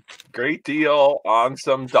guys. Great deal on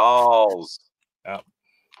some dolls. Yep.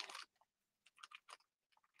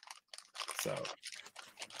 So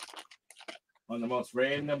on the most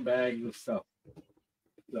random bags of stuff.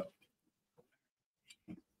 So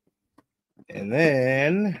and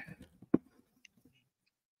then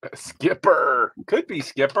Skipper. Could be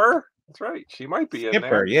Skipper. That's right. She might be in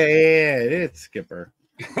there. Yeah, it is Skipper.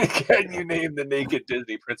 Can you name the naked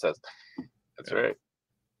Disney princess? That's right.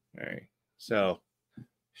 All right. So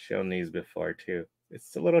shown these before too.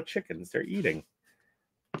 It's the little chickens. They're eating.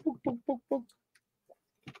 Boop, boop, boop, boop.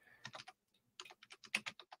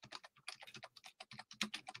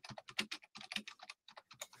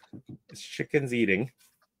 It's chickens eating.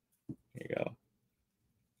 There you go.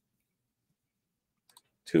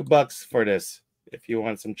 $2 for this if you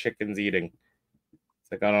want some chickens eating.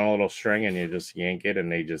 It's like on a little string, and you just yank it,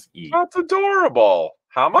 and they just eat. That's adorable.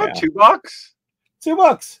 How much? Yeah. $2?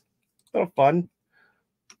 $2. A little fun.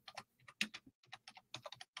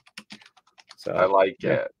 So I like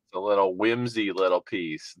it. It's a little whimsy little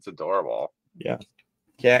piece. It's adorable. Yeah.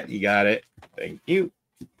 Cat, you got it. Thank you.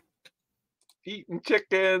 Eating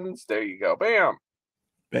chickens. There you go. Bam.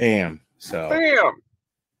 Bam. So bam.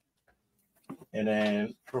 And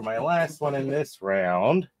then for my last one in this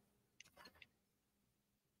round,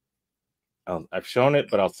 I've shown it,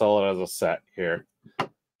 but I'll sell it as a set here.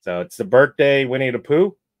 So it's the birthday Winnie the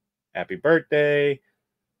Pooh. Happy birthday.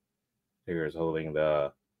 Here's holding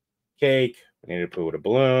the cake. Winnie the Pooh with a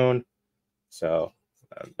balloon. So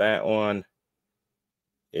that one.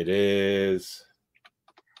 It is.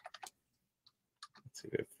 Let's see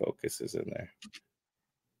if it focuses in there.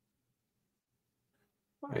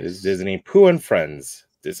 Nice. It is Disney Pooh and Friends.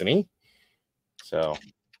 Disney. So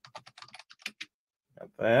got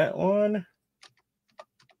that one.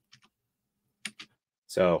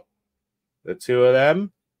 So the 2 of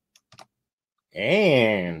them.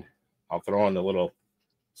 And I'll throw in the little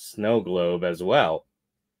snow globe as well.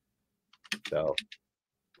 So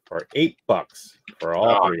for $8 for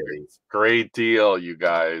all 3 of these. Great deal, you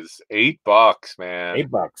guys. $8, man.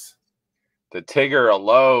 $8. The Tigger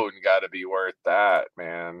alone got to be worth that,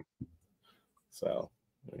 man. So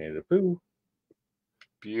Winnie the Pooh.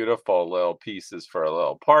 Beautiful little pieces for a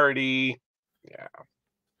little party. Yeah.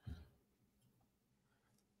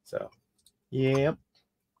 So, yep.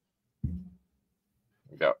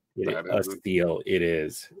 Yep. A steal. It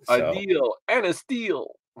is. A deal and a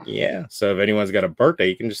steal. Yeah. So if anyone's got a birthday,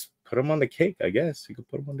 you can just put them on the cake, I guess. You can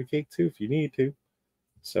put them on the cake too if you need to.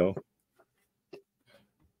 So,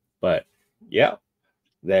 but yeah,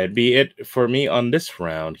 that'd be it for me on this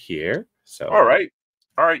round here. So, all right.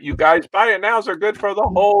 All right, you guys, buy it nows are good for the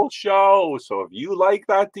whole show. So if you like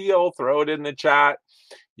that deal, throw it in the chat.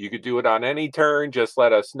 You could do it on any turn. Just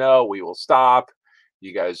let us know. We will stop.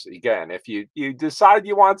 You guys, again, if you decide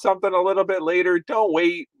you want something a little bit later, don't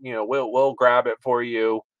wait. You know, we'll grab it for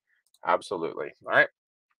you. Absolutely. All right.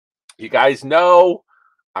 You guys know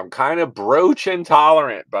I'm kind of brooch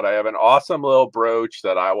intolerant, but I have an awesome little brooch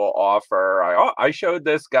that I will offer. I showed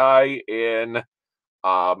this guy in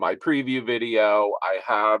my preview video. I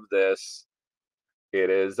have this. It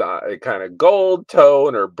is a kind of gold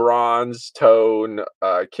tone or bronze tone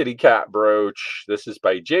kitty cat brooch. This is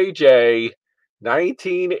by JJ,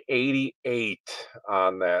 1988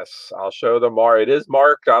 on this. I'll show them more. It is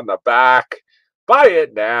marked on the back. Buy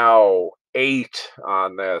it now.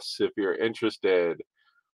 on this if you're interested.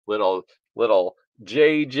 Little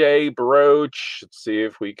JJ brooch. Let's see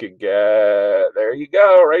if we could get, there you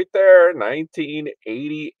go, right there,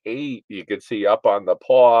 1988. You can see up on the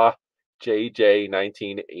paw, JJ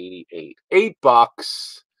 1988.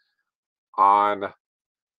 $8 on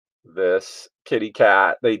this kitty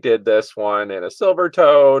cat. They did this one in a silver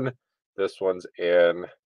tone. They've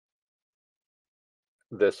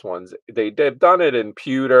done it in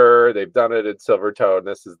pewter, they've done it in silver tone.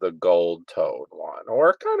 This is the gold tone one,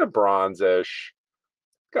 or kind of bronzish.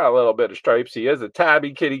 Got a little bit of stripes. He is a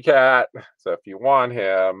tabby kitty cat, so if you want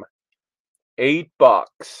him, $8.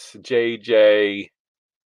 JJ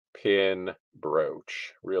pin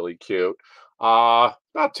brooch, really cute. About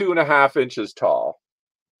 2.5 inches tall.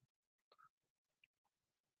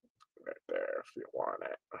 Right there, if you want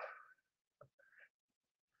it.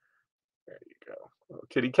 There you go. Little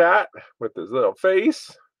kitty cat with his little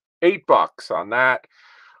face. $8 on that.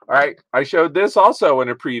 All right, I showed this also in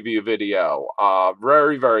a preview video.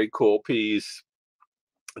 Very, very cool piece.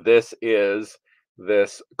 This is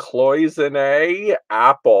this cloisonne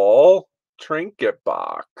apple trinket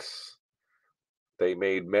box. They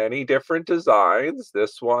made many different designs.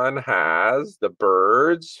 This one has the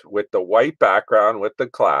birds with the white background with the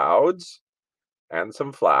clouds and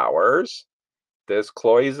some flowers. This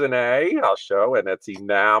cloisonne, I'll show, and it's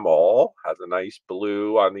enamel, has a nice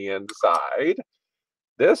blue on the inside.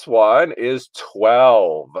 This one is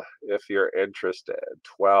 $12 if you're interested.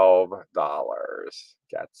 $12.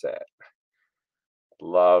 That's it.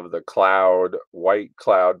 Love the cloud, white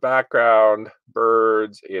cloud background,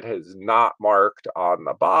 birds. It is not marked on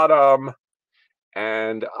the bottom.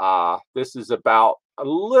 And this is about a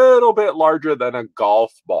little bit larger than a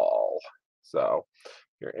golf ball. So if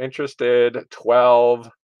you're interested,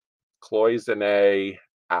 $12 cloisonne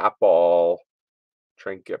apple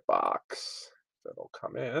trinket box. That'll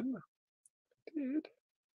come in. Did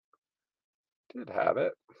have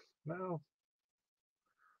it. No.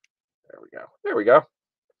 There we go. There we go.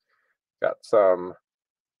 Got some,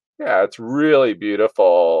 yeah, it's really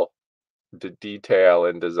beautiful, the detail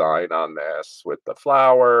and design on this with the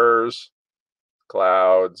flowers,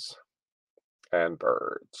 clouds, and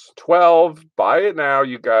birds. $12. Buy it now,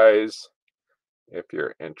 you guys, if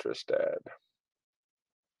you're interested.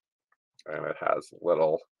 And it has a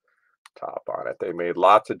little top on it. They made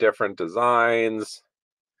lots of different designs.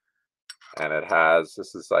 And it has,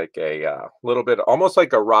 this is like a little bit, almost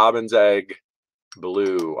like a robin's egg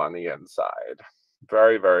blue on the inside.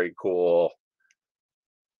 Very, very cool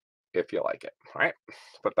if you like it. All right,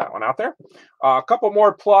 let's put that one out there. A couple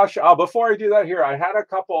more plush. Before I do that here, I had a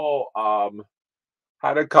couple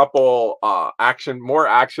more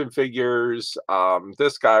action figures.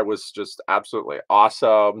 This guy was just absolutely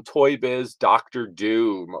awesome. Toy Biz Dr.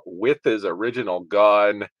 Doom with his original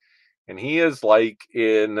gun. And he is like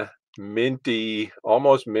in minty,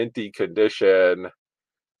 almost minty condition.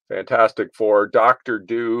 Fantastic Four, Dr.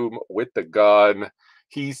 Doom with the gun.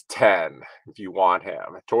 He's 10 if you want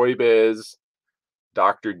him. Toy Biz,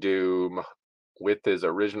 Dr. Doom with his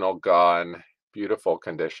original gun. Beautiful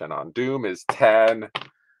condition on Doom is 10.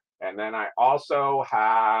 And then I also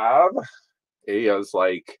have, he is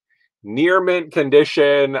like near mint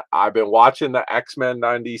condition. I've been watching the X-Men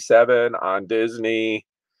 97 on Disney.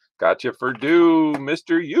 Got you for Doom,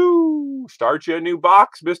 Mr. U. Start you a new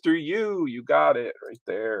box, Mr. U. You got it right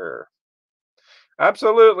there.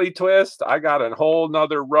 Absolutely, Twist. I got a whole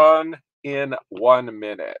nother run in 1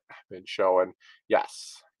 minute. Been showing.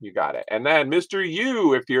 Yes, you got it. And then Mr.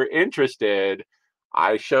 U, if you're interested,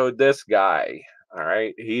 I showed this guy. All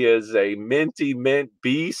right. He is a minty mint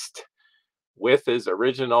beast with his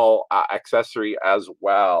original accessory as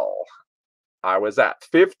well. I was at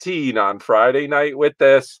 15 on Friday night with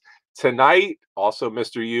this. Tonight, also,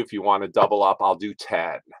 Mr. U, if you want to double up, I'll do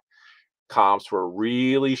 10. Comps were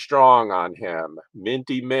really strong on him.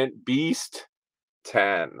 Minty Mint Beast,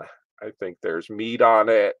 10. I think there's meat on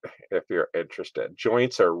it if you're interested.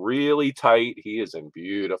 Joints are really tight. He is in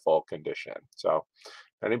beautiful condition. So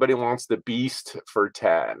if anybody wants the Beast for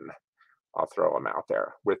 10, I'll throw him out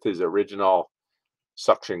there with his original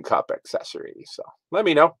suction cup accessory. So let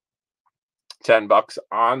me know. $10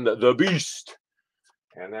 on the Beast.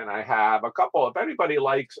 And then I have a couple, if anybody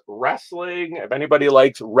likes wrestling, if anybody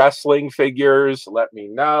likes wrestling figures, let me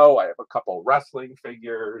know. I have a couple wrestling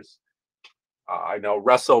figures. I know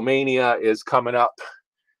WrestleMania is coming up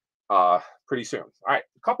pretty soon. All right,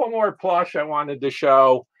 a couple more plush I wanted to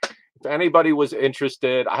show. If anybody was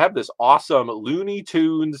interested, I have this awesome Looney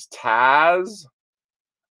Tunes Taz.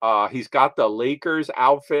 He's got the Lakers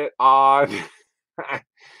outfit on.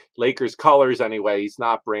 Lakers colors anyway. He's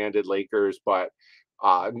not branded Lakers, but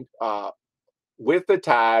with the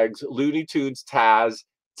tags, Looney Tunes Taz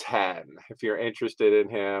 10. If you're interested in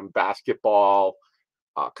him, basketball,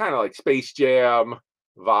 kind of like Space Jam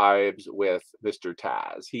vibes with Mr.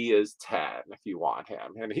 Taz. He is 10 if you want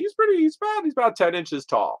him. And he's about 10 inches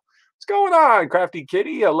tall. What's going on, Crafty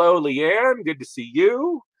Kitty? Hello, Leanne. Good to see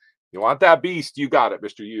you. You want that beast? You got it,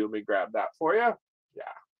 Mr. U. Let me grab that for you. Yeah.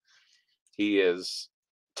 He is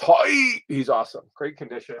tight. He's awesome. Great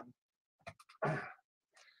condition.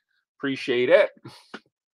 Appreciate it.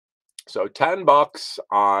 So $10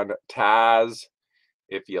 on Taz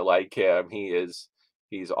if you like him. He's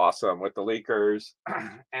awesome with the Lakers.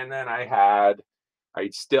 And then I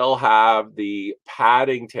still have the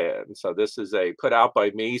Paddington. So this is a put out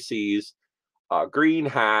by Macy's, green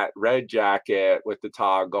hat, red jacket with the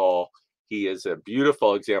toggle. He is a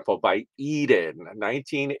beautiful example by Eden,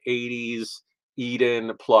 1980s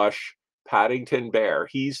Eden plush Paddington Bear.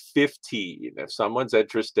 He's 15. If someone's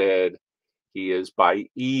interested, he is by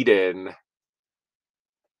Eden.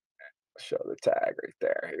 Show the tag right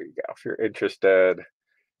there. Here you go. If you're interested,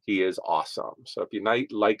 he is awesome. So if you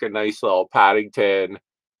like a nice little Paddington,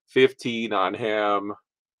 15 on him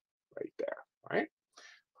right there. All right.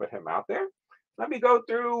 Put him out there. Let me go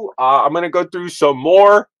through. I'm going to go through some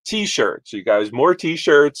more t-shirts. You guys, more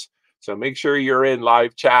t-shirts. So make sure you're in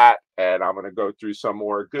live chat, and I'm going to go through some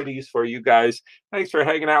more goodies for you guys. Thanks for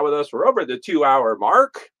hanging out with us. We're over the 2-hour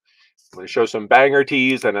mark. I'm going to show some banger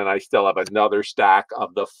tees, and then I still have another stack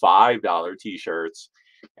of the $5 t-shirts.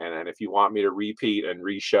 And then if you want me to repeat and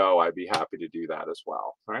re-show, I'd be happy to do that as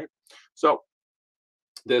well. All right. So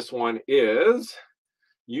this one is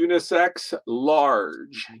unisex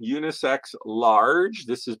large. Unisex large.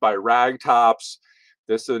 This is by Ragtops.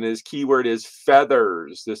 This one is keyword is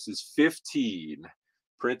feathers. This is 15.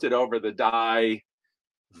 Printed over the die.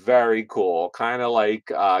 Very cool. Kind of like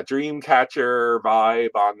Dreamcatcher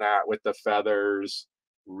vibe on that with the feathers.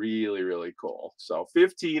 Really, really cool. So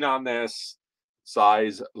 15 on this,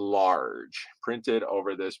 size large. Printed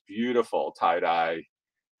over this beautiful tie-dye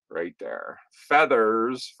right there.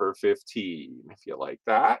 Feathers for 15, if you like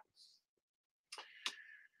that.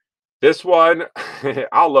 This one,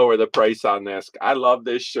 I'll lower the price on this. I love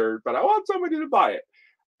this shirt, but I want somebody to buy it.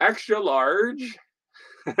 Extra large.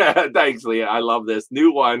 Thanks, Leah. I love this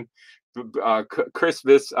new one.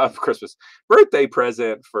 Christmas birthday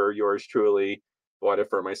present for yours truly. Bought it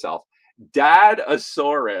for myself.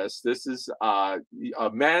 Dad-asaurus. This is a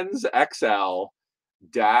men's XL.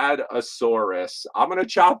 Dad-asaurus. I'm gonna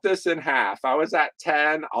chop this in half. I was at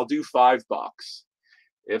 10. I'll do $5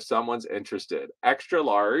 if someone's interested. Extra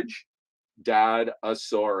large.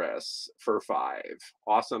 Dad-asaurus for 5.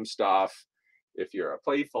 Awesome stuff. If you're a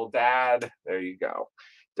playful dad, there you go.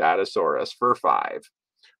 Dad-asaurus for 5.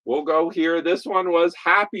 We'll go here. This one was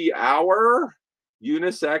Happy Hour.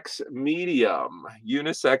 Unisex medium.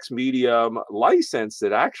 Unisex medium licensed.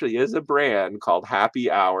 It actually is a brand called Happy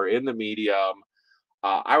Hour in the medium.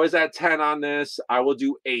 I was at 10 on this. I will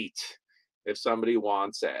do 8 if somebody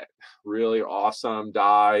wants it. Really awesome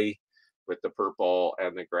dye with the purple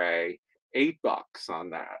and the gray. $8 on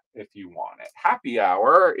that if you want it. Happy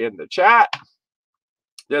Hour in the chat.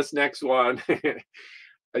 This next one,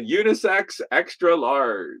 a unisex extra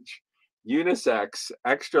large. Unisex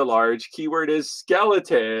extra large. Keyword is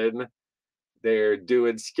skeleton. They're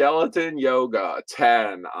doing skeleton yoga.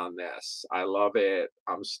 10 on this. I love it.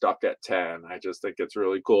 I'm stuck at 10. I just think it's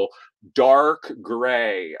really cool. Dark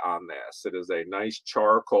gray on this. It is a nice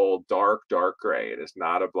charcoal, dark gray. It is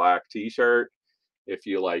not a black t-shirt. If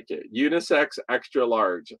you like it. Unisex extra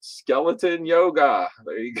large. Skeleton yoga.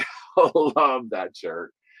 There you go. Love that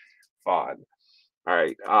shirt. Fun. All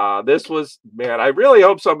right. This was, man, I really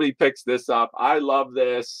hope somebody picks this up. I love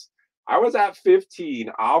this. I was at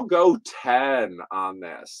 15. I'll go 10 on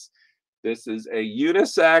this. This is a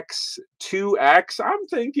unisex 2X. I'm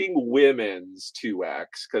thinking women's 2X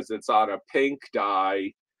because it's on a pink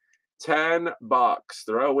dye. $10.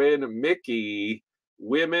 Throw in Mickey.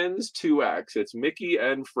 Women's 2X. It's Mickey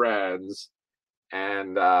and Friends.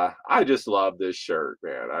 And I just love this shirt,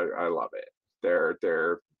 man. I love it.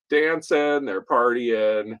 They're dancing, they're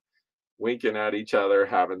partying, winking at each other,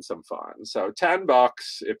 having some fun. So $10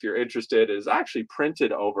 if you're interested. Is actually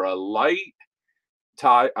printed over a light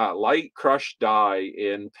crushed dye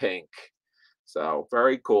in pink. So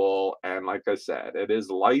very cool. And like I said, it is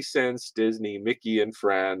licensed Disney Mickey and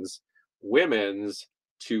Friends women's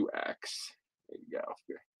 2X. There you go.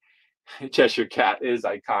 Cheshire Cat is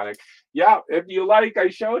iconic. Yeah, if you like, I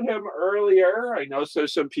showed him earlier. I know so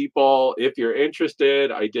some people, if you're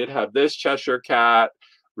interested, I did have this Cheshire Cat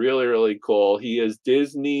Really, really cool. He is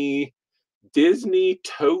Disney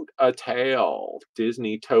Tote a Tail.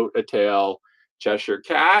 Disney Tote a Tail Cheshire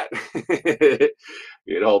Cat.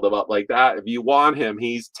 You'd hold him up like that. If you want him,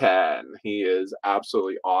 he's 10. He is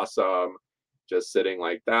absolutely awesome. Just sitting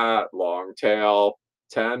like that, long tail,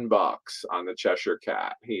 $10 on the Cheshire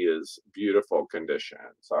Cat. He is beautiful condition.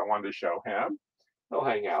 So I wanted to show him. He'll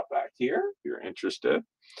hang out back here if you're interested.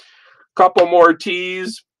 Couple more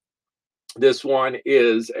tees. This one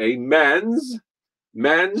is a men's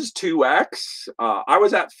 2X. I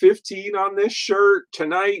was at 15 on this shirt.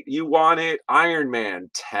 Tonight, you want it, Iron Man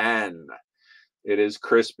 10. It is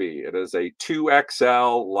crispy. It is a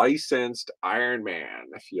 2XL licensed Iron Man.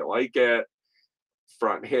 If you like it,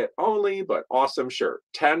 front hit only, but awesome shirt.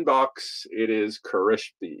 $10. It is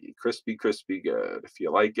crispy good. If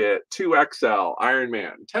you like it, 2XL Iron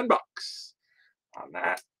Man, $10 on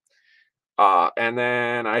that. And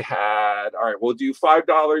then I had, all right, we'll do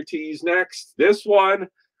 $5 tees next. This one,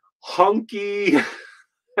 hunky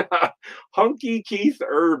Keith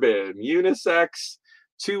Urban, unisex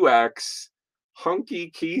 2X, hunky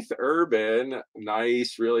Keith Urban,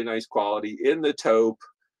 nice, really nice quality in the taupe.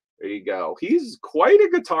 There you go. He's quite a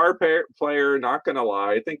guitar player, not gonna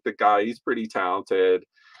lie. I think the guy, he's pretty talented,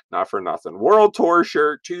 not for nothing. World Tour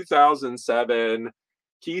shirt, 2007.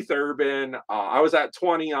 Keith Urban, I was at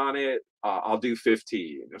 20 on it. I'll do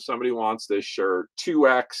 15. If somebody wants this shirt,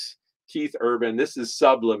 2X, Keith Urban. This is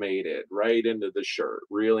sublimated right into the shirt.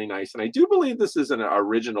 Really nice. And I do believe this is an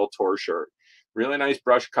original tour shirt. Really nice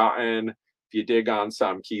brushed cotton. If you dig on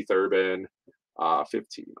some Keith Urban,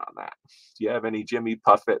 15 on that. Do you have any Jimmy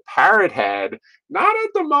Buffett parrot head? Not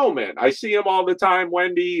at the moment. I see them all the time,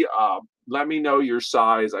 Wendy. Let me know your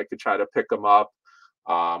size. I could try to pick them up.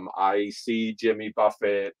 I see Jimmy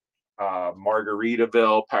Buffett,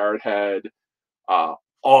 Margaritaville parrot head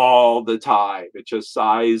all the time. It's just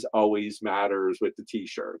size always matters with the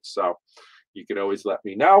t-shirts. So you can always let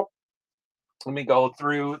me know. Let me go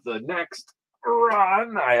through the next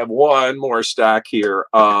run. I have one more stack here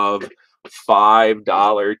of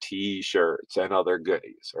 $5 t-shirts and other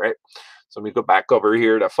goodies. All right. So let me go back over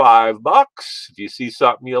here to $5. If you see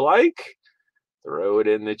something you like, throw it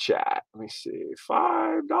in the chat. Let me see.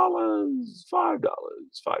 $5.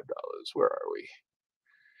 Where are we?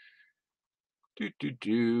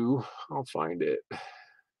 I'll find it.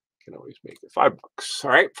 Can always make it $5. All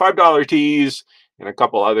right. $5 tees and a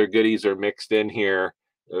couple other goodies are mixed in here.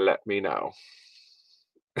 Let me know.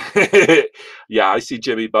 Yeah, I see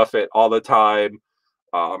Jimmy Buffett all the time.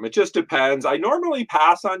 It just depends. I normally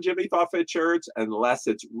pass on Jimmy Buffett shirts unless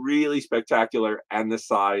it's really spectacular and the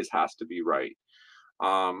size has to be right.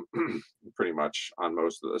 Pretty much on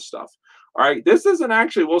most of the stuff. All right, this isn't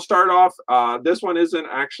actually, we'll start off, this one isn't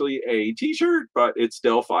actually a t-shirt, but it's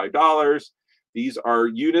still $5. These are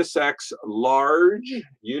unisex large.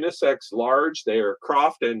 They are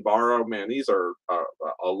Croft and Borrow. Man, these are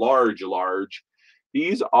a large.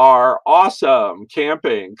 These are awesome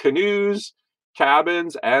camping canoes,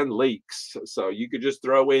 cabins, and lakes. So you could just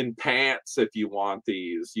throw in pants if you want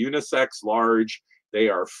these. Unisex large. They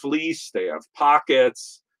are fleece. They have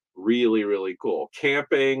pockets. Really, really cool.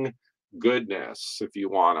 Camping goodness if you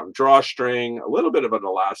want them. Drawstring, a little bit of an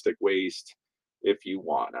elastic waist if you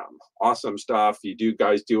want them. Awesome stuff. You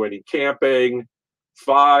guys do any camping,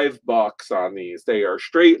 $5 on these. They are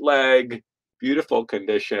straight leg, beautiful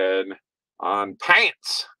condition on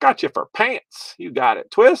pants. Got you for pants. You got it.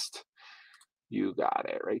 Twist. You got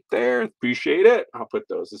it right there. Appreciate it. I'll put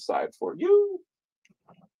those aside for you.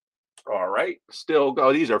 All right. Still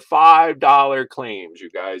go. These are $5 claims, you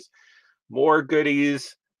guys. More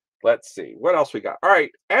goodies. Let's see. What else we got? All right.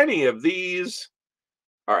 Any of these.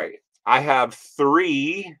 All right. I have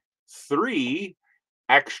three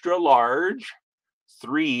extra large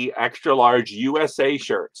USA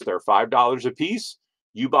shirts. They're $5 a piece.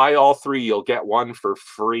 You buy all three, you'll get one for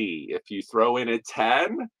free. If you throw in a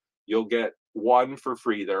 10, you'll get one for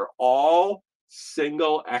free. They're all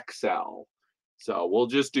single XL. So we'll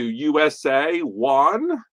just do USA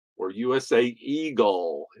 1 or USA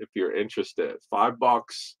Eagle if you're interested.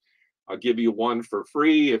 $5. I'll give you one for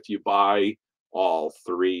free if you buy all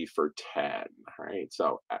three for 10. All right.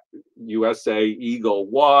 So USA Eagle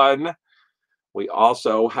 1. We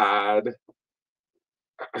also had,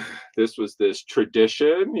 this was this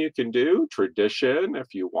tradition you can do. Tradition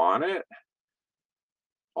if you want it.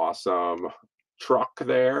 Awesome truck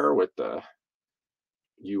there with the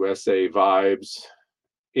USA vibes,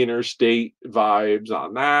 interstate vibes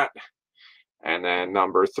on that. And then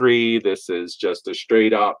number 3, this is just a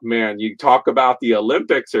straight up, man, you talk about the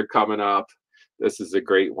Olympics are coming up. This is a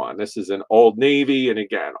great one. This is an Old Navy. And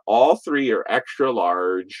again, all three are extra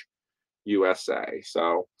large USA.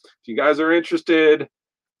 So if you guys are interested,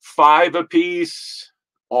 5 a piece,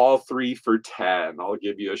 all 3 for 10. I'll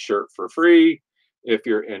give you a shirt for free if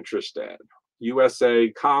you're interested. USA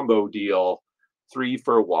combo deal, 3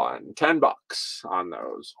 for 1, $10 on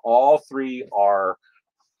those. All 3 are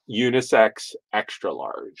unisex extra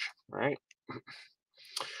large, right?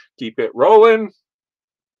 Keep it rolling.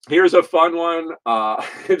 Here's a fun one.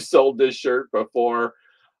 I've sold this shirt before.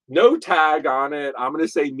 No tag on it. I'm going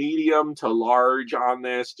to say medium to large on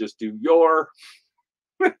this. Just do your.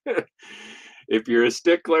 If you're a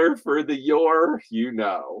stickler for the your, you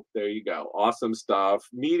know. There you go. Awesome stuff.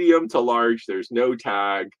 Medium to large. There's no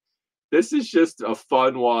tag. This is just a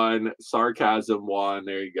fun one. Sarcasm one.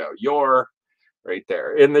 There you go. Your right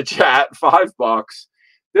there in the chat. $5.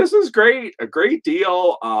 This is great. A great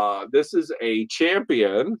deal. This is a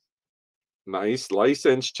Champion. Nice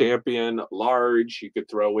licensed Champion large. You could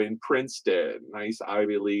throw in Princeton. Nice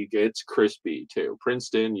Ivy League. It's crispy too.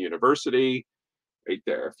 Princeton University. Right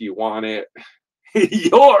there. If you want it. There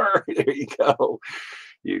you go.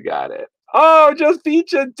 You got it. Oh, just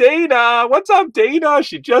beat you, Dana. What's up, Dana?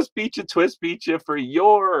 She just beat you, twist beat you for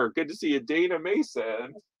your. Good to see you, Dana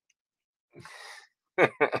Mason.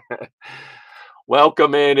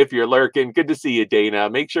 Welcome in if you're lurking. Good to see you, Dana.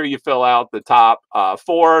 Make sure you fill out the top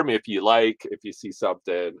form if you like, if you see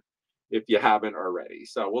something, if you haven't already.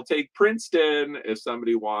 So we'll take Princeton if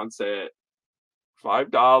somebody wants it.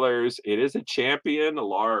 $5. It is a Champion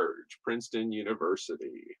large. Princeton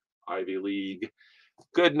University. Ivy League.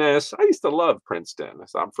 Goodness. I used to love Princeton.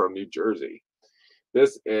 I'm from New Jersey.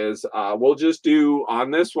 This is, we'll just do,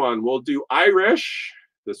 on this one, we'll do Irish.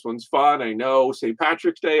 This one's fun. I know St.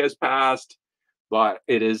 Patrick's Day has passed, but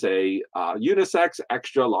it is a unisex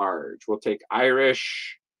extra large. We'll take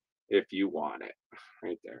Irish if you want it.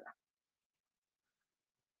 Right there.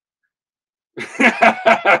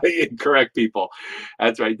 Correct, people.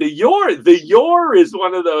 That's right. The your is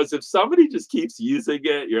one of those. If somebody just keeps using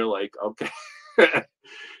it, you're like, okay.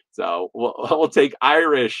 So we'll take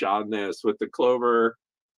Irish on this with the Clover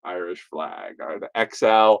Irish flag or the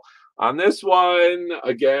XL on this one.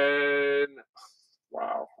 Again,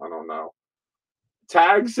 wow, I don't know.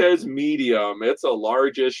 Tag says medium. It's a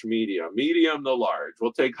largish medium. Medium to large.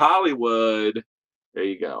 We'll take Hollywood. There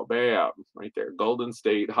you go. Bam. Right there. Golden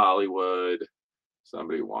State, Hollywood.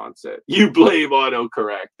 Somebody wants it. You blame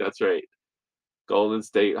autocorrect. That's right. Golden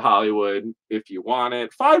State, Hollywood. If you want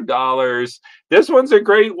it. $5. This one's a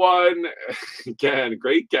great one. Again,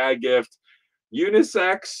 great gag gift.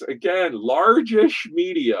 Unisex. Again, largish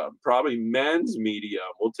medium. Probably men's medium.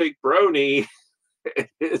 We'll take Brony.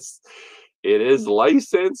 It is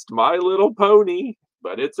licensed My Little Pony,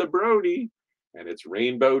 but it's a Brony. And it's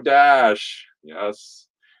Rainbow Dash. Yes,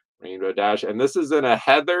 Rainbow Dash. And this is in a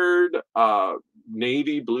heathered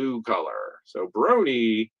navy blue color. So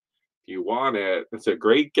Brony, if you want it, it's a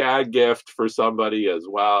great gag gift for somebody as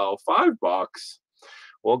well. $5.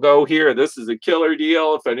 We'll go here. This is a killer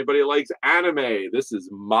deal. If anybody likes anime, this is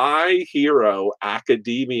My Hero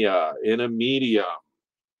Academia in a medium.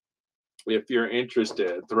 If you're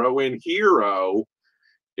interested, throw in Hero.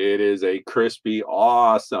 It is a crispy,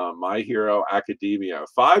 awesome My Hero Academia.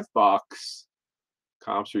 $5.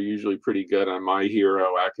 Comps are usually pretty good on My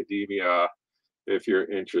Hero Academia if you're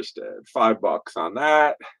interested. $5 on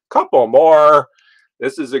that. Couple more.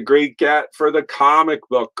 This is a great get for the comic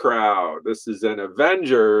book crowd. This is an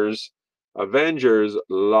Avengers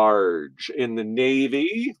large. In the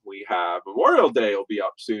navy, we have Memorial Day will be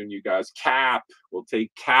up soon, you guys. Cap. We'll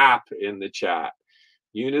take Cap in the chat.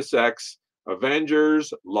 Unisex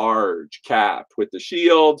Avengers large Cap with the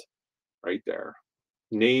shield right there.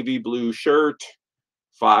 Navy blue shirt,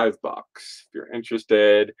 $5 if you're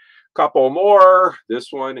interested. Couple more. This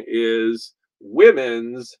one is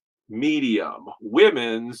women's medium.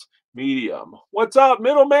 Women's medium. What's up,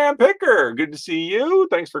 Middleman Picker? Good to see you.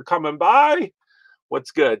 Thanks for coming by.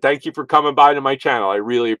 What's good? Thank you for coming by to my channel. I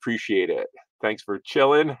really appreciate it. Thanks for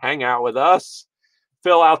chilling. Hang out with us.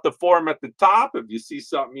 Fill out the form at the top. If you see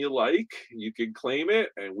something you like, you can claim it,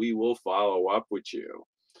 and we will follow up with you.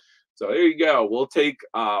 So there you go. We'll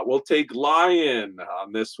take Lion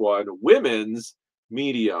on this one. Women's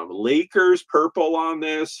medium. Lakers purple on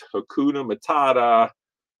this. Hakuna Matata.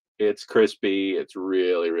 It's crispy. It's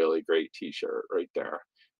really, really great t-shirt right there.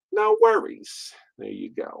 No worries. There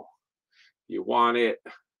you go. You want it.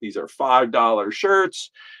 These are $5 shirts.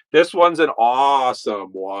 This one's an awesome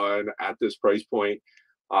one at this price point.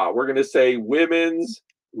 We're going to say women's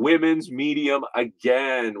medium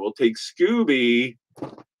again. We'll take Scooby.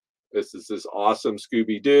 This is this awesome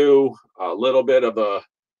Scooby-Doo. A little bit of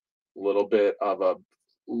a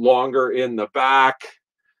longer in the back.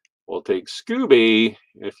 We'll take Scooby,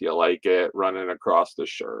 if you like it, running across the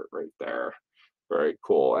shirt right there. Very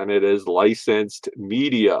cool. And it is licensed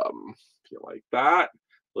medium, if you like that.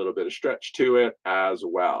 A little bit of stretch to it as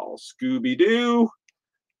well. Scooby-Doo.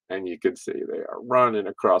 And you can see they are running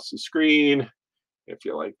across the screen, if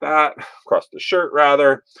you like that, across the shirt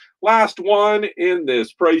rather. Last one in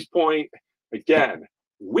this price point. Again,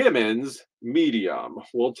 women's medium.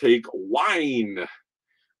 We'll take wine.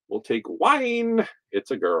 We'll take wine.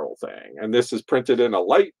 It's a girl thing. And this is printed in a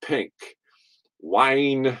light pink.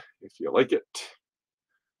 Wine, if you like it.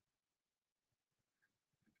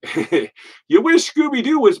 You wish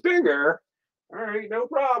Scooby-Doo was bigger. All right, no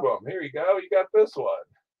problem. Here you go. You got this one.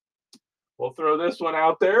 We'll throw this one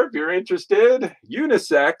out there if you're interested.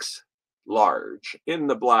 Unisex, large, in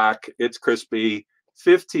the black. It's crispy.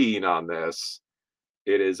 15 on this.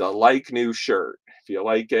 It is a like new shirt. If you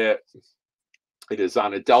like it, it is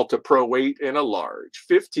on a Delta Pro weight in a large.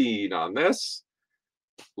 15 on this.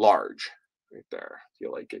 Large, right there. If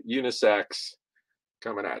you like it. Unisex,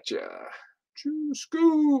 coming at you.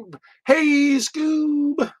 Scoob. Hey,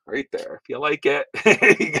 Scoob. Right there. If you like it,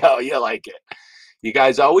 there you go. You like it. You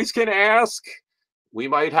guys always can ask. We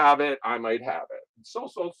might have it. I might have it. So.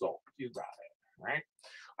 You got it, right?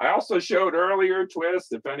 I also showed earlier,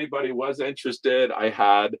 Twist, if anybody was interested, I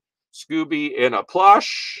had Scooby in a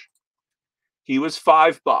plush. He was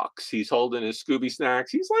 $5. He's holding his Scooby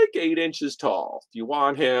snacks. He's like 8 inches tall. If you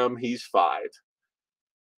want him, he's 5.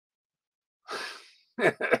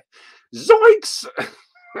 Zoinks!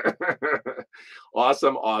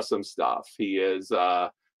 Awesome stuff. He is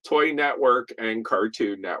Toy Network and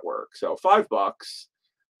Cartoon Network. So $5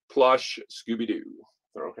 plush Scooby-Doo.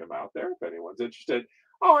 Throw him out there if anyone's interested.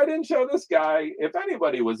 Oh, I didn't show this guy. If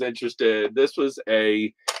anybody was interested, this was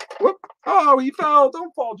a whoop. Oh, he fell.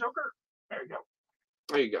 Don't fall, Joker. There you go.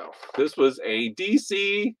 There you go. This was a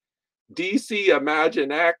DC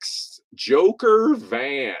Imagine X Joker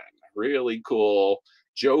van. Really cool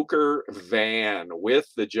Joker van with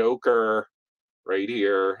the Joker right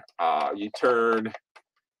here. You turn,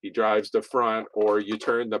 he drives the front, or you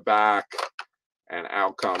turn the back, and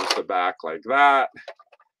out comes the back like that.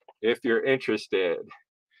 If you're interested,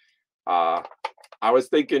 I was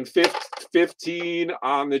thinking 15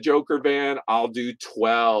 on the Joker van. I'll do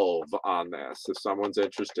 12 on this if someone's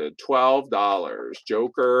interested. $12.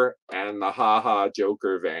 Joker and the haha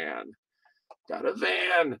Joker van. Got a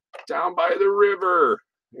van down by the river.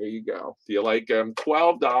 There you go. If you like them,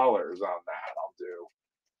 $12 on that. I'll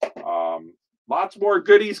do. Lots more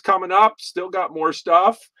goodies coming up. Still got more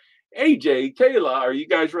stuff. AJ, Kayla, are you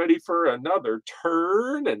guys ready for another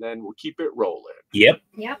turn? And then we'll keep it rolling. Yep.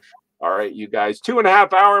 All right, you guys,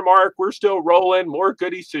 2.5 hour mark. We're still rolling. More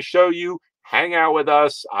goodies to show you. Hang out with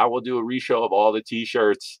us. I will do a reshow of all the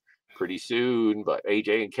t-shirts pretty soon. But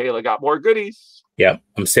AJ and Kayla got more goodies. Yeah,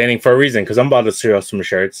 I'm standing for a reason because I'm about to show some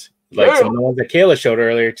shirts. Like some of the ones that Kayla showed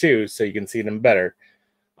earlier too, so you can see them better.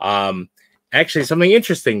 Actually, something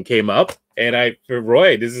interesting came up. And for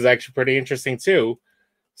Roy, this is actually pretty interesting too.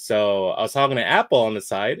 So I was talking to Apple on the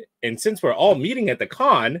side, and since we're all meeting at the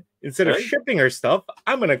con, instead of shipping her stuff,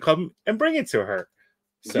 I'm gonna come and bring it to her.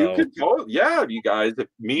 So you could go, yeah, you guys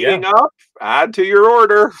meeting up, add to your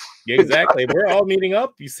order. Exactly. We're all meeting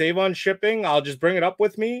up. You save on shipping. I'll just bring it up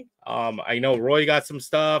with me. I know Roy got some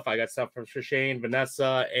stuff. I got stuff from Shane,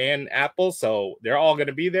 Vanessa, and Apple. So they're all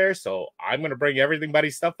gonna be there. So I'm gonna bring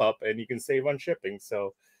everybody's stuff up, and you can save on shipping.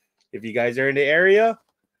 So if you guys are in the area,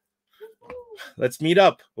 let's meet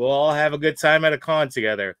up. We'll all have a good time at a con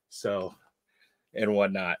together. So, and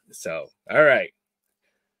whatnot. So, all right.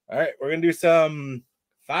 We're going to do some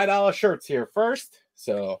 $5 shirts here first.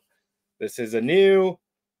 So, this is a new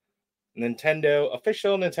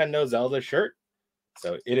official Nintendo Zelda shirt.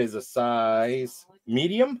 So, it is a size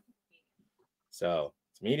medium. So,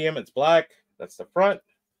 it's medium. It's black. That's the front.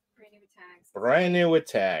 Brand new with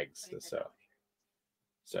tags. So.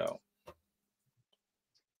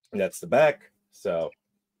 That's the back. So,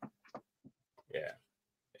 yeah,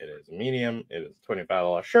 it is a medium. It is a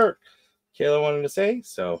 $25 shirt. Kayla wanted to say.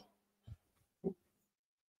 So,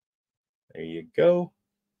 there you go.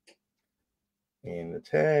 And the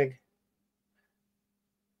tag.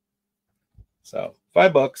 So,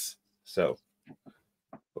 $5. So,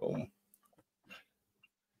 boom.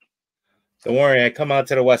 Don't worry, I come out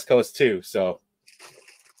to the West Coast too. So,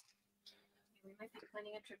 we might be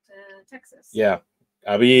planning a trip to Texas. Yeah.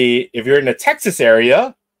 If you're in the Texas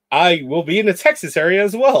area, I will be in the Texas area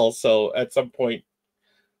as well. So at some point.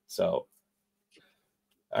 So,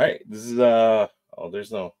 all right. This is,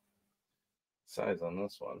 there's no size on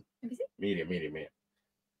this one? Let me see. Medium, medium, medium.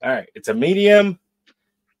 All right, it's a medium.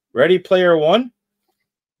 Ready Player One.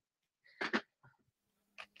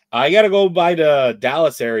 I got to go by the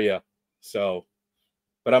Dallas area, so,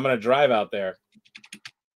 but I'm going to drive out there.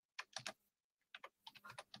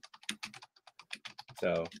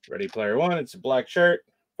 So, Ready Player One, it's a black shirt,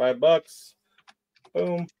 $5.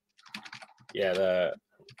 Boom. Yeah,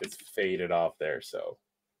 it's faded off there, so.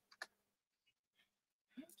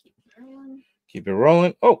 Keep it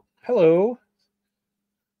rolling. Oh, hello.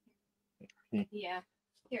 Yeah.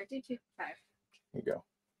 Here, do 2 for $5. Here you go.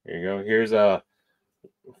 Here you go. Here's a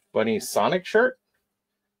funny Sonic shirt.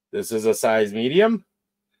 This is a size medium.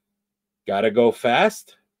 Gotta go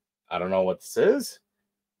fast. I don't know what this is,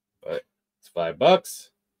 but it's $5.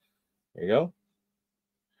 Here you go.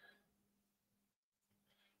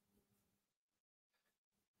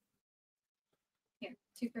 Here,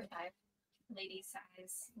 2 for $5. Lady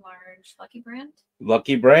size large. Lucky brand.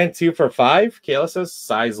 Lucky brand, 2 for $5. Kayla says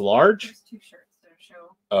size large. There's 2 shirts that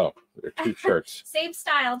show. Oh, there are 2 shirts. Same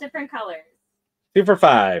style, different colors. 2 for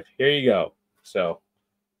 $5. Here you go. So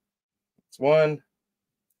it's one.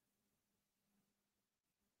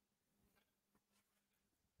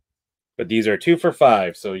 But these are 2 for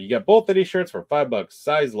 $5. So you get both of these shirts for $5.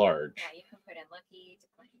 Size large. Yeah, you can put in lucky to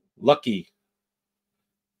claim. Lucky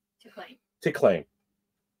To claim. to claim.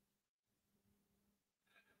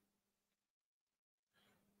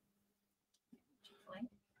 Chick-fil-A.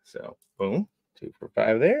 So boom. 2 for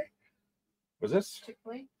 $5 there. What's this?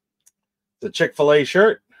 Chick-fil-A. The Chick-fil-A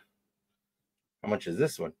shirt. How much is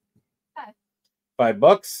this one?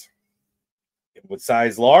 $5 with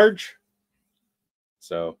size large.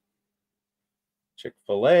 So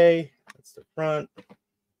Chick-fil-A, that's the front.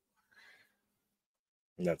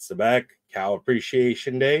 And that's the back. Cow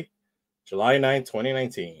Appreciation Day, July 9th,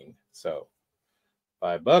 2019. So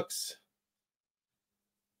 $5.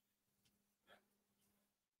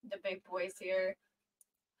 The big boys here.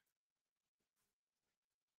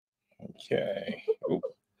 Okay. Ooh,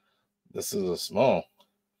 this is a small.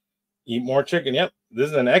 Eat more chicken. Yep. This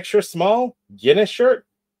is an extra small Guinness shirt.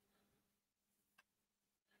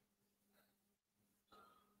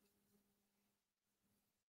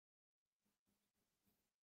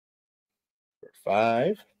 For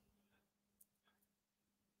 $5.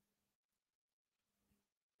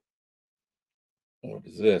 What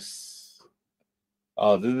is this?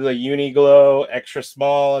 Oh, this is a Uniglow extra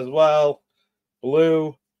small as well.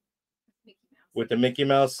 Blue Mickey Mouse. with the Mickey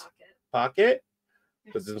Mouse pocket.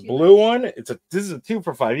 This is a two blue one. This is a 2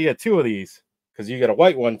 for $5. You get 2 of these because you got a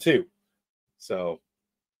white one too. So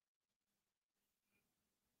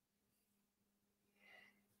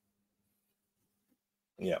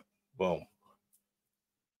yeah, boom.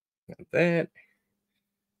 Got that.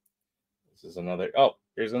 This is another. Oh,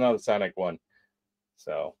 here's another Sonic one.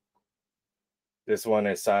 So this one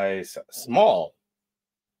is size small.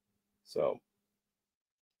 So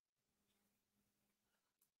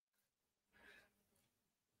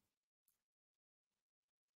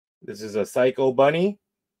this is a Psycho Bunny.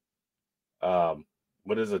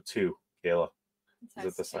 What is a 2, Kayla? Is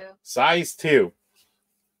it the size 2?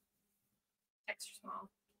 Extra small.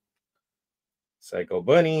 Psycho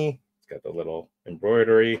Bunny. It's got the little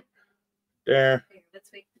embroidery there. Here,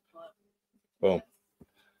 let's wake people up. Boom.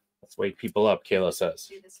 Let's wake people up, Kayla says.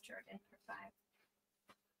 Do this Jordan for $5.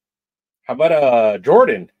 How about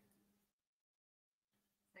Jordan?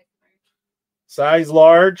 Size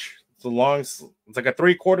large. It's a long. It's like a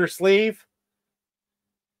 3/4 sleeve.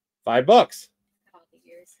 $5. All the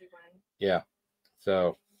years he won. Yeah.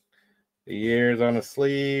 So the years on the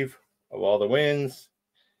sleeve of all the wins.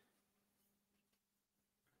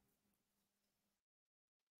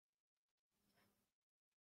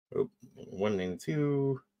 Oh, 1 and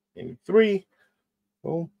 2 and 3.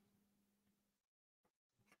 Oh.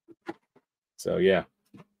 So yeah.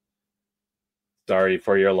 Sorry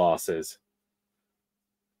for your losses.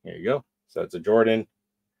 Here you go. So it's a Jordan.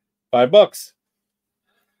 $5.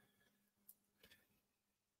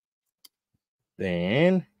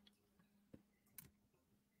 Then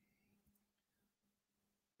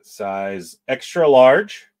size extra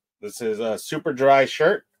large. This is a super dry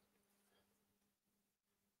shirt.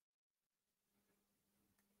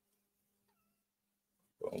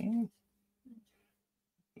 Boom.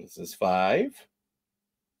 This is $5.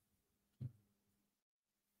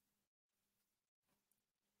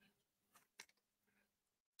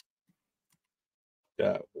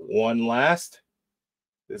 Got one last.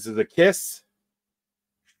 This is a Kiss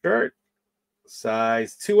shirt,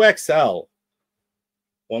 size 2XL.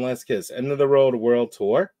 One last Kiss. End of the Road World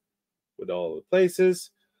Tour with all the places.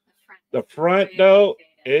 The front, though,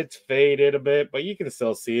 It's faded a bit, but you can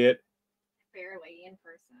still see it. Barely in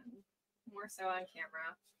person. More so on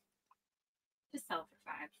camera. Just sell it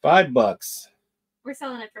for $5. We're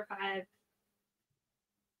selling it for $5.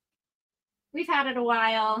 We've had it a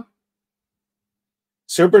while.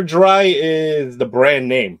 Super Dry is the brand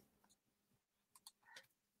name.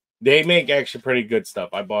 They make actually pretty good stuff.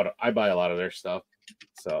 I buy a lot of their stuff.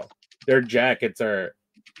 So their jackets are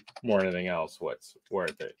more than anything else what's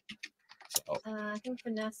worth it. So I think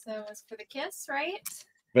Vanessa was for the kiss, right?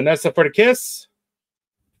 Vanessa for the kiss.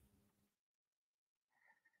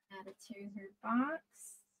 Add it to her box.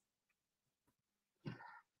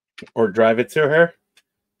 Or drive it to her.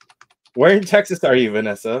 Where in Texas are you,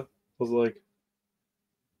 Vanessa? I was like,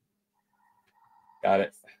 got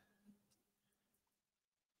it.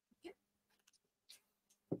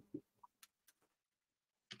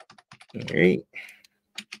 All right.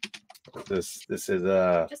 This is just an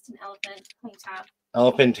elephant tank top.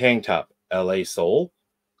 Elephant tank top, LA Soul,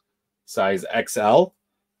 size XL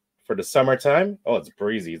for the summertime. Oh, it's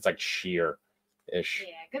breezy. It's like sheer-ish.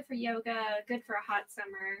 Yeah, good for yoga. Good for a hot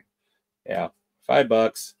summer. Yeah,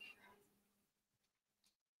 $5.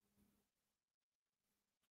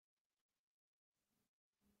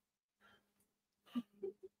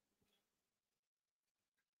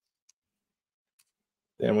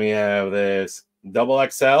 Then we have this double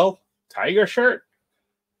XL tiger shirt.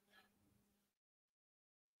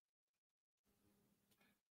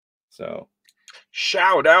 So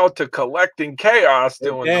shout out to Collecting Chaos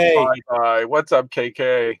doing the buy. What's up,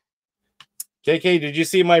 KK? KK, did you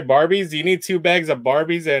see my Barbies? Do you need 2 bags of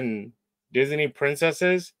Barbies and Disney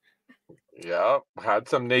princesses? Yep, had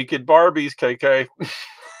some naked Barbies, KK.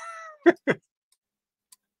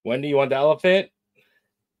 When do you want the elephant?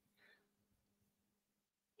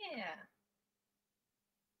 Yeah.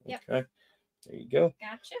 Yep. Okay. There you go.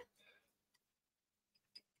 Gotcha.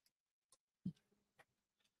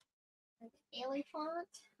 Ailey font.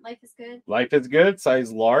 Life is good. Life is good.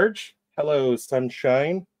 Size large. Hello,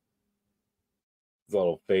 sunshine. It's a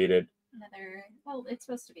little faded. Another. Well, it's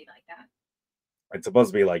supposed to be like that. It's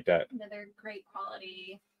supposed to be like that. Another great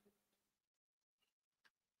quality.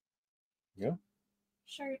 Yeah.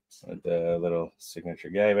 Shirt. With the little signature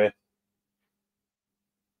guy.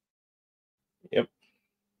 Yep.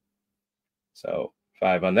 So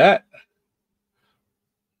 $5 on that.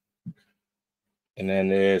 And then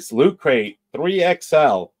this Loot Crate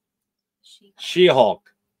 3XL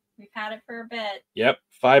She-Hulk. We've had it for a bit. Yep,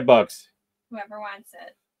 $5. Whoever wants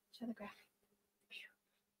it. Show the graphic.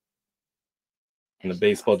 In the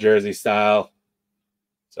baseball jersey style.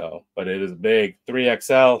 So, but it is big.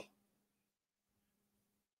 3XL.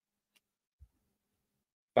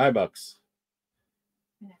 $5.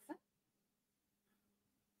 Vanessa?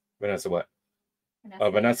 Vanessa what? Vanessa,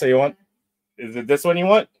 Oh, Vanessa, you want? Is it this one you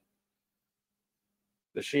want?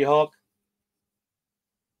 The She-Hulk?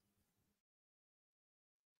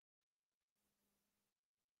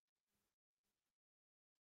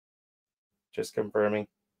 Just confirming.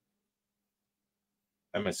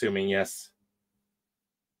 I'm assuming yes.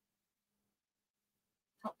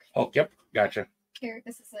 Hulk. Oh, yep. Gotcha. Here,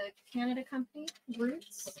 this is a Canada company.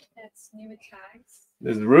 Roots. It's new with tags.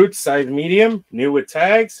 This is Roots, size medium, new with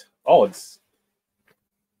tags. Oh, it's...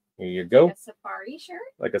 Here you go. Like a safari shirt.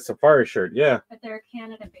 Like a safari shirt, yeah. But they're a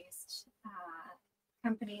Canada-based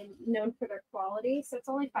company known for their quality, so it's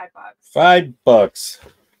only $5. $5.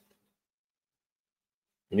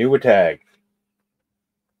 New with tag.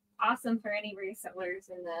 Awesome for any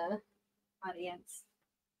resellers in the audience.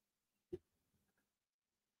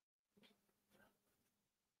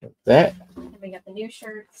 That. And we got the new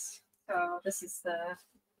shirts. So this is the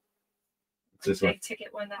This big one.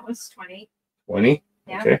 ticket one that was 20. 20.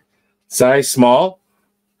 Yeah. Okay. Size small.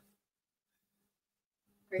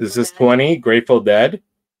 Grateful This is Dead. 20. Grateful Dead.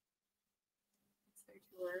 It's their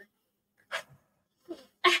tour.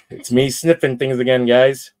 It's me sniffing things again,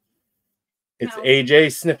 guys. It's Smells-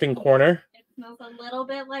 AJ sniffing corner. It smells a little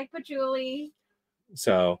bit like patchouli.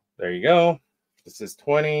 So there you go. This is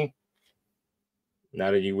 20.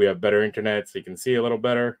 Now that we have better internet, so you can see a little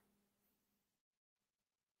better.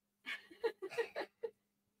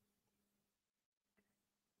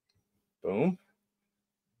 Boom.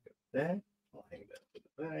 That. I'll hang that in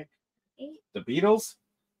the back. 8. The Beatles.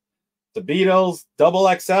 The Beatles double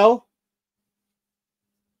XL.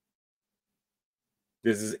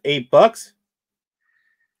 This is $8.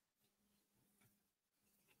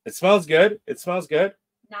 It smells good. It smells good.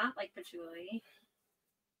 Not like patchouli.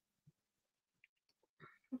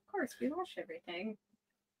 Of course, we wash everything.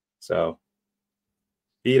 So,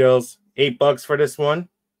 Beatles, $8 for this one.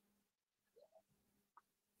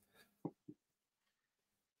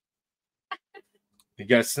 You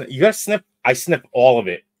gotta sniff. I sniff all of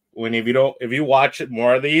it. If you watch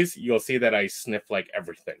more of these, you'll see that I sniff like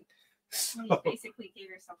everything. So, you basically gave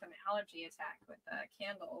yourself an allergy attack with the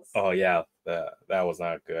candles. Oh yeah, that was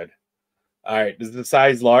not good. All right, this is the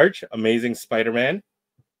size large. Amazing Spider-Man.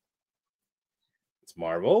 It's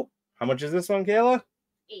Marvel. How much is this one, Kayla?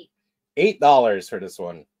 $8 for this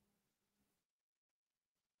one.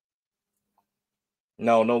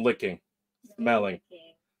 No licking. Smelling.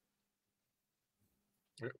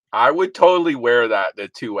 I would totally wear that, the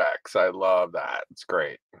 2X. I love that. It's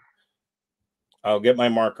great. I'll get my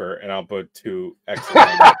marker and I'll put 2X.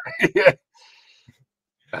 Yeah.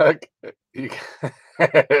 Okay.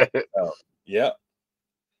 Oh, yeah.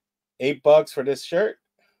 $8 for this shirt.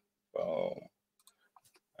 Oh.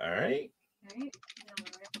 All right. All right. Now we're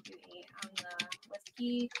going to do 8 on the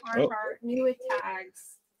whiskey Carhartt new with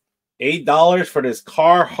tags. $8 for this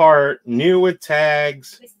Carhartt new with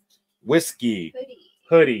tags whiskey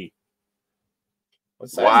hoodie.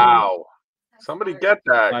 What's that? Wow. Somebody get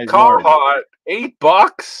that. Size Carhartt,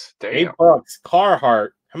 $8. Damn. $8. Carhartt.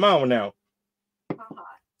 Come on now.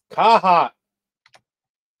 Carhartt.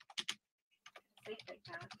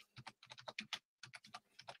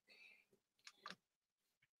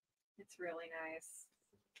 It's really nice.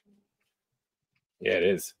 Yeah, it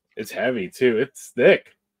is. It's heavy too. It's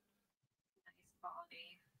thick. Nice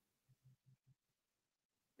quality.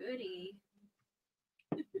 Goodie.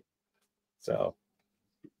 So.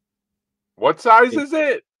 What size is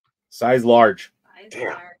it? Size large. Size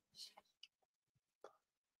large.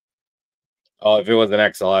 Oh, if it was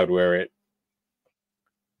an XL, I would wear it.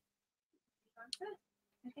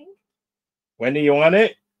 I think. When do you want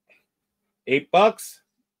it? $8?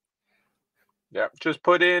 Yeah, just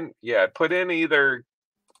put in either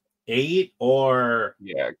 8 or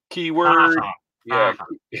keyword. Yeah.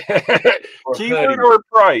 Keyword or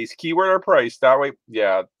price. Keyword or price. That way,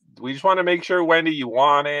 yeah. We just want to make sure, Wendy, you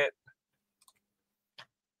want it.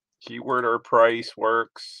 Keyword or price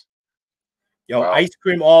works. Yo, ice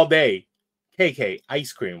cream all day. KK,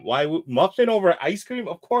 ice cream. Why muffin over ice cream?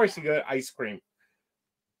 Of course you got ice cream.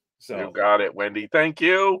 So you got it, Wendy. Thank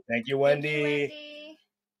you. Thank you, Wendy.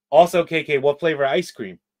 Also, KK, what flavor ice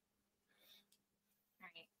cream?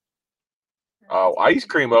 Oh, ice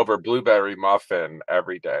cream over blueberry muffin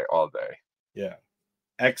every day, all day. Yeah.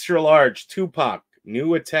 Extra large, Tupac, new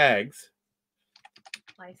with tags.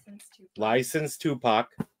 License Tupac.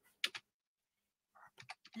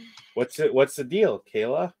 What's the deal,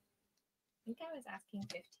 Kayla? I think I was asking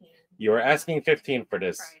 15. You were asking 15 for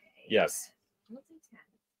this. Friday. Yes. We'll do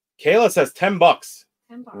 10. Kayla says $10.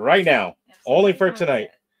 $10 right now. Only for tonight.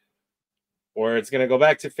 Or it's gonna go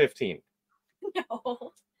back to 15.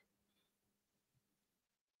 No.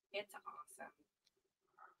 It's awesome.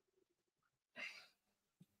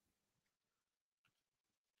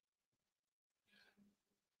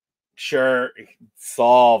 Sure,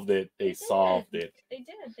 solved it. They solved it. They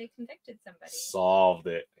did. They convicted somebody. Solved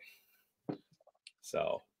it.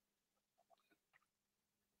 So.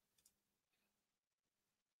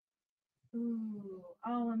 Ooh.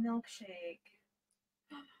 Oh, a milkshake.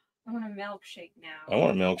 I want a milkshake now. I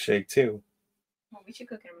want a milkshake too. Well, we should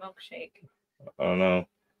cook a milkshake. I don't know.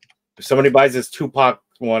 If somebody buys this Tupac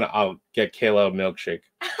one, I'll get Kayla a milkshake.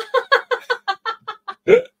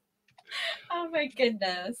 Oh my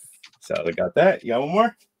goodness. So they got that. You got one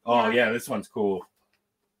more? Oh yeah, this one's cool.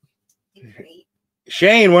 Great.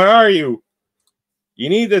 Shane, where are you? You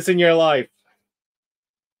need this in your life.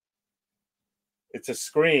 It's a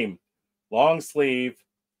Scream. Long sleeve.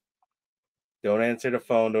 Don't answer the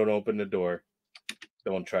phone. Don't open the door.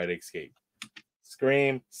 Don't try to escape.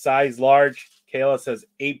 Scream. Size large. Kayla says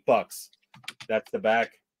 $8. That's the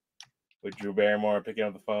back with Drew Barrymore picking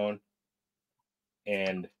up the phone.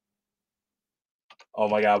 And oh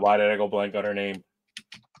my God, why did I go blank on her name?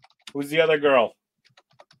 Who's the other girl?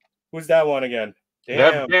 Who's that one again?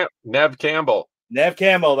 Damn. Nev Campbell. Nev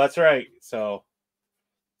Campbell, that's right. So,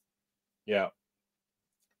 yeah.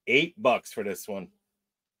 $8 for this one.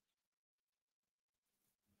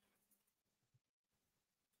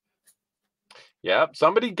 Yep.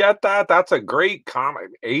 Somebody get that. That's a great comic.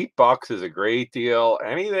 $8 is a great deal.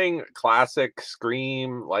 Anything classic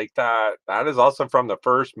Scream like that. That is also from the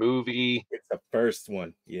first movie. It's the first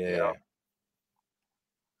one. Yeah.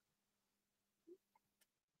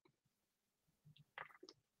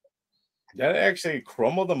 That actually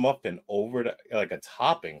crumbled the muffin over to like a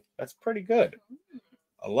topping. That's pretty good.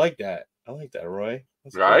 I like that. I like that, Roy.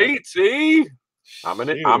 That's right? Good. See? I'm an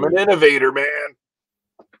innovator, man.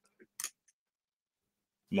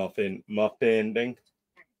 Muffin thing.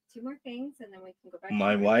 2 more things and then we can go back.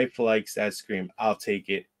 My wife likes ice cream. I'll take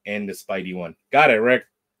it and the Spidey one. Got it, Rick.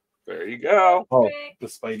 There you go. Oh, Rick. the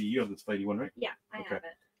Spidey. You have the Spidey one, right? Yeah, I Okay. have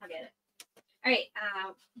it. I'll get it. All right.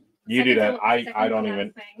 You do that. I don't second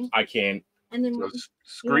even. thing. I can't. And then So you want to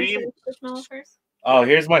Scream. say Squishmallow first? Oh,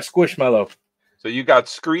 here's my Squishmallow. So you got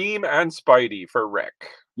Scream and Spidey for Rick.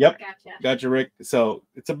 Yep. Gotcha, Rick. So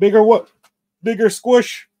it's a bigger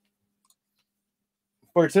squish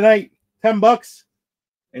for tonight. $10.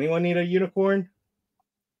 Anyone need a unicorn?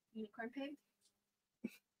 Unicorn pig?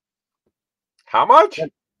 How much?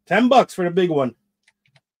 $10 for the big one.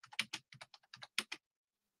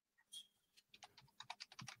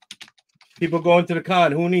 People going to the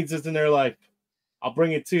con. Who needs this in their life? I'll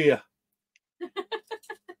bring it to you.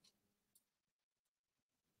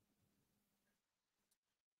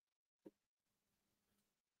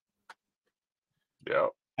 Yeah.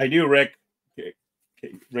 I do, Rick. Okay.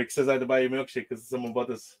 Rick says I have to buy you a milkshake because someone bought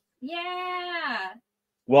this. Yeah.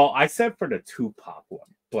 Well, I said for the 2-pop one,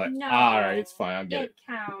 but No, all right, it's fine. I'll get it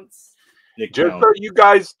counts. it.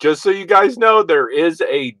 Just so you guys know, there is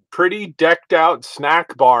a pretty decked out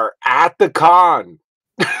snack bar at the con.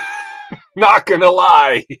 Not gonna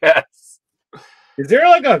lie, yes. Is there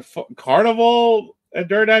like a carnival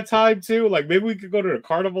during that time too? Like maybe we could go to the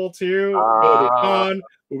carnival too. Go to a con.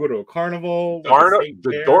 We'll go to a carnival.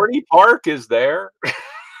 The Dorney Park is there.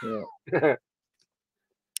 Yeah.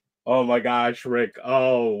 Oh my gosh, Rick.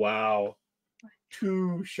 Oh wow.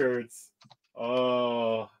 2 shirts.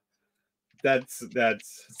 Oh, that's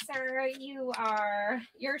Sir,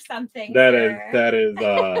 you're something. that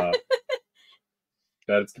sir.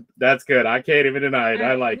 that's good. I can't even deny it. All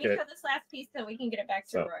right, I like let me it. show this last piece so we can get it back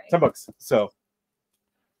to So Roy. $10. So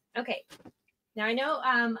Okay. Now I know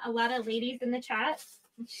a lot of ladies in the chat.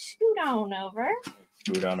 Scoot on over.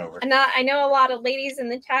 move on over. And I know a lot of ladies in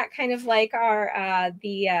the chat kind of like our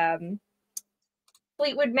the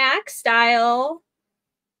Fleetwood Mac style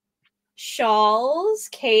shawls,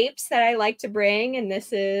 capes that I like to bring, and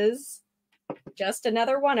this is just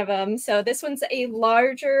another one of them. So this one's a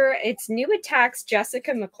larger, it's New Attack's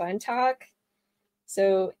Jessica McClintock.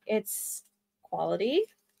 So it's quality.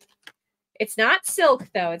 It's not silk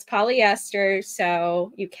though, it's polyester,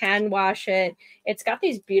 so you can wash it. It's got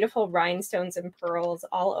these beautiful rhinestones and pearls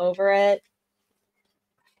all over it.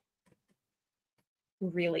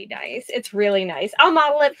 Really nice. It's really nice. I'll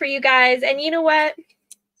model it for you guys, and you know what?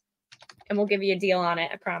 And we'll give you a deal on it,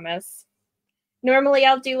 I promise. Normally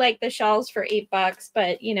I'll do like the shawls for $8,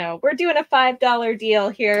 but you know, we're doing a $5 deal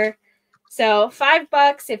here. So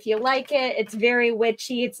 $5 if you like it. It's very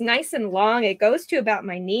witchy. It's nice and long. It goes to about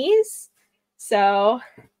my knees. So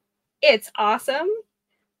it's awesome.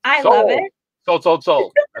 I love it. Sold.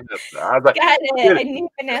 I was like, Got it. I knew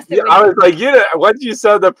Vanessa. Yeah, I was like, once you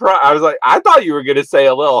said the price, I was like, I thought you were gonna say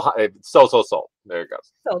a little high. Sold. There it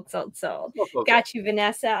goes. Sold. Got you,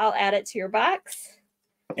 Vanessa. I'll add it to your box.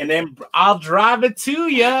 And then I'll drive it to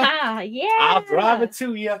you. Yeah. I'll drive it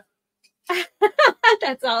to you.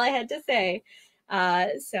 That's all I had to say.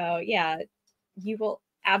 So yeah, you will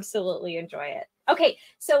absolutely enjoy it. Okay,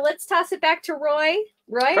 so let's toss it back to Roy.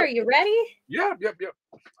 Roy, are you ready? Yep.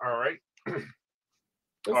 All right.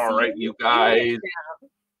 We'll all right, you guys.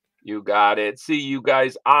 You got it. See you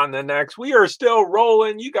guys on the next. We are still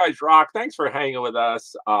rolling. You guys rock. Thanks for hanging with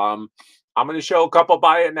us. I'm going to show a couple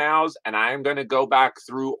buy it nows, and I'm going to go back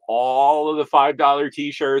through all of the $5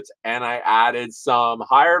 t-shirts, and I added some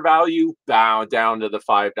higher value down to the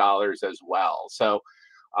 $5 as well. So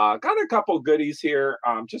got a couple goodies here,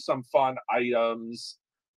 just some fun items.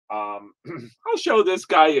 I'll show this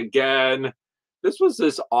guy again. This was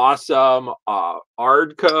this awesome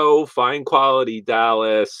Ardco fine quality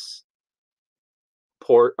Dallas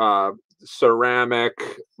ceramic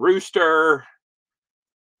rooster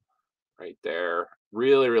right there.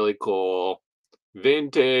 Really cool.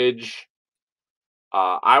 Vintage.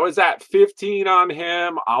 I was at $15 on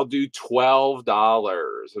him. I'll do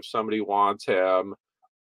 $12 if somebody wants him.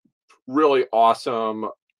 Really awesome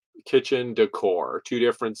kitchen decor. 2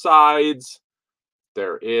 different sides.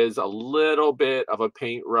 There is a little bit of a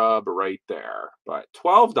paint rub right there, but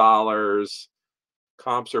 $12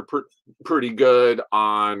 comps are pretty good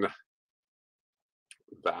on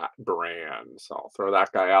that brand. So I'll throw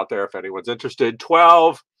that guy out there if anyone's interested.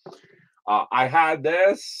 12. I had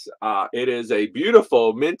this. It is a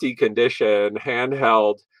beautiful minty condition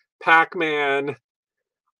handheld Pac-Man.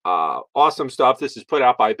 Awesome stuff. This is put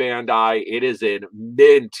out by Bandai. It is in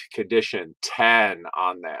mint condition. 10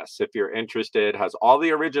 on this if you're interested. Has all the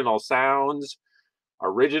original sounds,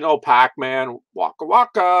 original Pac-Man, waka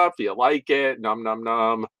waka if you like it, num num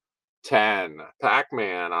num. 10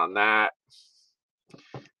 Pac-Man on that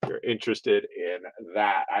if you're interested in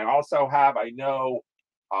that. I also have, I know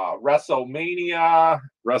WrestleMania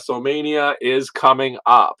is coming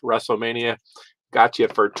up. WrestleMania got you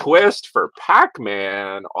for Twist, for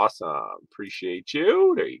Pac-Man. Awesome. Appreciate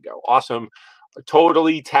you. There you go. Awesome.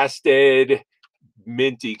 Totally tested,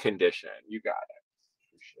 minty condition. You got it.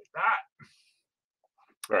 Appreciate that.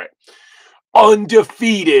 All right.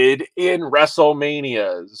 Undefeated in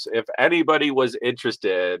WrestleManias. If anybody was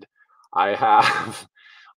interested, I have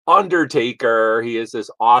Undertaker. He is this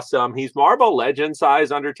awesome. He's Marvel Legend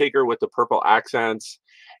size Undertaker with the purple accents.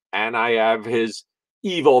 And I have his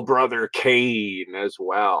evil brother Kane as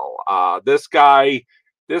well. This guy's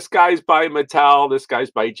by Mattel. This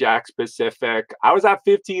guy's by Jakks Pacific. I was at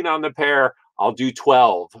 15 on the pair. I'll do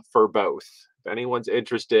 12 for both. If anyone's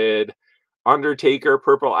interested, Undertaker,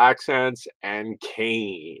 purple accents, and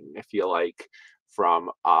Kane, if you like, from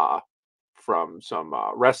some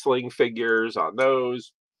wrestling figures on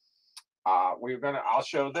those. I'll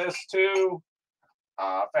show this too.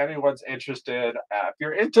 If anyone's interested, if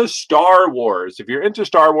you're into Star Wars,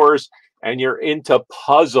 and you're into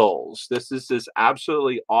puzzles, this is this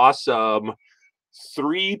absolutely awesome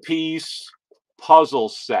 3-piece puzzle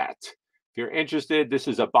set. If you're interested, this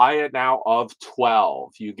is a buy it now of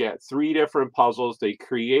 12. You get 3 different puzzles. They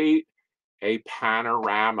create a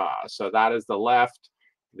panorama. So that is the left.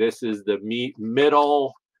 This is the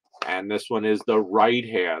middle. And this one is the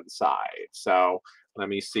right-hand side. So let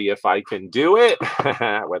me see if I can do it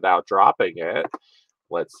without dropping it.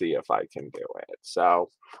 Let's see if I can do it. So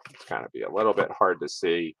it's kind of be a little bit hard to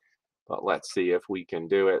see, but let's see if we can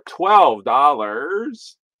do it.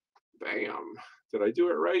 $12. Bam. Did I do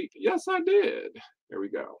it right? Yes, I did. There we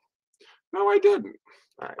go. No, I didn't.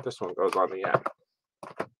 All right, this one goes on the end.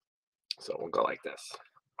 So we'll go like this.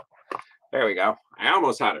 There we go. I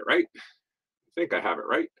almost had it right. I think I have it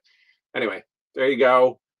right. Anyway, there you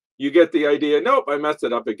go. You get the idea. Nope, I messed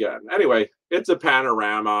it up again. Anyway, it's a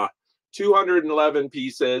panorama. 211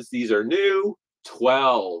 pieces. These are new.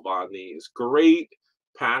 12 on these. Great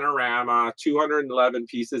panorama. 211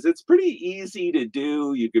 pieces. It's pretty easy to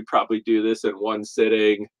do. You could probably do this in one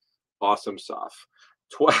sitting. Awesome stuff.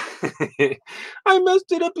 I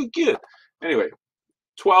messed it up again. Anyway,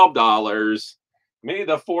 $12. May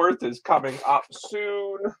the 4th is coming up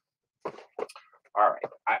soon. All right.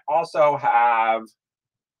 I also have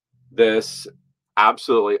this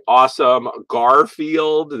absolutely awesome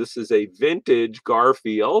Garfield. This is a vintage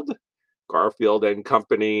Garfield. Garfield and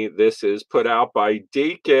Company. This is put out by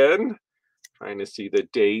Dakin. Trying to see the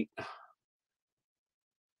date.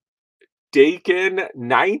 Dakin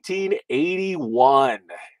 1981.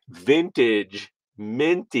 Vintage,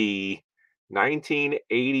 minty,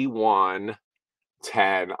 1981.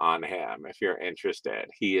 10 on him if you're interested.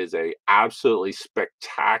 He is a absolutely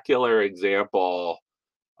spectacular example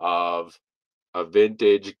of a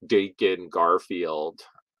vintage Dakin Garfield.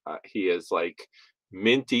 He is like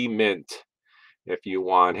minty mint if you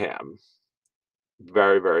want him.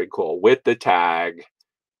 Very, very cool with the tag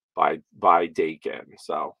by Dakin.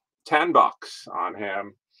 So $10 on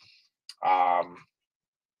him. A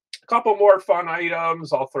couple more fun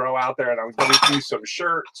items I'll throw out there, and I'm going to do some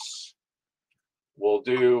shirts. We'll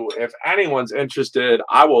do, if anyone's interested,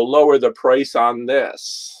 I will lower the price on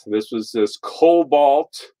this. This was this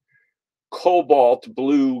cobalt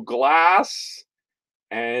blue glass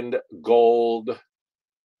and gold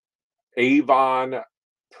Avon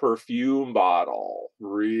perfume bottle.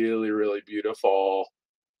 Really, really beautiful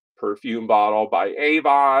perfume bottle by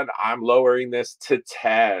Avon. I'm lowering this to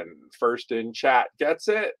 10. First in chat gets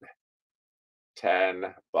it.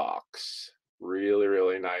 $10. Really,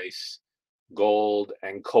 really nice. Gold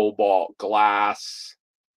and cobalt glass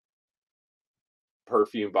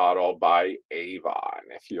perfume bottle by Avon,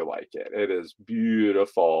 if you like it. It is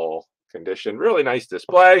beautiful condition. Really nice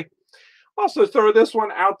display. Also throw this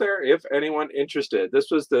one out there if anyone interested.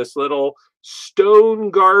 This was this little stone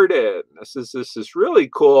garden. This is really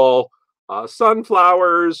cool.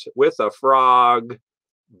 Sunflowers with a frog.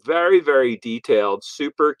 Very, very detailed.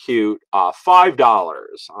 Super cute.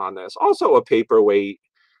 $5 on this. Also a paperweight.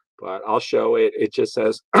 But I'll show it. It just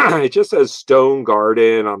says Stone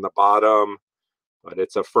Garden on the bottom, but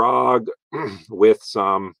it's a frog with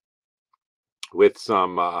some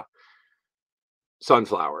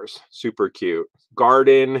sunflowers. Super cute.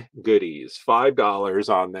 Garden goodies. $5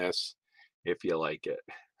 on this if you like it.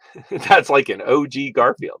 That's like an OG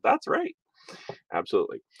Garfield. That's right.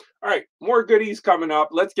 Absolutely. All right, more goodies coming up.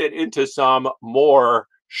 Let's get into some more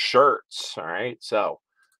shirts. All right, so.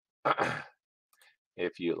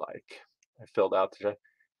 If you like. I filled out the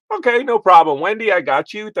okay, no problem. Wendy, I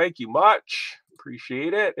got you. Thank you much.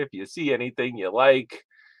 Appreciate it. If you see anything you like,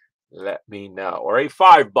 Let me know. All right,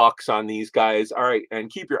 $5 on these guys. All right, and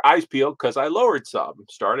keep your eyes peeled because I lowered some,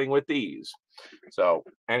 starting with these. So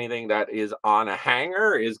anything that is on a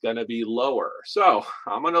hanger is going to be lower. So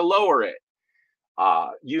I'm going to lower it.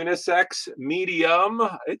 Unisex medium.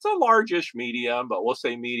 It's a largish medium, but we'll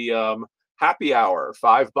say medium. Happy hour,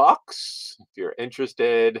 $5. If you're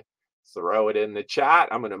interested, throw it in the chat.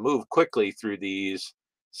 I'm going to move quickly through these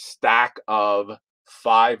stack of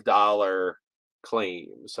 $5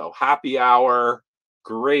 claims. So happy hour,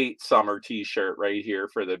 great summer t-shirt right here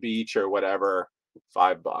for the beach or whatever.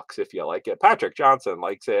 $5 if you like it. Patrick Johnson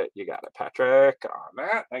likes it. You got it, Patrick, on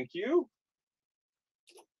that. Thank you.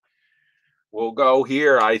 We'll go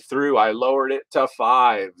here. I lowered it to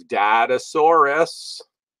 5. Datasaurus.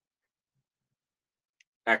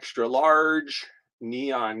 Extra large,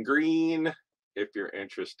 neon green, if you're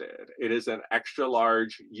interested. It is an extra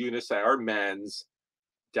large unisex or men's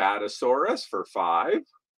Datasaurus for 5. I'm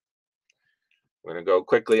going to go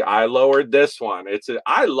quickly. I lowered this one.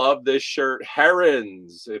 I love this shirt.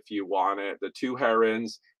 Herons, if you want it. The 2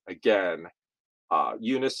 herons, again,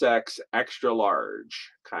 unisex, extra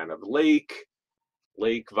large, kind of lake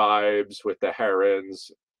vibes with the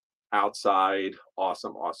herons outside.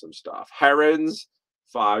 Awesome, awesome stuff. Herons,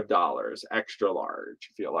 $5, extra large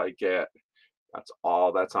if you like it. That's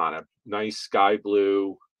all that's on it. Nice sky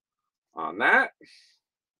blue on that.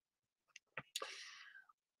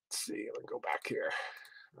 Let's see, let me go back here.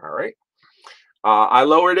 All right. I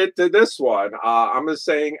lowered it to this one. I'm just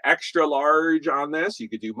saying extra large on this. You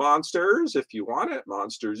could do monsters if you want it.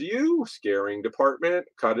 Monsters U, scaring department,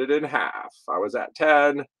 cut it in half. I was at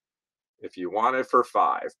 10. If you want it for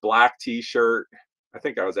 5. Black t-shirt. I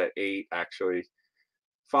think I was at 8 actually.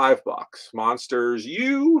 $5. Monsters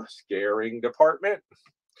U, scaring department.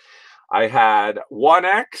 I had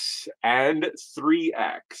 1X and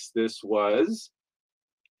 3X. This was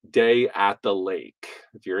day at the lake.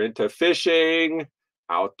 If you're into fishing,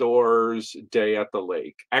 outdoors, day at the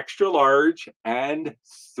lake. Extra large and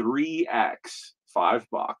 3X.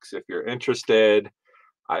 $5. If you're interested,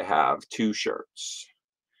 I have 2 shirts.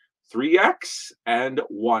 3X and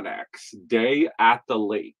 1X. Day at the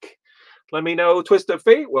lake. Let me know, Twist of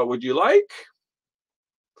Fate, what would you like?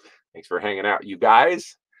 Thanks for hanging out, you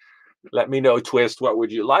guys. Let me know, Twist, what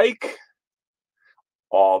would you like?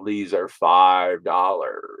 All these are $5.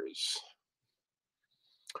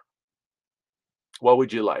 What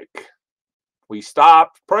would you like? We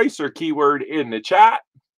stop, price or keyword in the chat.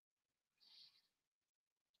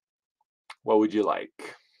 What would you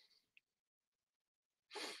like?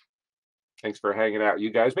 Thanks for hanging out,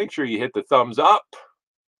 you guys. Make sure you hit the thumbs up.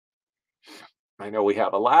 I know we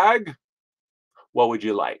have a lag. What would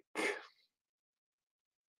you like?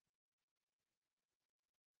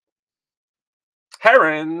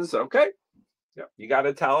 Herons, okay. Yep. You got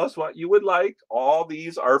to tell us what you would like. All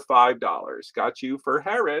these are $5. Got you for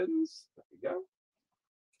herons. There you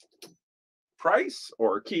go. Price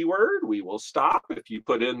or keyword, we will stop. If you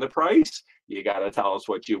put in the price, you got to tell us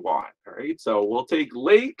what you want. All right, so we'll take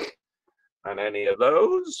lake on any of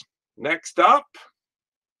those. Next up.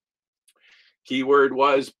 Keyword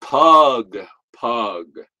was pug. Pug.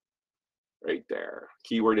 Right there.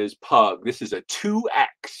 Keyword is pug. This is a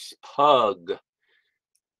 2X. Pug.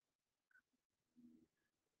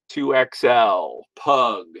 2XL.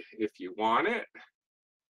 Pug. If you want it.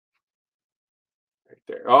 Right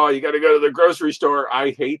there. Oh, you got to go to the grocery store.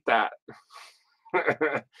 I hate that.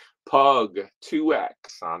 Pug. 2X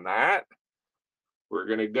on that. We're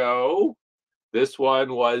going to go. This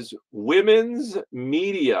one was women's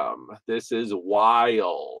medium. This is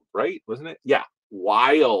wild, right? Wasn't it? Yeah,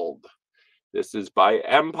 wild. This is by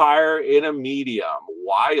Empire in a medium.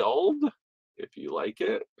 Wild, if you like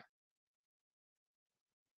it.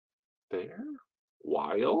 There,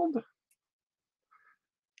 wild.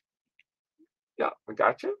 Yeah, I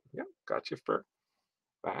got you. Yeah, got you for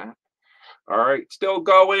that. All right, still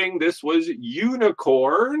going. This was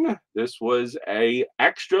unicorn. This was a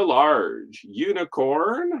extra large.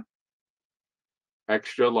 Unicorn.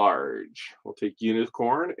 Extra large. We'll take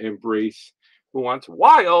unicorn. Embrace. Who wants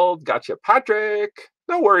wild? Gotcha, Patrick.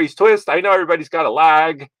 No worries, Twist. I know everybody's got a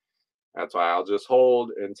lag. That's why I'll just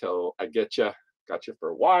hold until I get you. Got you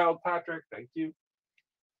for wild, Patrick. Thank you.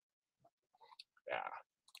 Yeah.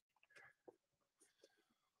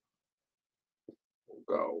 We'll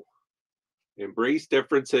go. Embrace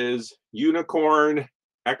differences. Unicorn,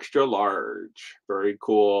 extra large. Very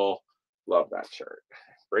cool. Love that shirt.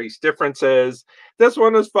 Embrace differences. This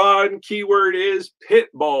one is fun. Keyword is pit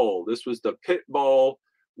bull. This was the pit bull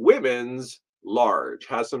women's large.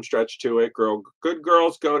 Has some stretch to it. Good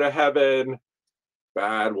girls go to heaven.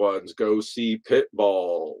 Bad ones, go see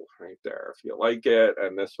Pitbull right there if you like it.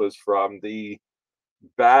 And this was from the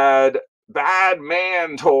Bad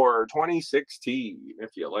Man Tour 2016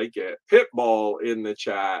 if you like it. Pitbull in the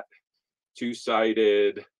chat.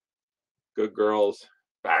 Two-sided. Good girls,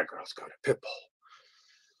 bad girls go to Pitbull.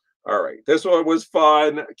 All right, this one was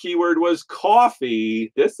fun. Keyword was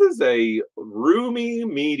coffee. This is a roomy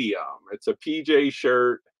medium. It's a PJ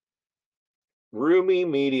shirt. Roomy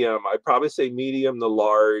medium. I'd probably say medium to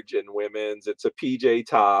large in women's. It's a PJ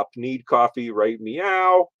top. Need coffee, write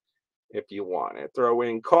meow if you want it. Throw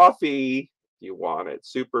in coffee if you want it.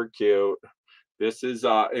 Super cute. This is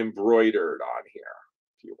embroidered on here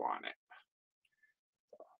if you want it.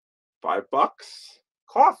 $5.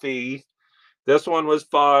 Coffee. This one was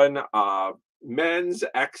fun. Men's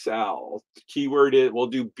XL. Keyword is, we'll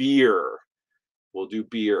do beer. We'll do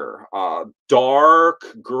beer. Dark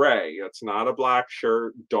gray. It's not a black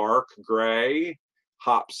shirt. Dark gray.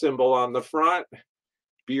 Hop symbol on the front.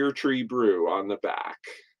 Beer Tree Brew on the back.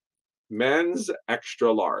 Men's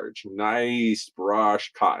extra large. Nice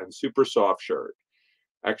brush cotton. Super soft shirt.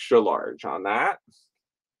 Extra large on that.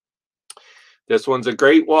 This one's a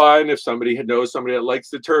great one if somebody knows somebody that likes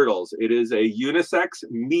the turtles. It is a unisex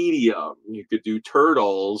medium. You could do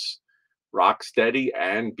turtles, Rocksteady,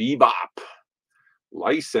 and Bebop.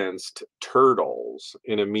 Licensed turtles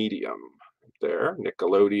in a medium. There,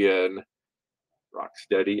 Nickelodeon,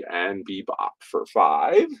 Rocksteady, and Bebop for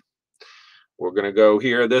 $5. We're going to go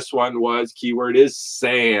here. This one was, keyword is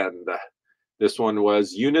sand. This one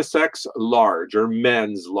was unisex large or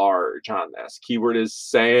men's large on this. Keyword is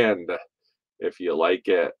sand. If you like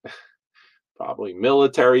it, probably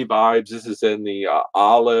military vibes. This is in the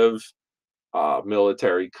olive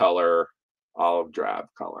military color, olive drab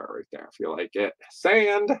color right there. If you like it,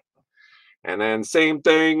 sand. And then same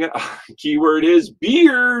thing, keyword is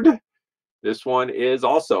beard. This one is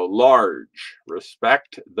also large.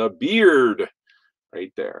 Respect the beard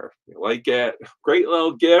right there. If you like it, great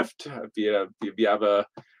little gift. If you have a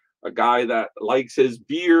guy that likes his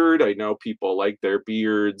beard, I know people like their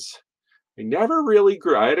beards. I never really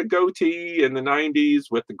grew. I had a goatee in the 90s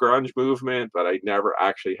with the grunge movement, but I never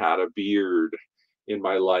actually had a beard in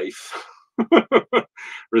my life.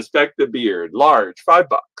 Respect the beard. Large, $5.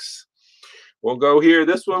 We'll go here.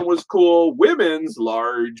 This one was cool. Women's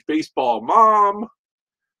large baseball mom.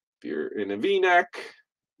 If you're in a V-neck,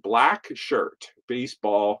 black shirt,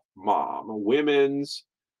 baseball mom. Women's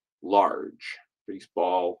large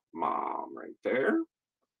baseball mom right there.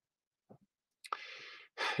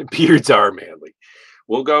 Beards are manly.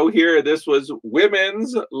 We'll go here. This was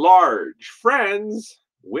women's large. Friends,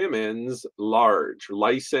 women's large.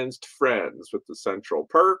 Licensed friends with the central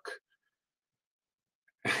perk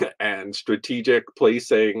and strategic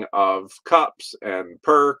placing of cups and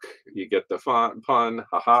perk. You get the fun, pun.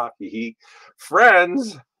 Haha, hee hee.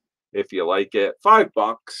 Friends, if you like it, $5.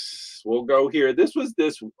 We'll go here. This was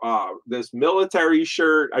this military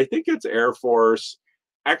shirt. I think it's Air Force.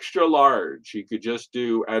 Extra large. You could just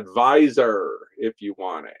do advisor if you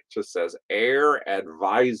want it. Just says Air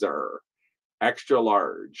Advisor. Extra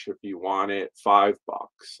large if you want it. $5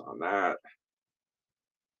 on that.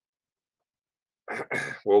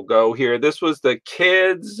 We'll go here. This was the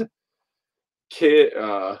kids.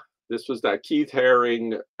 This was that Keith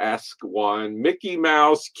Haring-esque one. Mickey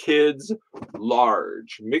Mouse Kids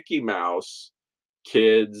Large. Mickey Mouse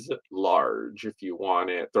Kids Large if you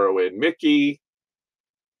want it. Throw in Mickey.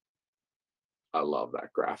 I love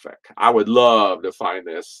that graphic. I would love to find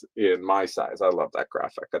this in my size. I love that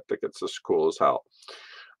graphic. I think it's just cool as hell.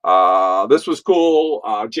 This was cool.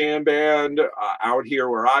 Jam band out here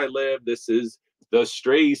where I live. This is the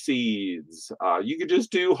Stray Seeds. You could just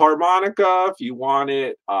do harmonica if you want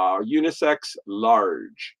it. Unisex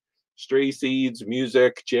large. Stray Seeds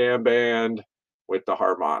music jam band with the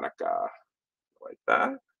harmonica. Like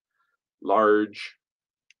that. Large.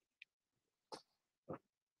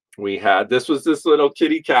 We had, this was this little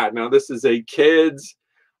kitty cat. Now this is a kids,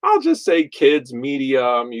 I'll just say kids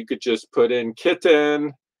medium. You could just put in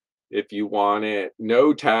kitten if you want it.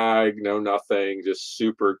 No tag, no nothing, just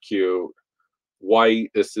super cute.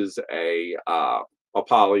 White. This is a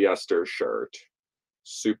polyester shirt.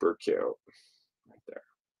 Super cute. Right there.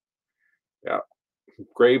 Yeah.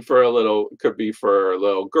 Great for a little, could be for a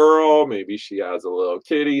little girl. Maybe she has a little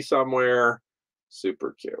kitty somewhere.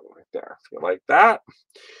 Super cute right there. If you like that.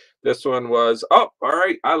 This one was, oh, all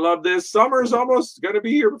right. I love this. Summer's almost going to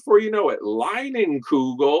be here before you know it.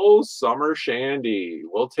 Leinenkugel Summer Shandy.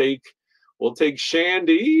 We'll take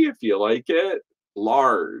Shandy if you like it.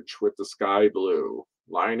 Large with the sky blue.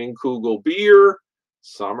 Leinenkugel beer.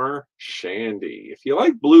 Summer Shandy. If you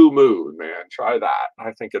like Blue Moon, man, try that.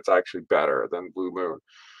 I think it's actually better than Blue Moon.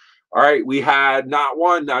 All right, we had not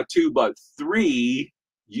one, not two, but 3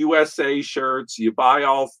 USA shirts. You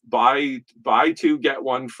buy two, get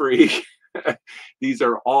one free. These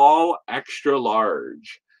are all extra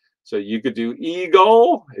large. So you could do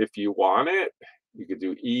Eagle if you want it. You could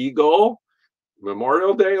do Eagle.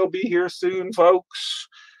 Memorial Day will be here soon, folks.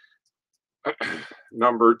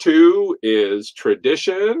 Number 2 is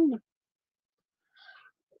Tradition.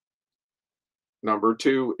 Number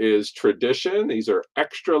 2 is Tradition. These are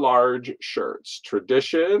extra large shirts.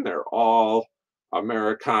 Tradition, they're all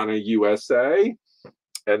Americana USA.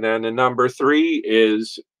 And then the number 3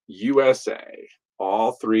 is USA.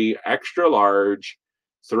 All 3 extra large.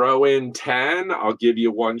 Throw in 10, I'll give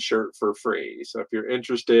you 1 shirt for free. So if you're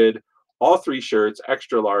interested, all 3 shirts,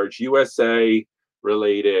 extra large, USA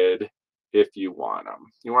related, if you want them.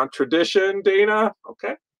 You want Tradition, Dana?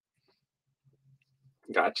 Okay.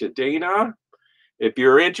 Gotcha, Dana. If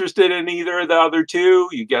you're interested in either of the other 2,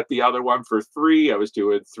 you get the other one for 3. I was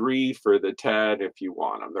doing 3 for the 10 if you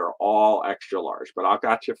want them. They're all extra large, but I'll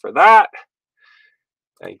got you for that.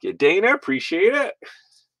 Thank you, Dana. Appreciate it.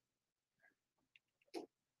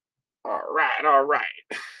 All right, all right.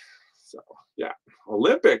 So, yeah,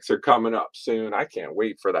 Olympics are coming up soon. I can't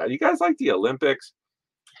wait for that. You guys like the Olympics?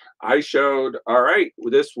 I showed, all right,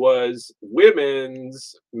 this was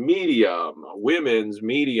women's medium. Women's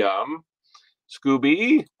medium.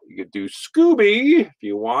 Scooby, you could do Scooby if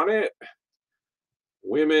you want it.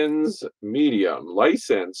 Women's medium,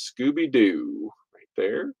 license, Scooby-Doo, right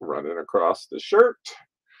there, running across the shirt.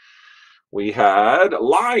 We had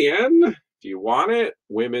Lion, if you want it.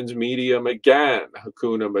 Women's medium again,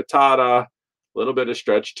 Hakuna Matata, a little bit of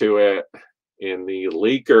stretch to it. In the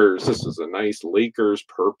Lakers, this is a nice Lakers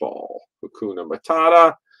purple, Hakuna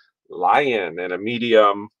Matata, Lion, and a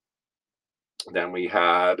medium. Then we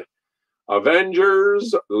had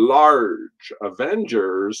Avengers large.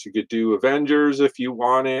 Avengers, you could do Avengers if you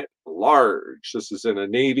want it large. This is in a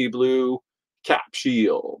navy blue cap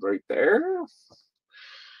shield right there.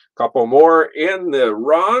 Couple more in the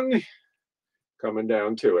run. Coming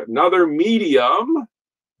down to it. Another medium.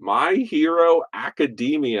 My Hero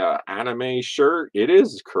Academia anime shirt. It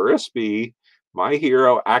is crispy. My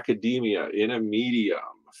Hero Academia in a medium.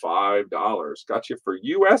 $5. Got you for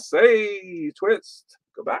USA. Twist.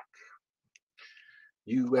 Go back.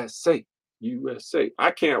 USA, USA. I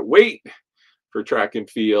can't wait for track and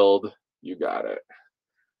field. You got it.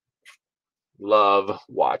 Love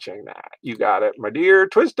watching that. You got it, my dear.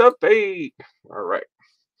 Twist up 8. All right.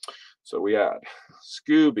 So we had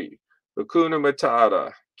Scooby, Hakuna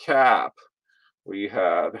Matata, Cap. We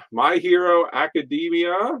had My Hero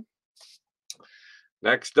Academia.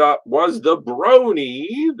 Next up was the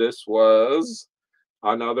Brony. This was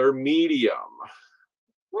another medium.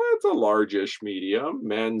 Well, it's a largish medium,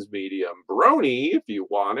 men's medium. Brony, if you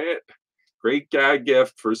want it. Great gag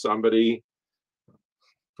gift for somebody.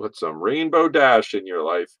 Put some Rainbow Dash in your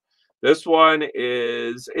life. This one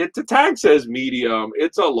is, the tag says medium.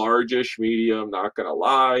 It's a largish medium, not going to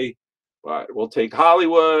lie. But we'll take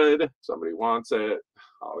Hollywood. Somebody wants it.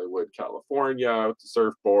 Hollywood, California with the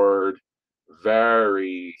surfboard.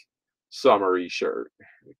 Very summery shirt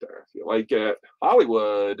right there. If you like it.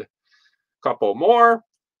 Hollywood. Couple more.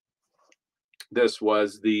 This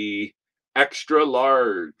was the extra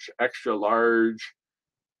large, extra large.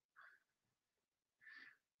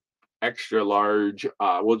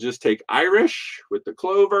 We'll just take Irish with the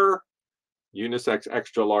clover, unisex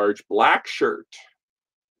extra large black shirt.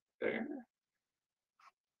 There.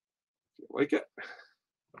 Like it.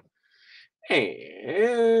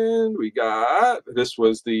 And we got, this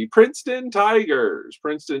was the Princeton Tigers.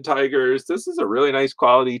 Princeton Tigers. This is a really nice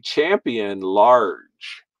quality champion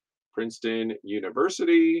large. Princeton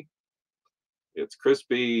University. It's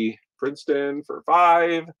crispy. Princeton for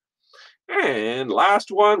 $5. And last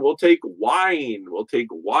one, we'll take wine. We'll take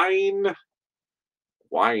wine.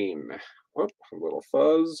 Wine. Whoop, a little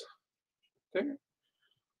fuzz. There.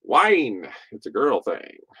 Wine. It's a girl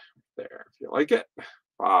thing. There, if you like it.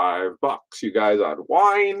 $5, you guys, on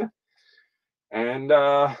wine. And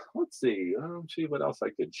let's see. Let's see what else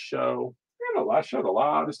I could show. I showed a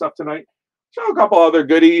lot of stuff tonight. Show a couple other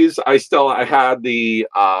goodies. I had the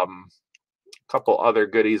couple other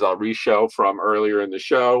goodies I'll re-show from earlier in the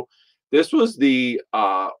show. This was the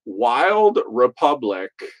Wild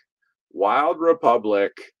Republic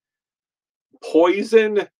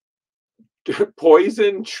poison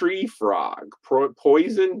tree frog,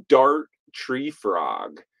 poison dart tree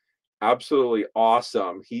frog. Absolutely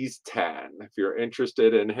awesome. He's 10. If you're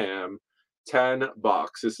interested in him, $10.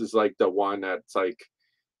 This is like the one that's like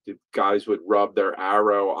the guys would rub their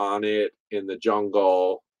arrow on it in the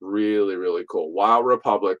jungle. Really, really cool. Wild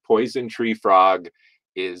Republic Poison Tree Frog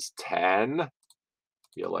is 10.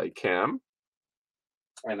 You like him.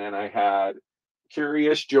 And then I had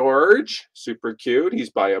Curious George, super cute. He's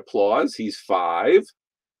by Applause. He's 5.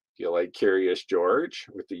 You like Curious George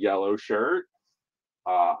with the yellow shirt.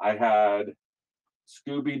 I had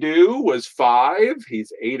Scooby-Doo was 5.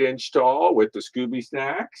 He's 8-inch tall with the Scooby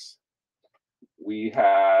snacks. We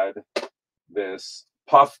had this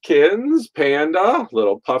Puffkins Panda,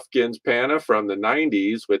 little Puffkins Panda from the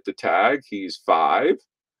 90s with the tag. He's 5.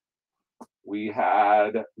 We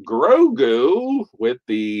had Grogu with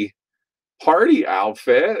the party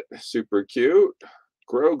outfit, super cute.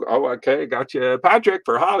 Grogu, oh, okay, got you, Patrick,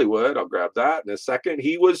 for Hollywood. I'll grab that in a second.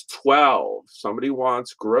 He was 12. Somebody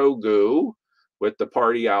wants Grogu with the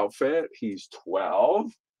party outfit. He's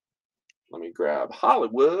 12. Let me grab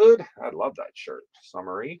Hollywood. I love that shirt.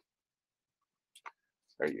 Summary.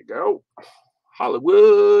 There you go.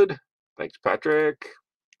 Hollywood. Thanks, Patrick.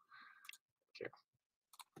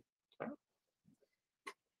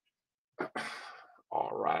 Okay.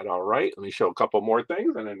 All right, all right. Let me show a couple more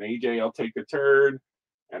things, and then AJ, I'll take a turn.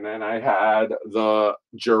 And then I had the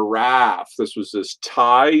giraffe. This was this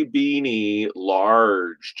Thai beanie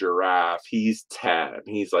large giraffe. He's 10.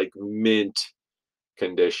 He's like mint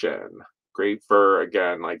condition. Great for,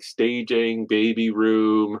 again, like staging, baby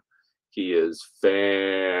room. He is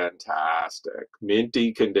fantastic.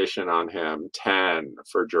 Minty condition on him, 10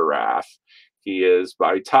 for giraffe. He is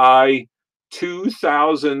by Thai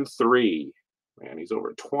 2003. Man, he's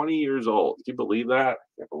over 20 years old. Can you believe that?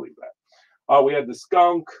 I can't believe that. Oh, we had the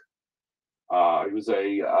skunk. He was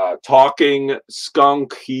a talking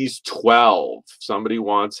skunk. He's 12. Somebody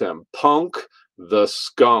wants him. Punk the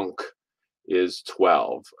skunk is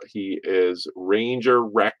 12. He is Ranger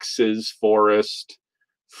Rex's forest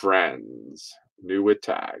friends. New with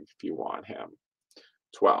tag if you want him.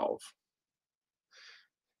 12.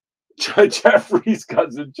 Jeffrey's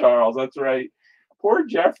cousin Charles. That's right. Poor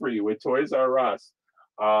Jeffrey with Toys R Us.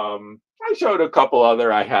 I showed a couple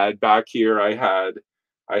other I had back here. I had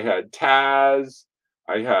Taz.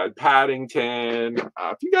 I had Paddington.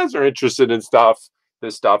 If you guys are interested in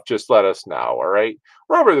this stuff, just let us know. All right.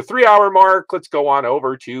 We're over the 3-hour mark. Let's go on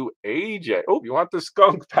over to AJ. Oh, you want the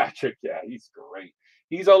skunk, Patrick? Yeah, he's great.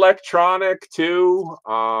 He's electronic too.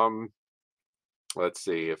 Let's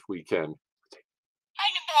see if we can. How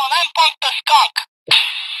you doing? I'm Punk the Skunk.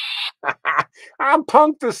 I'm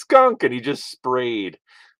Punk the Skunk, and he just sprayed.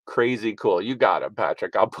 Crazy cool. You got him,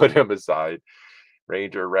 Patrick. I'll put him aside.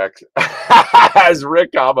 Ranger Rex. As Rick,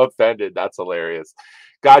 I'm offended. That's hilarious.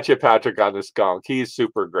 Gotcha, Patrick, on the skunk. He's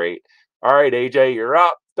super great. All right, AJ, you're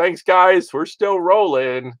up. Thanks, guys. We're still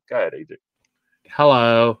rolling. Go ahead, AJ.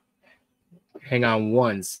 Hello. Hang on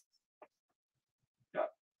once. Yeah.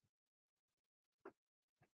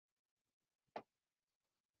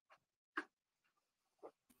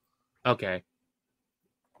 Okay.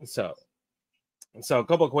 So a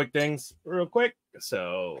couple of quick things real quick.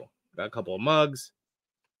 So got a couple of mugs.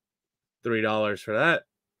 $3 for that.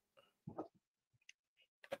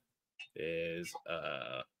 Is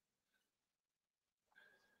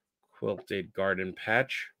quilted garden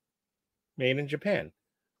patch made in Japan.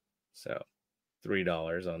 So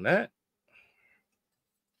 $3 on that.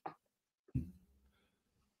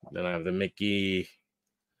 Then I have the Mickey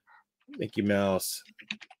Mouse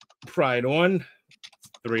Pride one.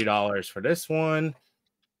 $3 for this one.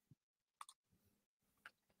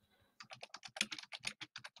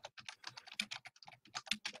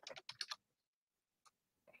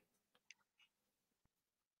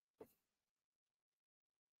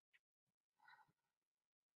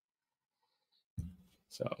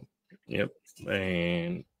 So, yep.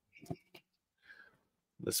 And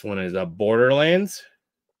this one is a Borderlands.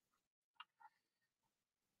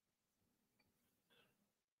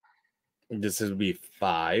 This would be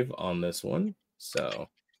 5 on this one. So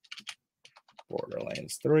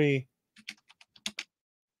Borderlands 3.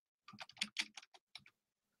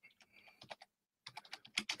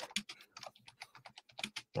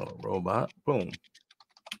 Oh, robot. Boom.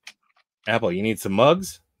 Apple, you need some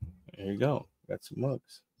mugs? There you go. Got some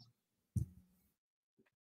mugs.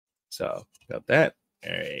 So got that.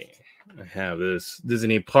 All right. I have this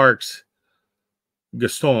Disney Parks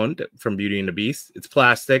Gaston from Beauty and the Beast. It's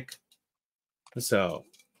plastic. So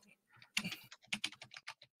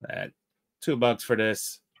that $2 for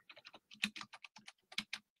this.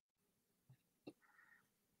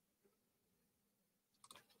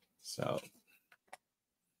 So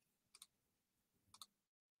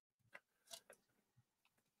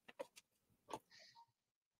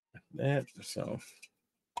that. So,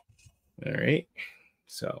 all right.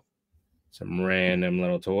 So, some random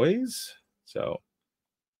little toys. So,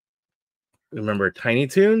 remember Tiny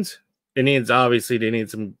Toons? They need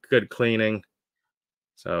some good cleaning.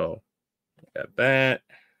 So, got that.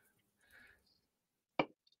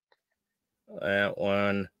 That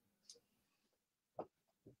one.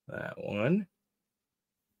 That one.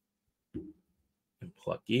 And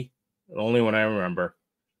Plucky. The only one I remember.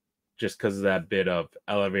 Just because of that bit of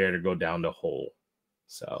elevator to go down the hole.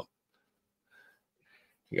 So,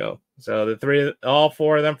 you go. So, all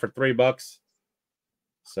four of them for $3.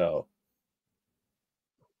 So,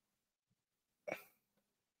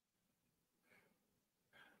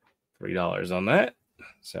 $3 on that.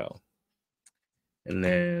 So, and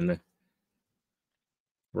then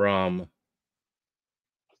from,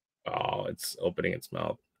 it's opening its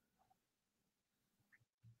mouth.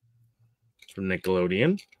 It's from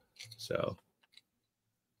Nickelodeon. So,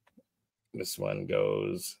 this one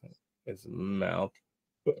goes, its mouth.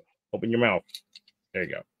 Open your mouth. There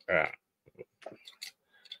you go.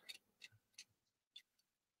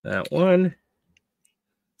 That one.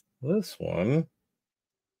 This one.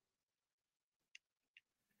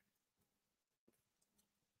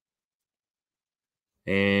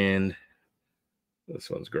 And this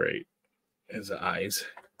one's great. His eyes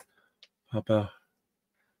pop out.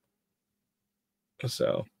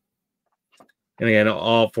 So, and again,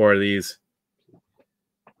 all four of these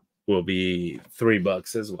will be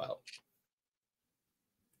 $3 as well.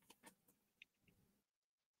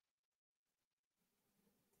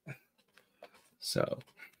 So,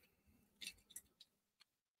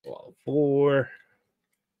 all four.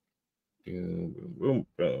 Boom, boom,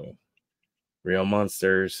 boom. Real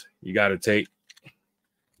monsters. You got to take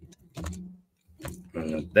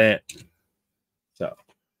that. So,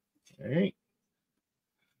 all right.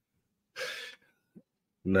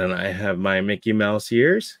 And then I have my Mickey Mouse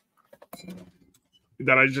ears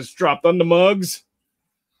that I just dropped on the mugs.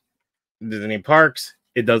 Disney Parks.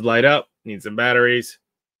 It does light up. Needs some batteries.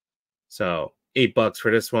 So, $8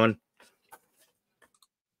 for this one.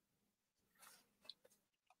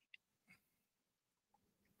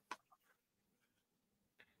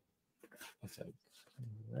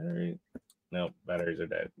 Battery. Nope, batteries are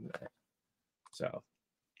dead. So,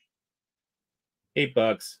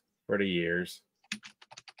 $8 for the years.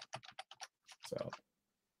 So,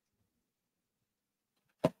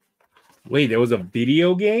 wait, there was a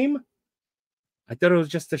video game? I thought it was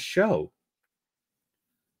just a show.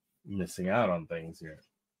 Missing out on things here.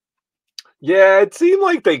 Yeah, it seemed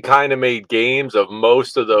like they kind of made games of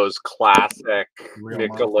most of those classic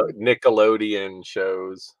Nickelodeon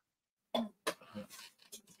shows.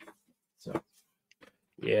 So,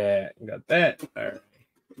 yeah, got that. All right.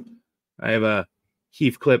 I have a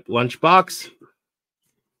Heathcliff lunchbox.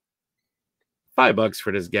 $5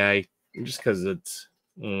 for this guy, just because it's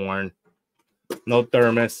worn. No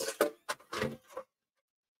thermos.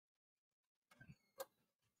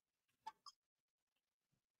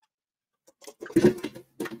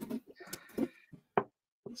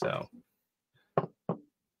 So,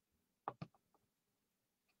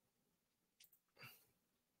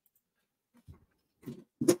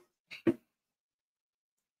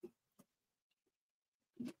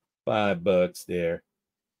 $5 there.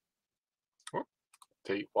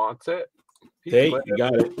 Tate wants it. Tate, you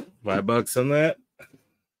got it. $5 on that.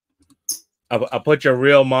 I'll put your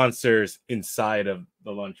real monsters inside of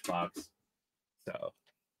the lunchbox. So,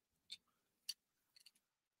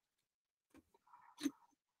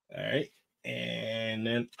 all right. And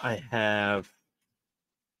then I have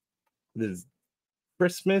this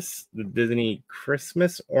the Disney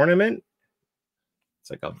Christmas ornament. It's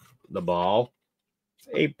like the ball.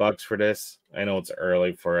 It's $8 for this. I know it's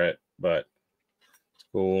early for it, but it's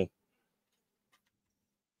cool.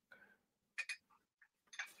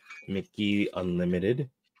 Mickey Unlimited.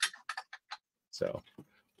 So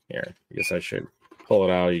here, I guess I should pull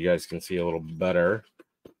it out. You guys can see a little better.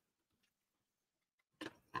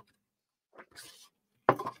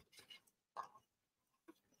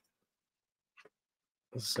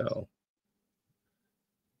 So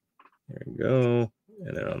there we go.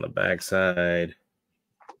 And then on the back side,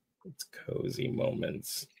 it's cozy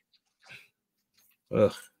moments.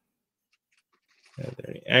 Ugh.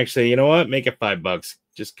 Actually, you know what? Make it $5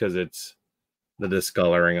 just because it's the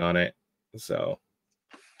discoloring on it. So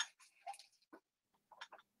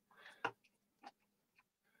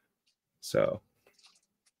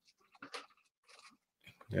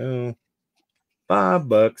go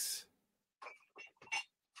 $5.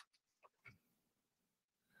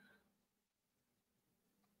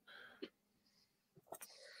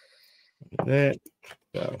 That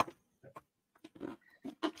go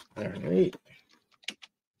All right.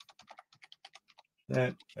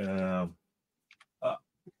 That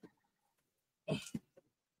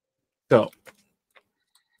so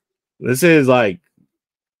this is like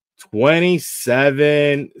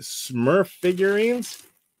 27 Smurf figurines,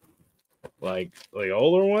 like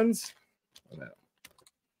older ones.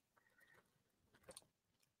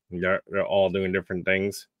 They're all doing different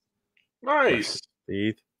things. Nice.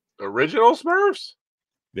 Teeth. Original Smurfs?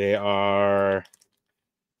 They are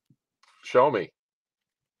Show me.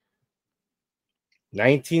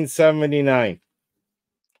 1979.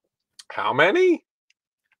 How many?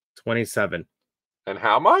 27. And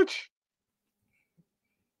how much?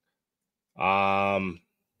 I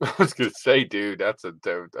I was gonna say, dude, that's a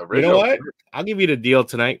original. You know what? I'll give you the deal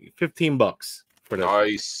tonight. $15 for the.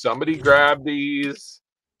 Nice. Somebody grab these.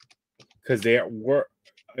 Because I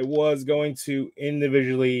was going to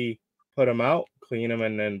individually put them out, clean them,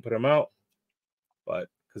 and then put them out. But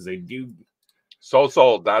because they do.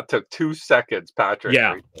 Sold. That took 2 seconds, Patrick.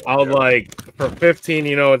 Yeah. I was like, for 15,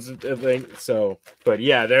 it's a thing. So, but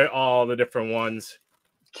yeah, they're all the different ones.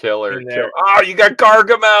 Killer. Oh, you got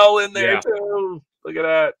Gargamel in there too. Look at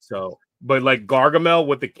that. So, but like Gargamel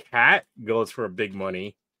with the cat goes for a big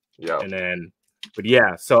money. Yeah. And then, but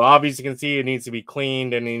yeah, so obviously you can see it needs to be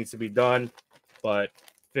cleaned and it needs to be done. But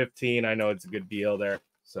 15, I know it's a good deal there.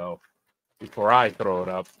 So before I throw it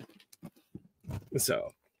up.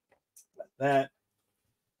 So that.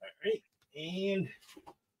 All right. And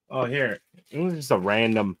here. It was just a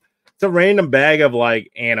random bag of like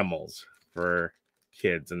animals for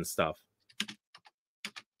kids and stuff.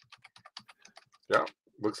 Yeah.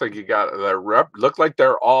 Looks like you got look like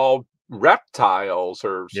they're all reptiles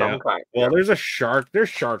or some kind. Well, there's a shark. There's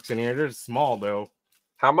sharks in here. They're small though.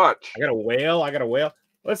 How much? I got a whale.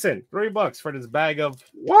 Listen, $3 for this bag of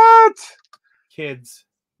what? Kids.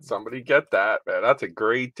 Somebody get that, man. That's a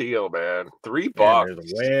great deal, man. $3.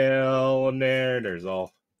 There's a whale in there. There's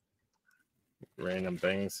all random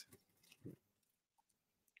things.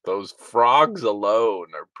 Those frogs alone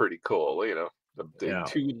are pretty cool. The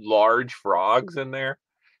 2 large frogs in there.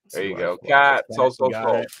 There you go. Cats. Also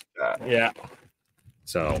sold. Yeah.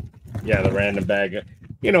 So, yeah, the random bag.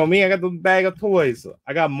 You know me, I got the bag of toys.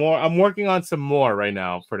 I got more. I'm working on some more right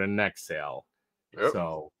now for the next sale. Yep.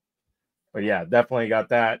 So, but yeah, definitely got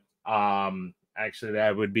that. Actually,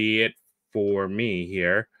 that would be it for me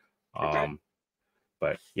here. Okay.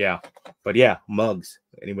 But yeah, mugs.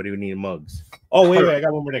 Anybody who need mugs? Oh, wait, I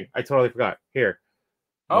got one more thing. I totally forgot. Here.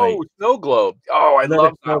 Oh, snow globe. Oh, I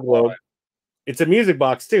love snow globe. One. It's a music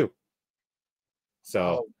box too.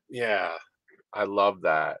 So yeah, I love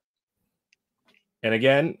that. And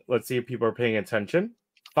again, let's see if people are paying attention.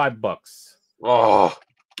 $5. Oh,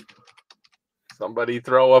 somebody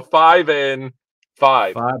throw a 5 in.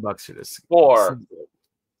 $5 for this. 4,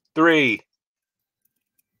 3,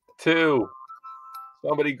 2.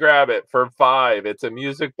 Somebody grab it for $5. It's a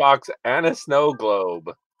music box and a snow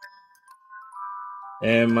globe.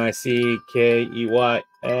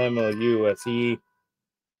 MICKEYMLUSE.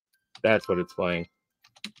 That's what it's playing.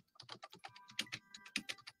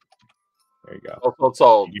 There you go. Also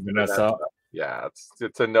sold. Even us up. Yeah,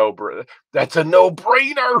 it's a no-brainer. That's a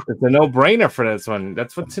no-brainer. It's a no-brainer for this one.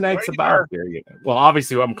 That's what tonight's about here. Well,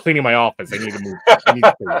 obviously, I'm cleaning my office. I need to move.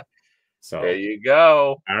 So there you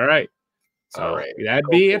go. All right. So that'd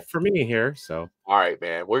be it for me here. So all right,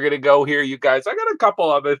 man. We're gonna go here, you guys. I got a couple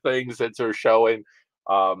other things that are showing.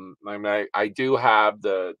 I do have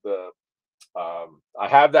I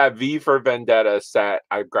have that V for Vendetta set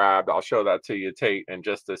I grabbed. I'll show that to you, Tate, in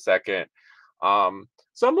just a second.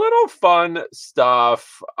 Some little fun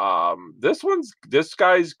stuff. This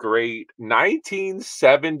guy's great.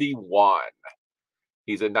 1971.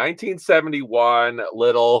 He's a 1971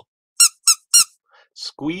 little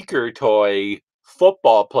squeaker toy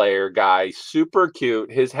football player guy. Super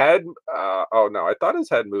cute. His head, oh no, I thought his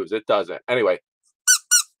head moves. It doesn't. Anyway,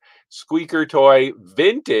 squeaker toy,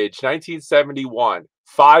 vintage, 1971,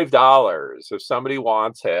 $5. If somebody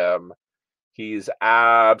wants him, he's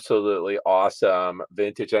absolutely awesome.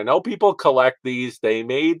 Vintage. I know people collect these. They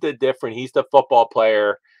made the different. He's the football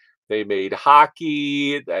player. They made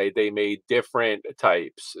hockey. They made different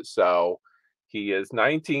types. So he is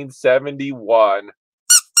 1971.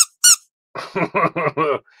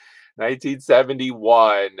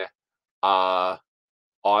 1971.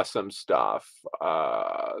 Awesome stuff.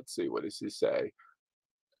 Let's see, what does he say?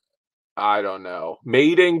 I don't know.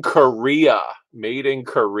 Made in Korea. Made in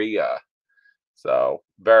Korea. So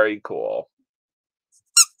very cool.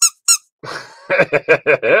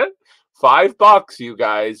 $5, you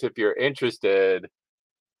guys, if you're interested.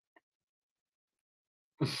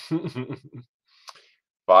 $5.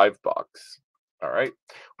 $5. All right,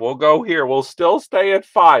 we'll go here. We'll still stay at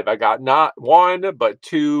 5. I got not 1, but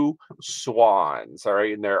 2 swans. All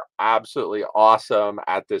right, and they're absolutely awesome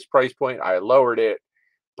at this price point. I lowered it.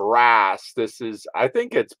 Brass. This is, I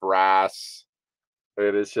think it's brass.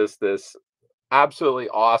 It is just this absolutely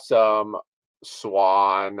awesome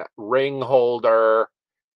swan ring holder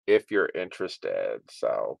if you're interested.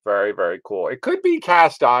 So very, very cool. It could be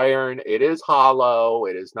cast iron. It is hollow.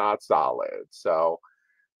 It is not solid. So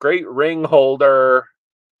great ring holder.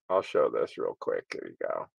 I'll show this real quick. There you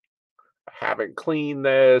go. I haven't cleaned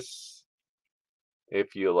this.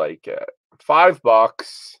 If you like it,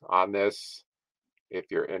 $5 on this. If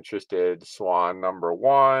you're interested, swan number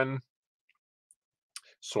 1.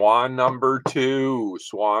 Swan number 2.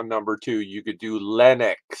 Swan number 2. You could do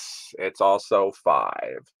Lennox. It's also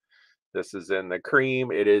 5. This is in the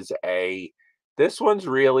cream. It is this one's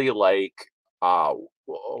really like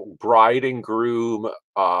bride and groom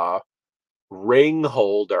ring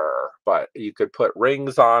holder, but you could put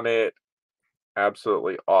rings on it.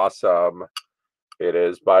 Absolutely awesome. It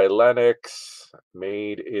is by Lennox,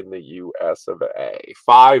 made in the US of A.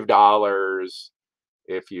 $5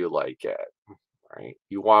 if you like it. Right?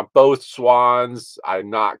 You want both swans. I'm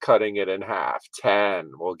not cutting it in half.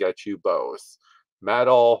 10 will get you both.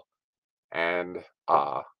 Metal and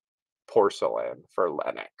porcelain for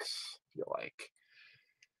Lennox, if you like.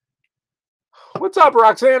 What's up,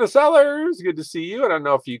 Roxana Sellers? Good to see you. I don't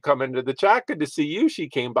know if you come into the chat. Good to see you. She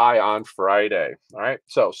came by on Friday. All right,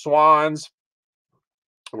 so swans.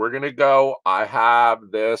 We're going to go. I have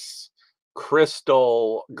this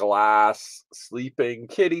crystal glass sleeping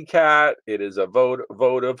kitty cat. It is a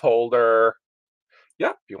votive holder.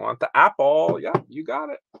 Yep, you want the apple. Yep, you got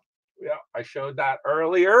it. Yeah, I showed that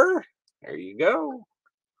earlier. There you go.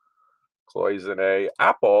 Cloisonne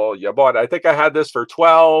apple. You bought. I think I had this for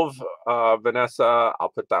 12. Vanessa,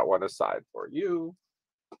 I'll put that one aside for you.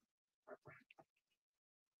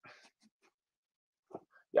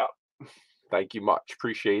 Yeah. Thank you much.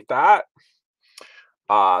 Appreciate that.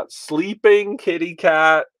 Sleeping kitty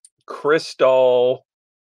cat, crystal,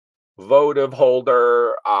 votive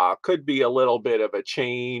holder. Could be a little bit of a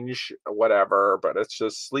change, whatever, but it's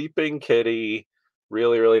just sleeping kitty.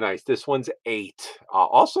 Really, really nice. This one's 8.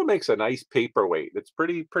 Also makes a nice paperweight. It's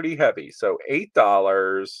pretty heavy. So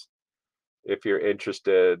 $8 if you're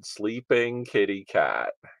interested. Sleeping kitty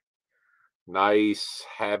cat. Nice,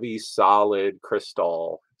 heavy, solid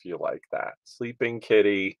crystal, if you like that. Sleeping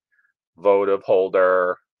kitty, votive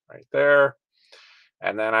holder right there.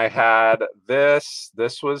 And then I had this.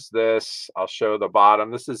 This was this. I'll show the bottom.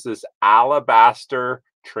 This is this alabaster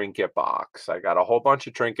trinket box. I got a whole bunch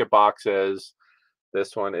of trinket boxes.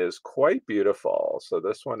 This one is quite beautiful. So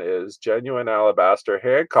this one is genuine alabaster,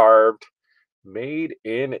 hand carved, made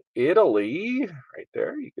in Italy. Right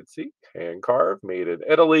there, you can see hand carved, made in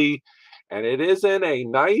Italy. And it is in a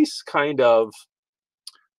nice kind of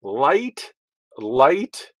light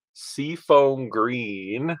seafoam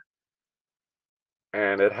green.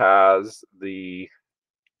 And it has the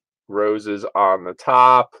roses on the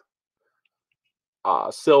top.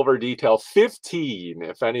 Silver detail. 15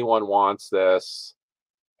 if anyone wants this.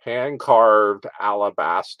 Hand carved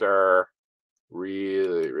alabaster.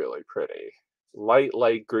 Really, really pretty.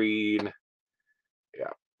 Light green. Yeah.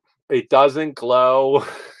 It doesn't glow.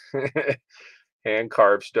 Hand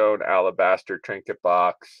carved stone alabaster trinket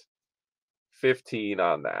box. 15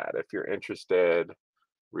 on that if you're interested.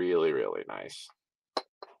 Really, really nice.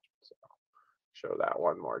 So, show that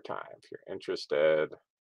one more time if you're interested.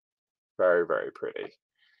 Very, very pretty.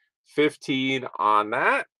 15 on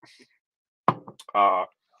that.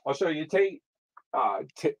 I'll show you Tate.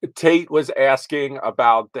 Tate was asking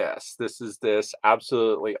about this. This is this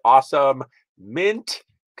absolutely awesome mint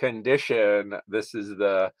condition. This is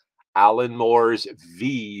the Alan Moore's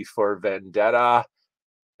V for Vendetta.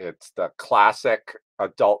 It's the classic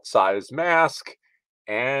adult size mask,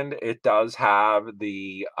 and it does have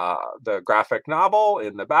the graphic novel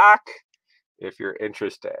in the back if you're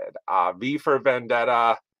interested. V for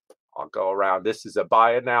Vendetta. I'll go around. This is a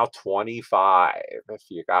buy it now, 25. If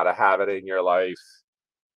you got to have it in your life,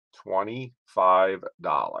 $25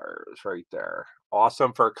 right there.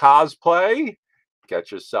 Awesome for cosplay. Get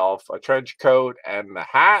yourself a trench coat and the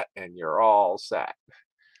hat, and you're all set.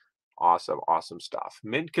 Awesome, awesome stuff.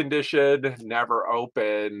 Mint condition, never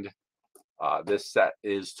opened. This set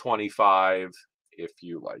is 25 if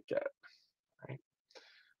you like it. Right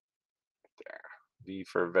there. V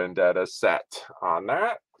for Vendetta set on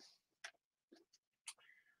that.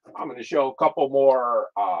 I'm going to show a couple more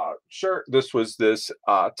shirt. This was this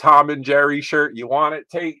Tom and Jerry shirt. You want it,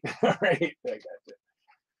 Tate? Right.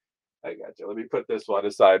 I got you. Let me put this one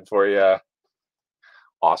aside for you.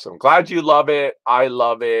 Awesome. Glad you love it. I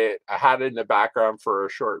love it. I had it in the background for a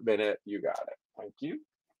short minute. You got it. Thank you.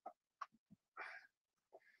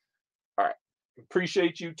 All right.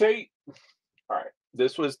 Appreciate you, Tate. All right.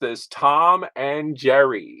 This was this Tom and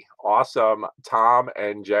Jerry. Awesome. Tom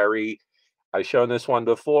and Jerry. I've shown this one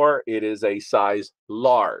before. It is a size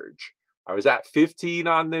large. I was at 15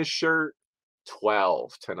 on this shirt.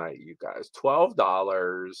 12 tonight, you guys.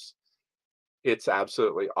 $12. It's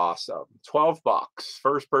absolutely awesome. 12 bucks.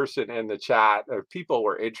 First person in the chat. If people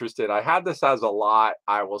were interested, I had this as a lot.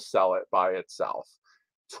 I will sell it by itself.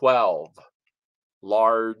 12.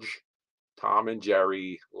 Large. Tom and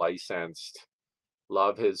Jerry licensed.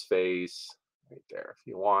 Love his face. Right there. If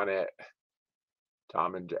you want it.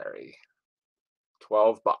 Tom and Jerry.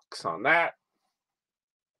 12 bucks on that.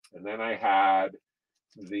 And then I had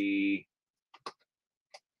the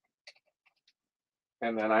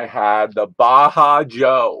Baja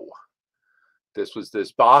Joe. This was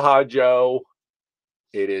this Baja Joe.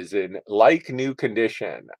 It is in like new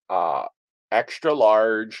condition. Extra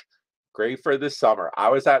large. Great for the summer. I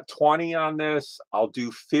was at 20 on this. I'll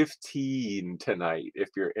do 15 tonight if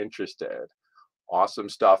you're interested. Awesome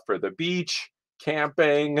stuff for the beach,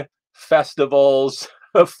 camping, festivals.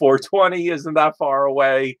 420 isn't that far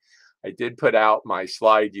away. I did put out my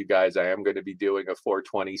slide, you guys. I am going to be doing a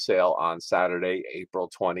 420 sale on Saturday,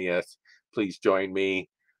 April 20th. Please join me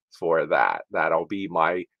for that. That'll be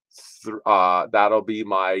my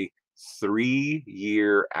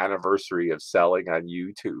 3-year anniversary of selling on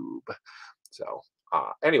YouTube. So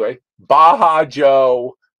anyway, Baja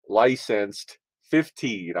Joe licensed,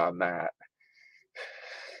 15 on that.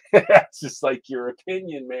 That's just like your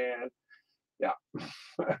opinion, man. Yeah.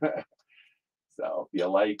 So if you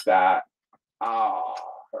like that, all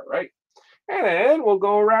right. And then we'll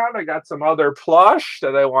go around. I got some other plush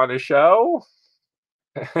that I want to show.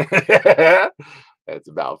 It's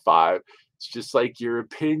about 5. It's just like your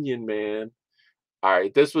opinion, man. All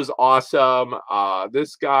right, this was awesome.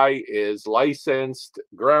 This guy is licensed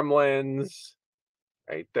Gremlins.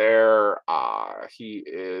 Right there. He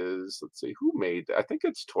is, let's see, who made that? I think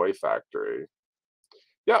it's Toy Factory.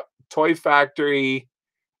 Yep, Toy Factory.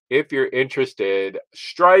 If you're interested,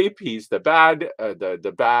 Stripe, he's the bad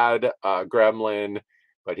gremlin,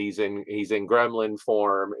 but he's in gremlin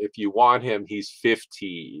form. If you want him, he's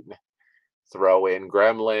 15. Throw in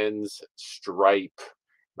Gremlins, Stripe.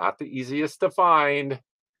 Not the easiest to find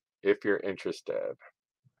if you're interested.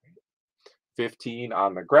 15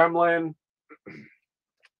 on the gremlin.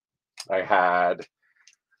 I had,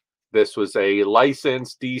 this was a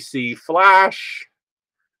licensed DC Flash.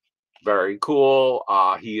 Very cool.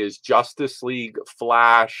 He is Justice League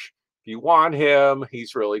Flash. If you want him,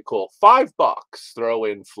 he's really cool. $5. Throw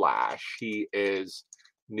in Flash. He is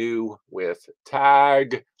new with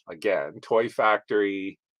tag. Again, Toy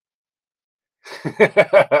Factory.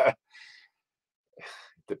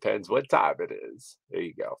 Depends what time it is. There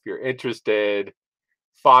you go. If you're interested,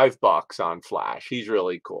 $5 on Flash. He's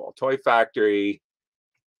really cool. Toy Factory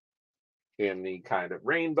in the kind of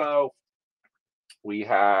rainbow. We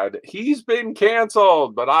had, he's been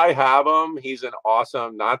canceled, but I have him. He's an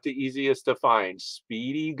awesome, not the easiest to find,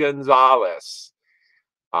 Speedy Gonzalez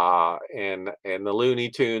in the Looney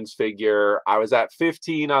Tunes figure. I was at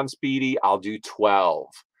 15 on Speedy. I'll do 12.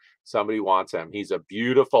 Somebody wants him. He's a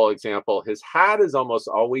beautiful example. His hat is almost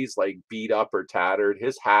always like beat up or tattered.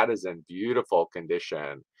 His hat is in beautiful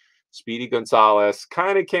condition. Speedy Gonzalez,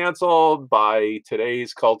 kind of canceled by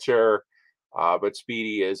today's culture. But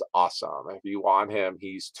Speedy is awesome. If you want him,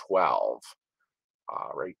 he's 12.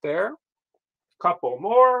 Right there. A couple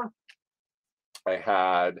more. I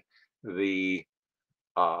had the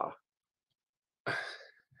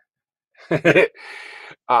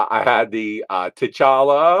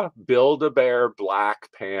T'Challa Build-A-Bear Black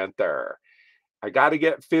Panther. I got to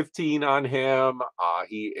get 15 on him.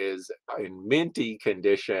 He is in minty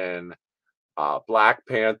condition. Black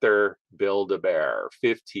Panther Build-A-Bear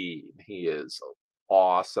 15. He is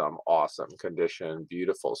awesome, awesome condition.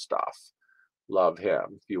 Beautiful stuff. Love him.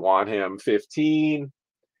 If you want him, 15.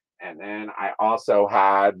 And then I also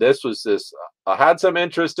had, I had some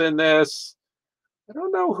interest in this. I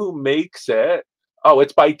don't know who makes it. Oh,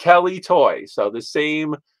 it's by Kelly Toy. So the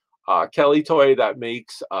same Kelly Toy that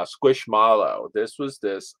makes Squishmallow. This was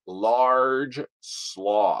this large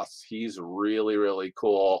sloth. He's really, really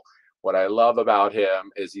cool. What I love about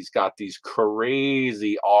him is he's got these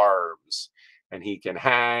crazy arms, and he can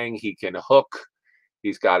hang, he can hook.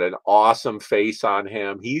 He's got an awesome face on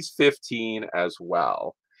him. He's 15 as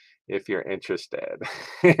well, if you're interested.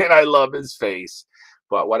 And I love his face.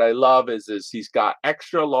 But what I love is he's got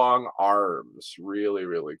extra long arms. Really,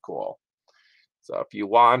 really cool. So if you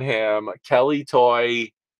want him, Kelly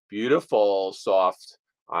Toy, beautiful, soft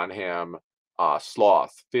on him.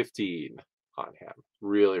 Sloth, 15 on him.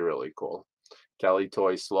 Really, really cool. Kelly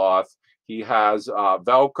Toy Sloth. He has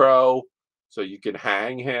Velcro, so you can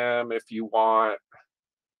hang him if you want.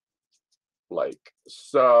 Like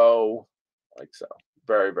so.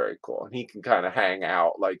 Very, very cool. And he can kind of hang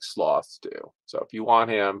out like sloths do. So if you want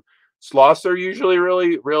him, sloths are usually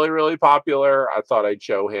really, really, really popular. I thought I'd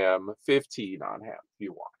show him 15 on him if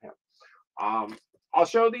you want him. I'll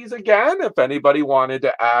show these again if anybody wanted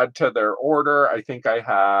to add to their order. I think I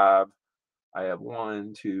have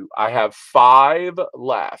 5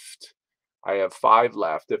 left. I have 5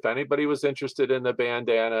 left. If anybody was interested in the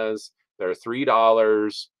bandanas, they're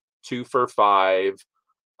 $3, 2 for $5.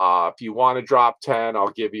 If you want to drop 10, I'll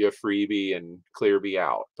give you a freebie and clear me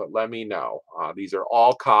out. But let me know. These are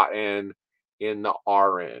all cotton in the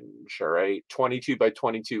orange. All right, 22 by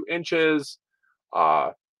 22 inches.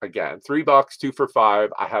 Again, $3, 2 for $5.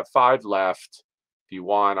 I have 5 left. If you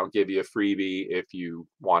want, I'll give you a freebie. If you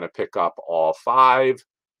want to pick up all 5,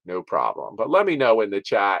 no problem. But let me know in the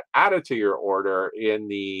chat. Add it to your order in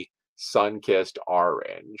the sun-kissed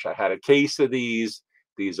orange. I had a case of these.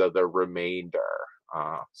 These are the remainder.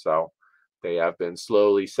 So they have been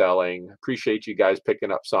slowly selling. Appreciate you guys picking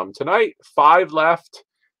up some tonight. 5 left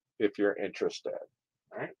if you're interested.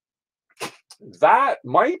 All right. That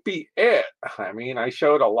might be it. I mean, I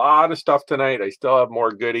showed a lot of stuff tonight. I still have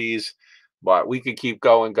more goodies, but we could keep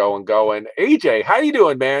going. AJ, how you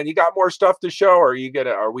doing, man? You got more stuff to show? Or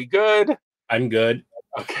are we good? I'm good.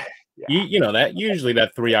 Okay. Yeah. You know that usually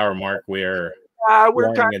that 3-hour mark we're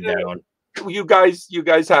kind it down. You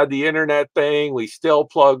guys had the internet thing. We still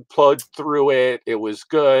plugged through it. It was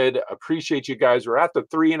good. Appreciate you guys. We're at the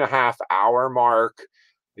 3.5-hour mark.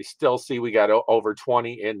 I still see we got over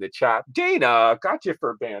 20 in the chat. Dana, got you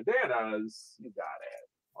for bandanas. You got it.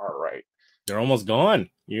 All right. They're almost gone.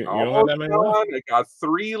 You don't have that many left? I got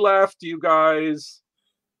 3 left, you guys.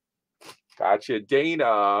 Gotcha,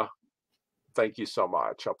 Dana. Thank you so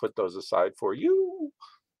much. I'll put those aside for you.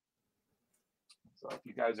 So if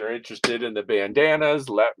you guys are interested in the bandanas,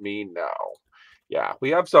 let me know. Yeah,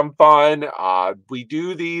 we have some fun. We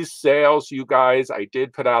do these sales, you guys. I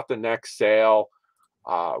did put out the next sale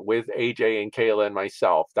with AJ and Kayla and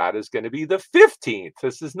myself. That is going to be the 15th.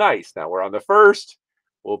 This is nice. Now we're on the 1st.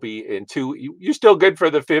 We'll be in 2. You're still good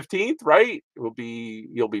for the 15th, right? You'll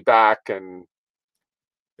be back and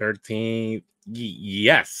 13th.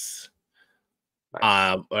 Yes.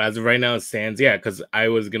 Nice. As of right now, it stands. Yeah, because I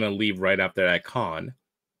was gonna leave right after that con.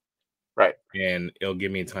 Right. And it'll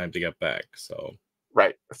give me time to get back. So.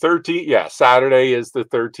 Right. 13th. Yeah, Saturday is the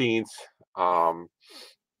 13th. Oh,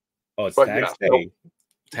 it's tax day.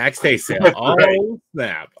 Tax day sale. Oh, right.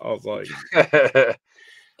 Snap. I was like.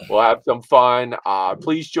 We'll have some fun.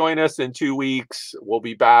 Please join us in 2 weeks. We'll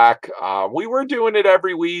be back. We were doing it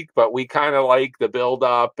every week, but we kind of like the build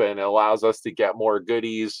up, and it allows us to get more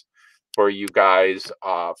goodies for you guys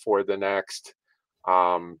for the next.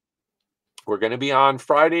 We're going to be on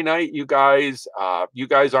Friday night, you guys.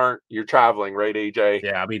 You're traveling, right, AJ?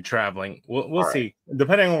 Yeah, I'll be traveling. We'll see. Right.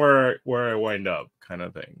 Depending on where I wind up, kind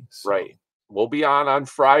of thing. So. Right. We'll be on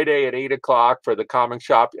Friday at 8 o'clock for the comic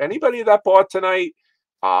shop. Anybody that bought tonight,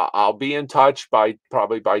 I'll be in touch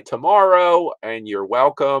probably by tomorrow, and you're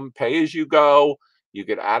welcome. Pay as you go. You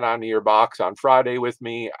can add on to your box on Friday with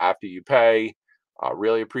me after you pay.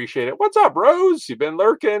 Really appreciate it. What's up, Rose? You've been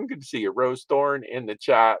lurking. Good to see you, Rose Thorne, in the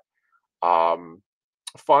chat.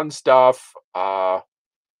 Fun stuff.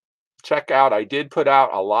 Check out. I did put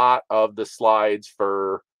out a lot of the slides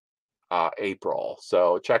for April,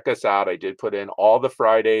 so check us out. I did put in all the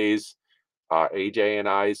Fridays. AJ and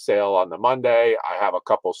I's sale on the Monday. I have a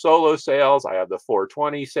couple solo sales. I have the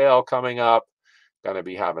 420 sale coming up. Gonna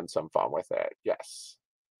be having some fun with it. Yes.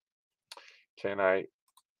 Can I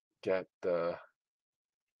get the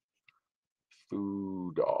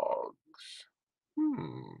Foo Dogs?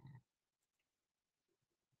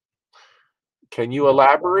 Can you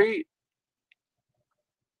elaborate?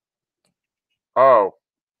 Oh.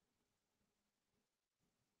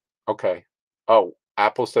 Okay. Oh,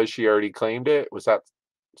 Apple says she already claimed it. Was that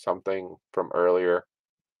something from earlier?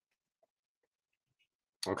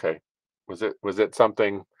 Okay. Was it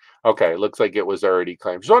something? Okay, looks like it was already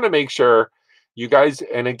claimed. Just want to make sure you guys,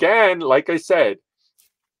 and again, like I said,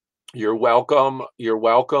 you're welcome. You're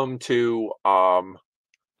welcome to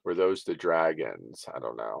were those the dragons? I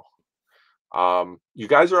don't know. You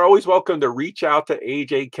guys are always welcome to reach out to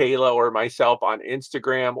AJ, Kayla, or myself on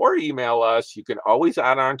Instagram or email us. You can always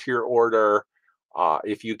add on to your order.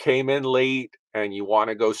 If you came in late and you want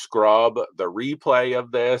to go scrub the replay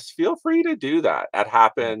of this, feel free to do that. That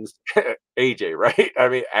happens, AJ, right? I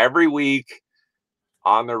mean, every week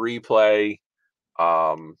on the replay.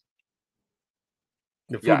 The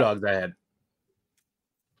food dogs I had.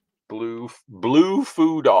 Blue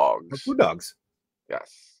food dogs. Food dogs.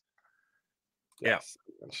 Yes. Yes.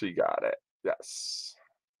 Yeah. She got it. Yes.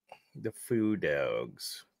 The food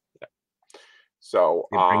dogs. Yeah. So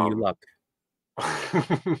they bring you luck.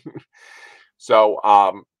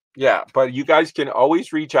 So yeah, but you guys can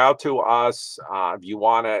always reach out to us if you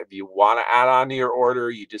want to add on to your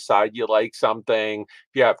order, you decide you like something,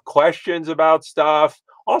 if you have questions about stuff.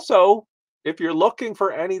 Also, if you're looking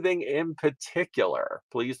for anything in particular,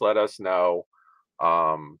 please let us know.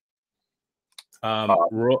 As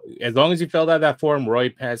long as you filled out that form, Roy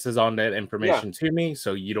passes on that information to me,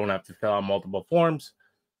 so you don't have to fill out multiple forms.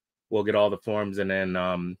 We'll get all the forms, and then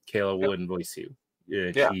Kayla will invoice you.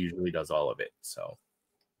 Yeah, she usually does all of it. So,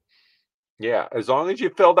 yeah, as long as you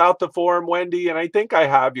filled out the form, Wendy, and I think I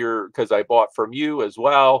have because I bought from you as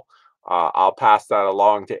well. I'll pass that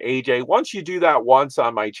along to AJ. Once you do that once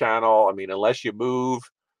on my channel, I mean, unless you move,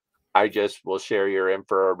 I just will share your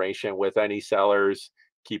information with any sellers.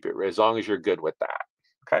 Keep it as long as you're good with that.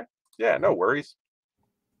 Okay. Yeah, no worries.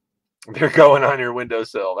 They're going on your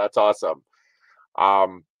windowsill. That's awesome.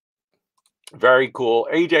 Very cool.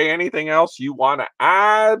 AJ, anything else you want to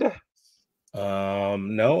add?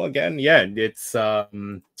 No, again, yeah, it's I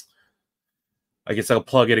guess I'll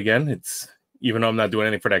plug it again. It's even though I'm not doing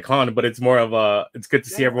anything for that con, but it's more of it's good to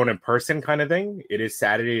see everyone in person kind of thing. It is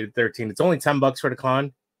Saturday the 13th. It's only $10 for the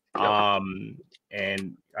con.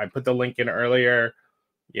 And I put the link in earlier.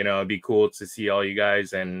 You know, it'd be cool to see all you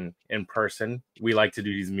guys in person. We like to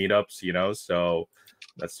do these meetups, you know, so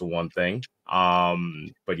that's the one thing.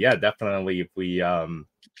 But yeah, definitely if we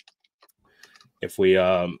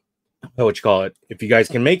what you call it, if you guys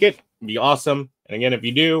can make it, it'd be awesome. And again, if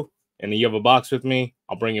you do, and you have a box with me,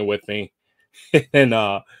 I'll bring it with me, and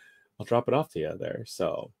I'll drop it off to you there.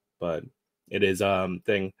 So, but it is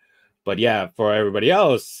thing. But yeah, for everybody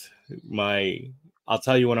else, I'll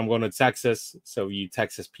tell you when I'm going to Texas. So you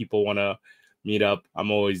Texas people want to meet up, I'm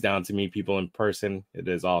always down to meet people in person. It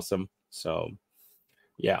is awesome. So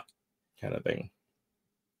yeah, kind of thing.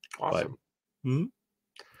 Awesome. But,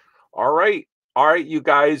 All right, you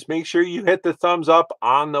guys, make sure you hit the thumbs up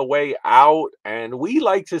on the way out. And we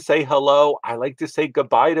like to say hello. I like to say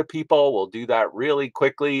goodbye to people. We'll do that really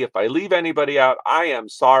quickly. If I leave anybody out, I am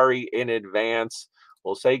sorry in advance.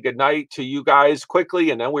 We'll say goodnight to you guys quickly,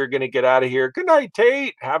 and then we're going to get out of here. Good night,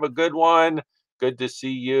 Tate. Have a good one. Good to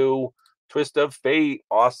see you. Twist of Fate.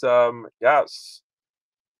 Awesome. Yes.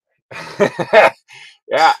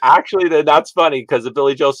 Yeah, actually, that's funny because the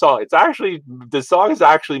Billy Joel song. The song is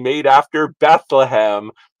actually made after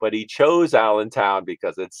Bethlehem, but he chose Allentown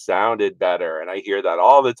because it sounded better. And I hear that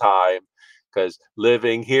all the time because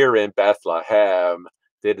living here in Bethlehem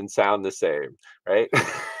didn't sound the same, right?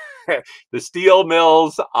 The steel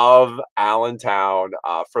mills of Allentown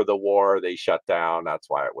for the war, they shut down. That's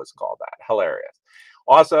why it was called that. Hilarious.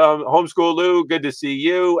 Awesome. Homeschool Lou, good to see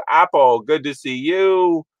you. Apple, good to see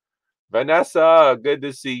you. Vanessa, good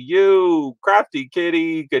to see you. Crafty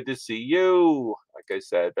Kitty, good to see you. Like I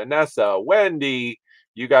said, Vanessa, Wendy,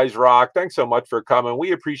 you guys rock. Thanks so much for coming.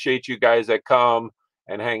 We appreciate you guys that come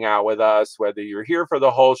and hang out with us, whether you're here for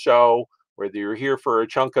the whole show, whether you're here for a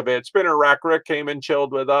chunk of it. Spinner Rack Rick came and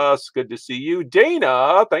chilled with us. Good to see you.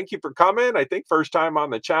 Dana, thank you for coming. I think first time on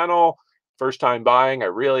the channel, first time buying. I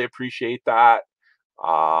really appreciate that.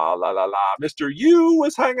 Mr. U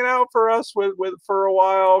was hanging out for us for a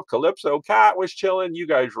while. Calypso Cat was chilling. You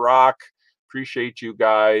guys rock. Appreciate you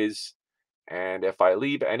guys. And if I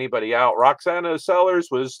leave anybody out, Roxana Sellers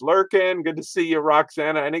was lurking. Good to see you,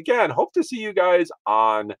 Roxana. And again, hope to see you guys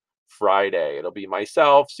on Friday. It'll be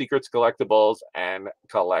myself, Secrets Collectibles, and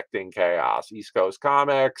Collecting Chaos, East Coast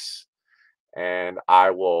Comics. And I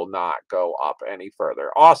will not go up any further.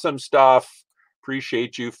 Awesome stuff.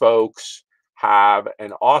 Appreciate you folks. Have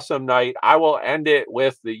an awesome night. I will end it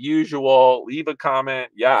with the usual. Leave a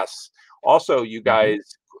comment. Yes. Also, you guys,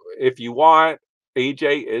 if you want,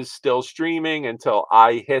 AJ is still streaming until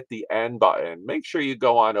I hit the end button. Make sure you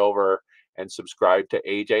go on over and subscribe to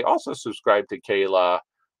AJ. Also, subscribe to Kayla.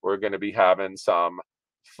 We're going to be having some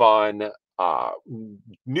fun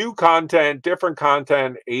new content, different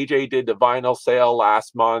content. AJ did the vinyl sale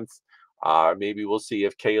last month. Maybe we'll see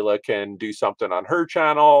if Kayla can do something on her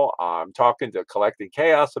channel. I'm talking to Collecting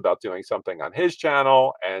Chaos about doing something on his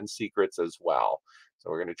channel, and Secrets as well.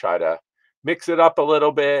 So we're going to try to mix it up a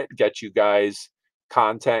little bit, get you guys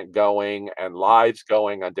content going and lives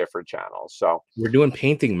going on different channels. So we're doing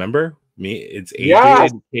painting, remember? It's AJ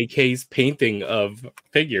Yes. and KK's painting of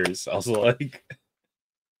figures. Also, like,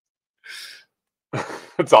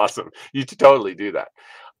 it's awesome. You totally do that.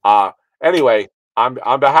 Anyway, on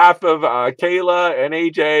behalf of Kayla and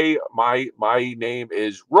AJ, my name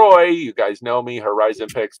is Roy. You guys know me, Horizon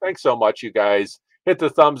Picks. Thanks so much, you guys. Hit the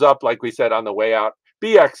thumbs up, like we said on the way out.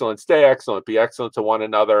 Be excellent, stay excellent, be excellent to one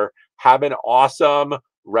another. Have an awesome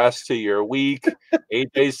rest to your week.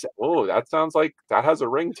 AJ's, oh, that sounds like that has a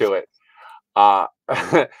ring to it.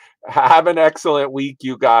 Have an excellent week,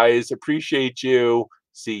 you guys. Appreciate you.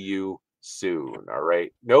 See you soon. All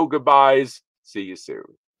right. No goodbyes. See you soon.